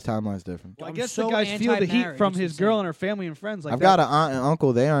 Everybody's timeline's different. Well, I I'm guess so the guys feel the heat anti-marriage, from it's his insane. girl and her family and friends. Like I've that. got an aunt and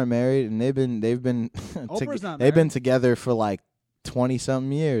uncle. They aren't married, and they've been Oprah's not they've been married. together for like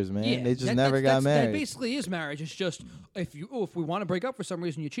 20-something years, man. Yeah, They just that- never that's- got that's- married. That basically is marriage. It's just if we want to break up for some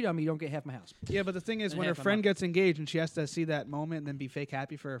reason, you cheat on me, you don't get half my house. Yeah, but the thing is, And when her half my friend money. gets engaged and she has to see that moment and then be fake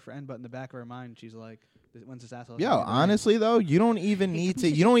happy for her friend, but in the back of her mind, she's like, "When's this asshole?" Yo, gonna get married?" honestly though, you don't even need to.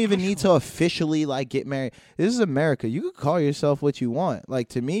 You don't even need to officially like get married. This is America. You can call yourself what you want. Like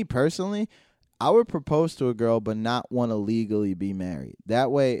to me personally, I would propose to a girl, but not want to legally be married.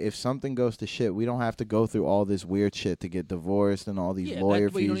 That way, if something goes to shit, we don't have to go through all this weird shit to get divorced and all these lawyer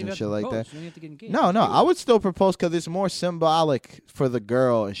fees and shit like that. You don't have to get engaged. No, I would still propose because it's more symbolic for the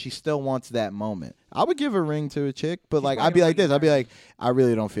girl, and she still wants that moment. I would give a ring to a chick, but like I'd be like this. I'd be like, I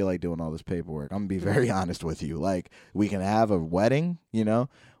really don't feel like doing all this paperwork. I'm gonna be very honest with you. Like, we can have a wedding, you know.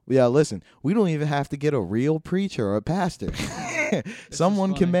 Yeah, listen, we don't even have to get a real preacher or a pastor.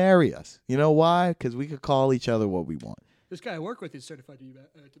 Someone can marry us. You know why? Because we could call each other what we want. This guy I work with is certified to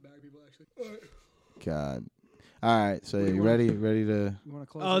marry people, actually. God. All right, so you ready? Ready to? You want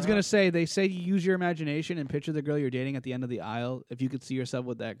to close? I was gonna say they say use your imagination and picture the girl you're dating at the end of the aisle. If you could see yourself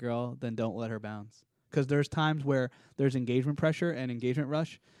with that girl, then don't let her bounce. Because there's times where there's engagement pressure and engagement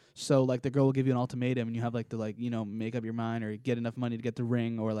rush. So like the girl will give you an ultimatum, and you have like to make up your mind or get enough money to get the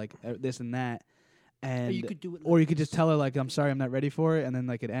ring or like this and that. And you could do it or you could just tell her like, I'm sorry, I'm not ready for it, and then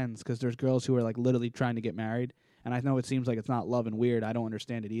like it ends. Because there's girls who are like literally trying to get married. And I know it seems like it's not love and weird. I don't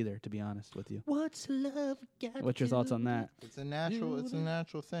understand it either, to be honest with you. What's love got What's your thoughts on that? It's a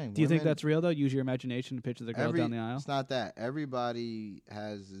natural thing. Do you think that's real though? Use your imagination to picture the girl down the aisle. It's not that. Everybody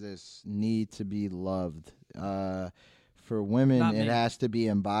has this need to be loved. For women, it has to be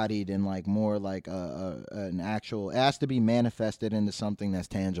embodied in like more like an actual. It has to be manifested into something that's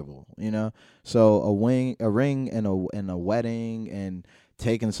tangible. You know, so a ring, and a wedding, and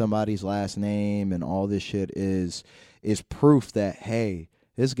taking somebody's last name and all this shit is proof that, hey,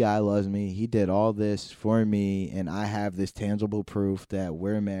 this guy loves me. He did all this for me, and I have this tangible proof that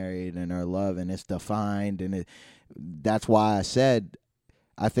we're married and our love, and it's defined. And that's why I said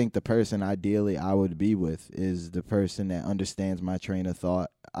I think the person ideally I would be with is the person that understands my train of thought,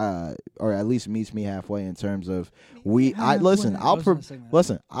 or at least meets me halfway in terms of I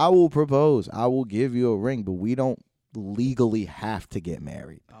will propose. I will give you a ring, but we don't legally have to get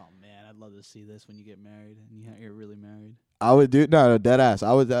married. Oh man, I'd love to see this when you get married and you're really married. I would do dead ass.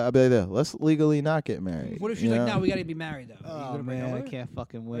 I'd be like, this, let's legally not get married. What if she's like, no, we gotta be married though? Oh man, I can't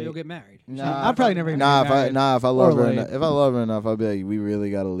fucking wait. Or you'll get married. Nah, I'm probably never gonna get married. If I love her enough, I'd be like, we really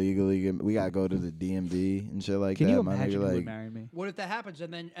gotta we gotta go to the DMV and shit like that. Can you My imagine nigga, who would marry me? What if that happens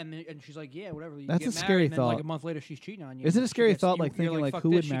and she's like, yeah, whatever. You That's get a scary married, and then, thought. like a month later, she's cheating on you. Isn't it a She scary gets- thought, you- like you're thinking like fuck who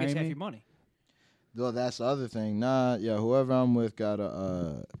this, would she marry gets half me? your money. Well, that's the other thing. Whoever I'm with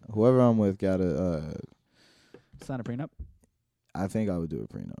gotta sign a prenup. I think I would do a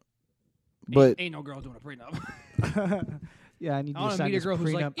prenup. But ain't no girl doing a prenup. Yeah, I need I you wanna to sign meet a this girl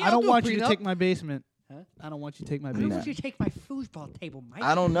who's like, prenup. yeah, I I'll don't do a want you to prenup. take my basement. Huh? I don't want you to take my Why basement. would you take my foosball table, Mike?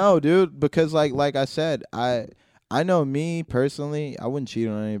 I don't know, dude, because like I said, I know me personally, I wouldn't cheat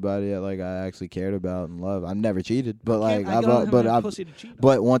on anybody that like I actually cared about and loved. I've never cheated, but like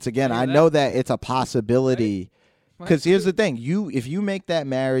but once again, I know that it's a possibility. Because here's the thing, if you make that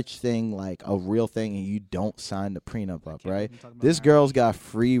marriage thing like a real thing and you don't sign the prenup up, right? This girl's got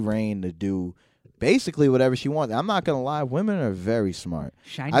free reign to do basically whatever she wants. I'm not gonna lie, women are very smart.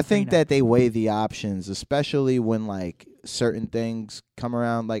 I think that they weigh the options, especially when like certain things come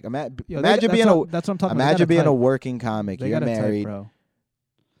around. Like imagine being that's what I'm talking about. Imagine being a working comic. They You're got a type, married, bro.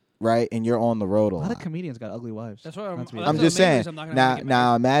 right? And you're on the road a A lot lot. of comedians got ugly wives. That's what I'm. I'm just saying.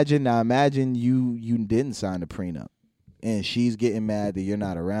 Now imagine you didn't sign the prenup, and she's getting mad that you're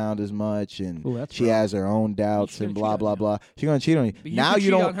not around as much, and Ooh, that's she rough. has her own doubts and blah blah blah. She's gonna cheat on you. But you Now could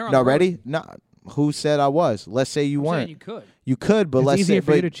you cheat don't. on her on No, the road. ready? No. Who said I was? Let's say you I'm saying weren't. you could. You could, but It's let's easier say,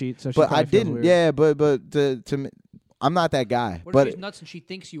 for you but, to cheat, so she but I probably feels didn't. weird. Yeah, but to me, I'm not that guy. What but if she's nuts and she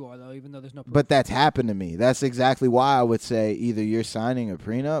thinks you are though, even though there's no proof? But that's happened to me. That's exactly why I would say either you're signing a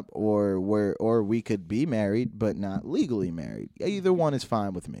prenup or we could be married but not legally married. Either one is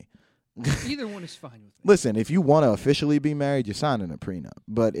fine with me. Either one is fine with me. Listen, if you want to officially be married, you're signing a prenup.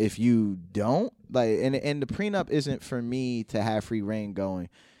 But if you don't, like, and the prenup isn't for me to have free reign going,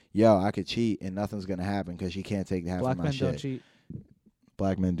 yo, I could cheat and nothing's gonna happen because she can't take half Black of my men shit. don't cheat.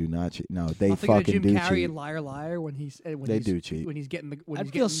 Black men do not cheat. No, they I'm thinking of fucking Jim do Carrey cheat. and Liar Liar when he's when They he's, do cheat. when he's getting the when I'd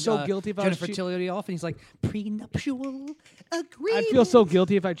he's feel getting, so guilty if I was Jennifer cheat- Tilly off and he's like prenuptial agreement. I'd feel so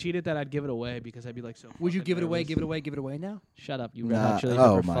guilty if I cheated that I'd give it away because I'd be like so. Would you fucking give it away? nervous. Give it away? Give it away now? Shut up, you red Nah, hot chili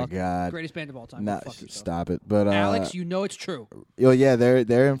oh pepper my fuck. god. Greatest band of all time. Nah, Go fuck yourself. stop it. But Alex, you know it's true. Yeah,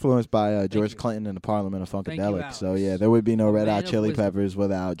 they're influenced by George Clinton and the Parliament of Thank you, Funkadelic. So Alex. yeah, there would be no Red Man Hot of Chili wisdom. Peppers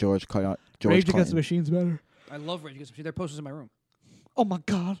without George Rage Against the Clinton. Machine's better. I love Rage Against the Machine. Their posters in my room. Oh my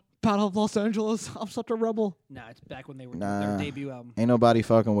god, Battle of Los Angeles. I'm such a rebel. Nah, it's back when they were Nah, their debut album. ain't nobody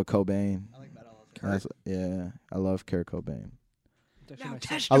fucking with Cobain. I like Battle of Yeah, I love Kurt Cobain. It's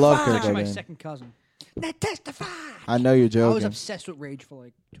actually my I love it's Kurt actually my Cobain. second cousin. Now testify. I know you're I was joking. obsessed with Rage for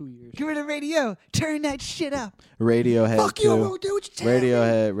like 2 years. Give me the radio. Turn that shit up. Radiohead Fuck too. you, I won't do what you tell me.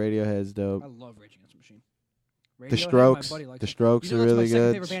 Radiohead's dope. I love Rage Against the Machine. The Radiohead, Strokes. my buddy likes The it. Strokes You know are that's my really second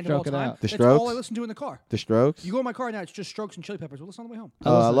good. favorite band Stroke of it all time. out. The That's Strokes? all I listen to in the car. The Strokes. You go in my car now, it's just Strokes and Chili Peppers. We'll listen on the way home.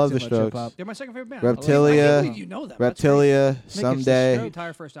 Oh, I listen love to the too much Strokes. hip-hop. They're my second favorite band. Reptilia. I can't believe you know them. That's Reptilia. crazy. The Someday.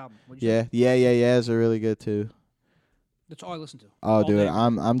 entire first album. What'd you Yeah. say? Yeahs are really good too. That's all I listen to. Oh, All dude, day.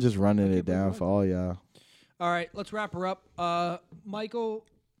 I'm just running it believe down you for all y'all. All right, let's wrap her up. Michael,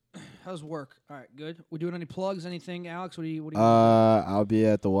 how's work? All right, good. We doing any plugs? Anything, Alex? What do you? I'll be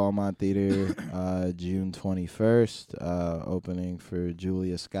at the Walmart Theater June 21st, opening for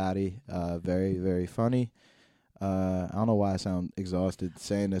Julia Scotti. Very, very funny. I don't know why I sound exhausted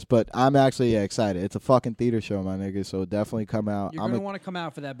saying this, but I'm actually excited. It's a fucking theater show, my nigga, so definitely come out. You're going to want to come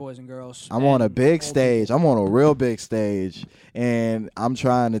out for that, boys and girls. I'm on a And big old stage. I'm on a real big stage, and I'm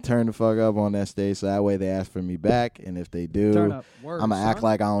trying to turn the fuck up on that stage so that way they ask for me back, and if they do, Turn up. Word, I'm going to act son.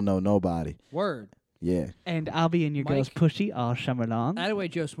 like I don't know nobody. Word. Yeah. And I'll be in your Mike. girl's pushy all summer long. That way,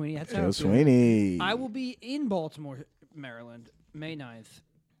 Joe Sweeney. That's Joe Sweeney. I will be in Baltimore, Maryland, May 9th.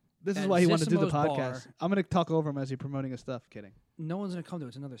 This is at why he wanted to do the Zissimo's podcast. Bar. I'm going to talk over him as he's promoting his stuff. Kidding. No one's going to come to it.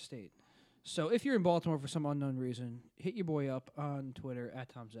 It's another state. So if you're in Baltimore for some unknown reason, hit your boy up on Twitter at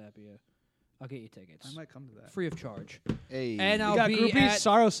Tom Zappia. I'll get you tickets. I might come to that. Free of charge. Hey. And You I'll got be groupies, at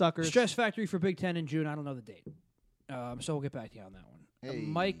sorrow suckers. Stress Factory for Big Ten in June. I don't know the date. So we'll get back to you on that one. Hey.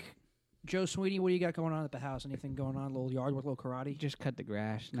 Mike, Joe Sweeney, what do you got going on at the house? Anything going on? A little yard work, a little karate? Just cut the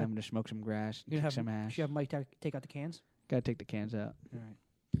grass. And I'm going to smoke some grass. You Kick have some ass. You have Mike take out the cans? Got to take the cans out. All right.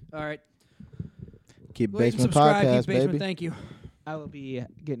 All right. Keep Like and Basement subscribe, Podcast, keep Basement. baby. Thank you. I will be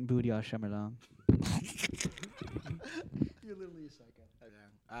getting booty all summer long. You're literally a psycho.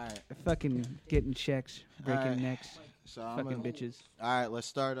 All right. Fucking getting checks, breaking Alright. necks, So I'm fucking gonna- bitches. All right, let's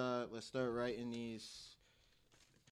start. Let's start writing these.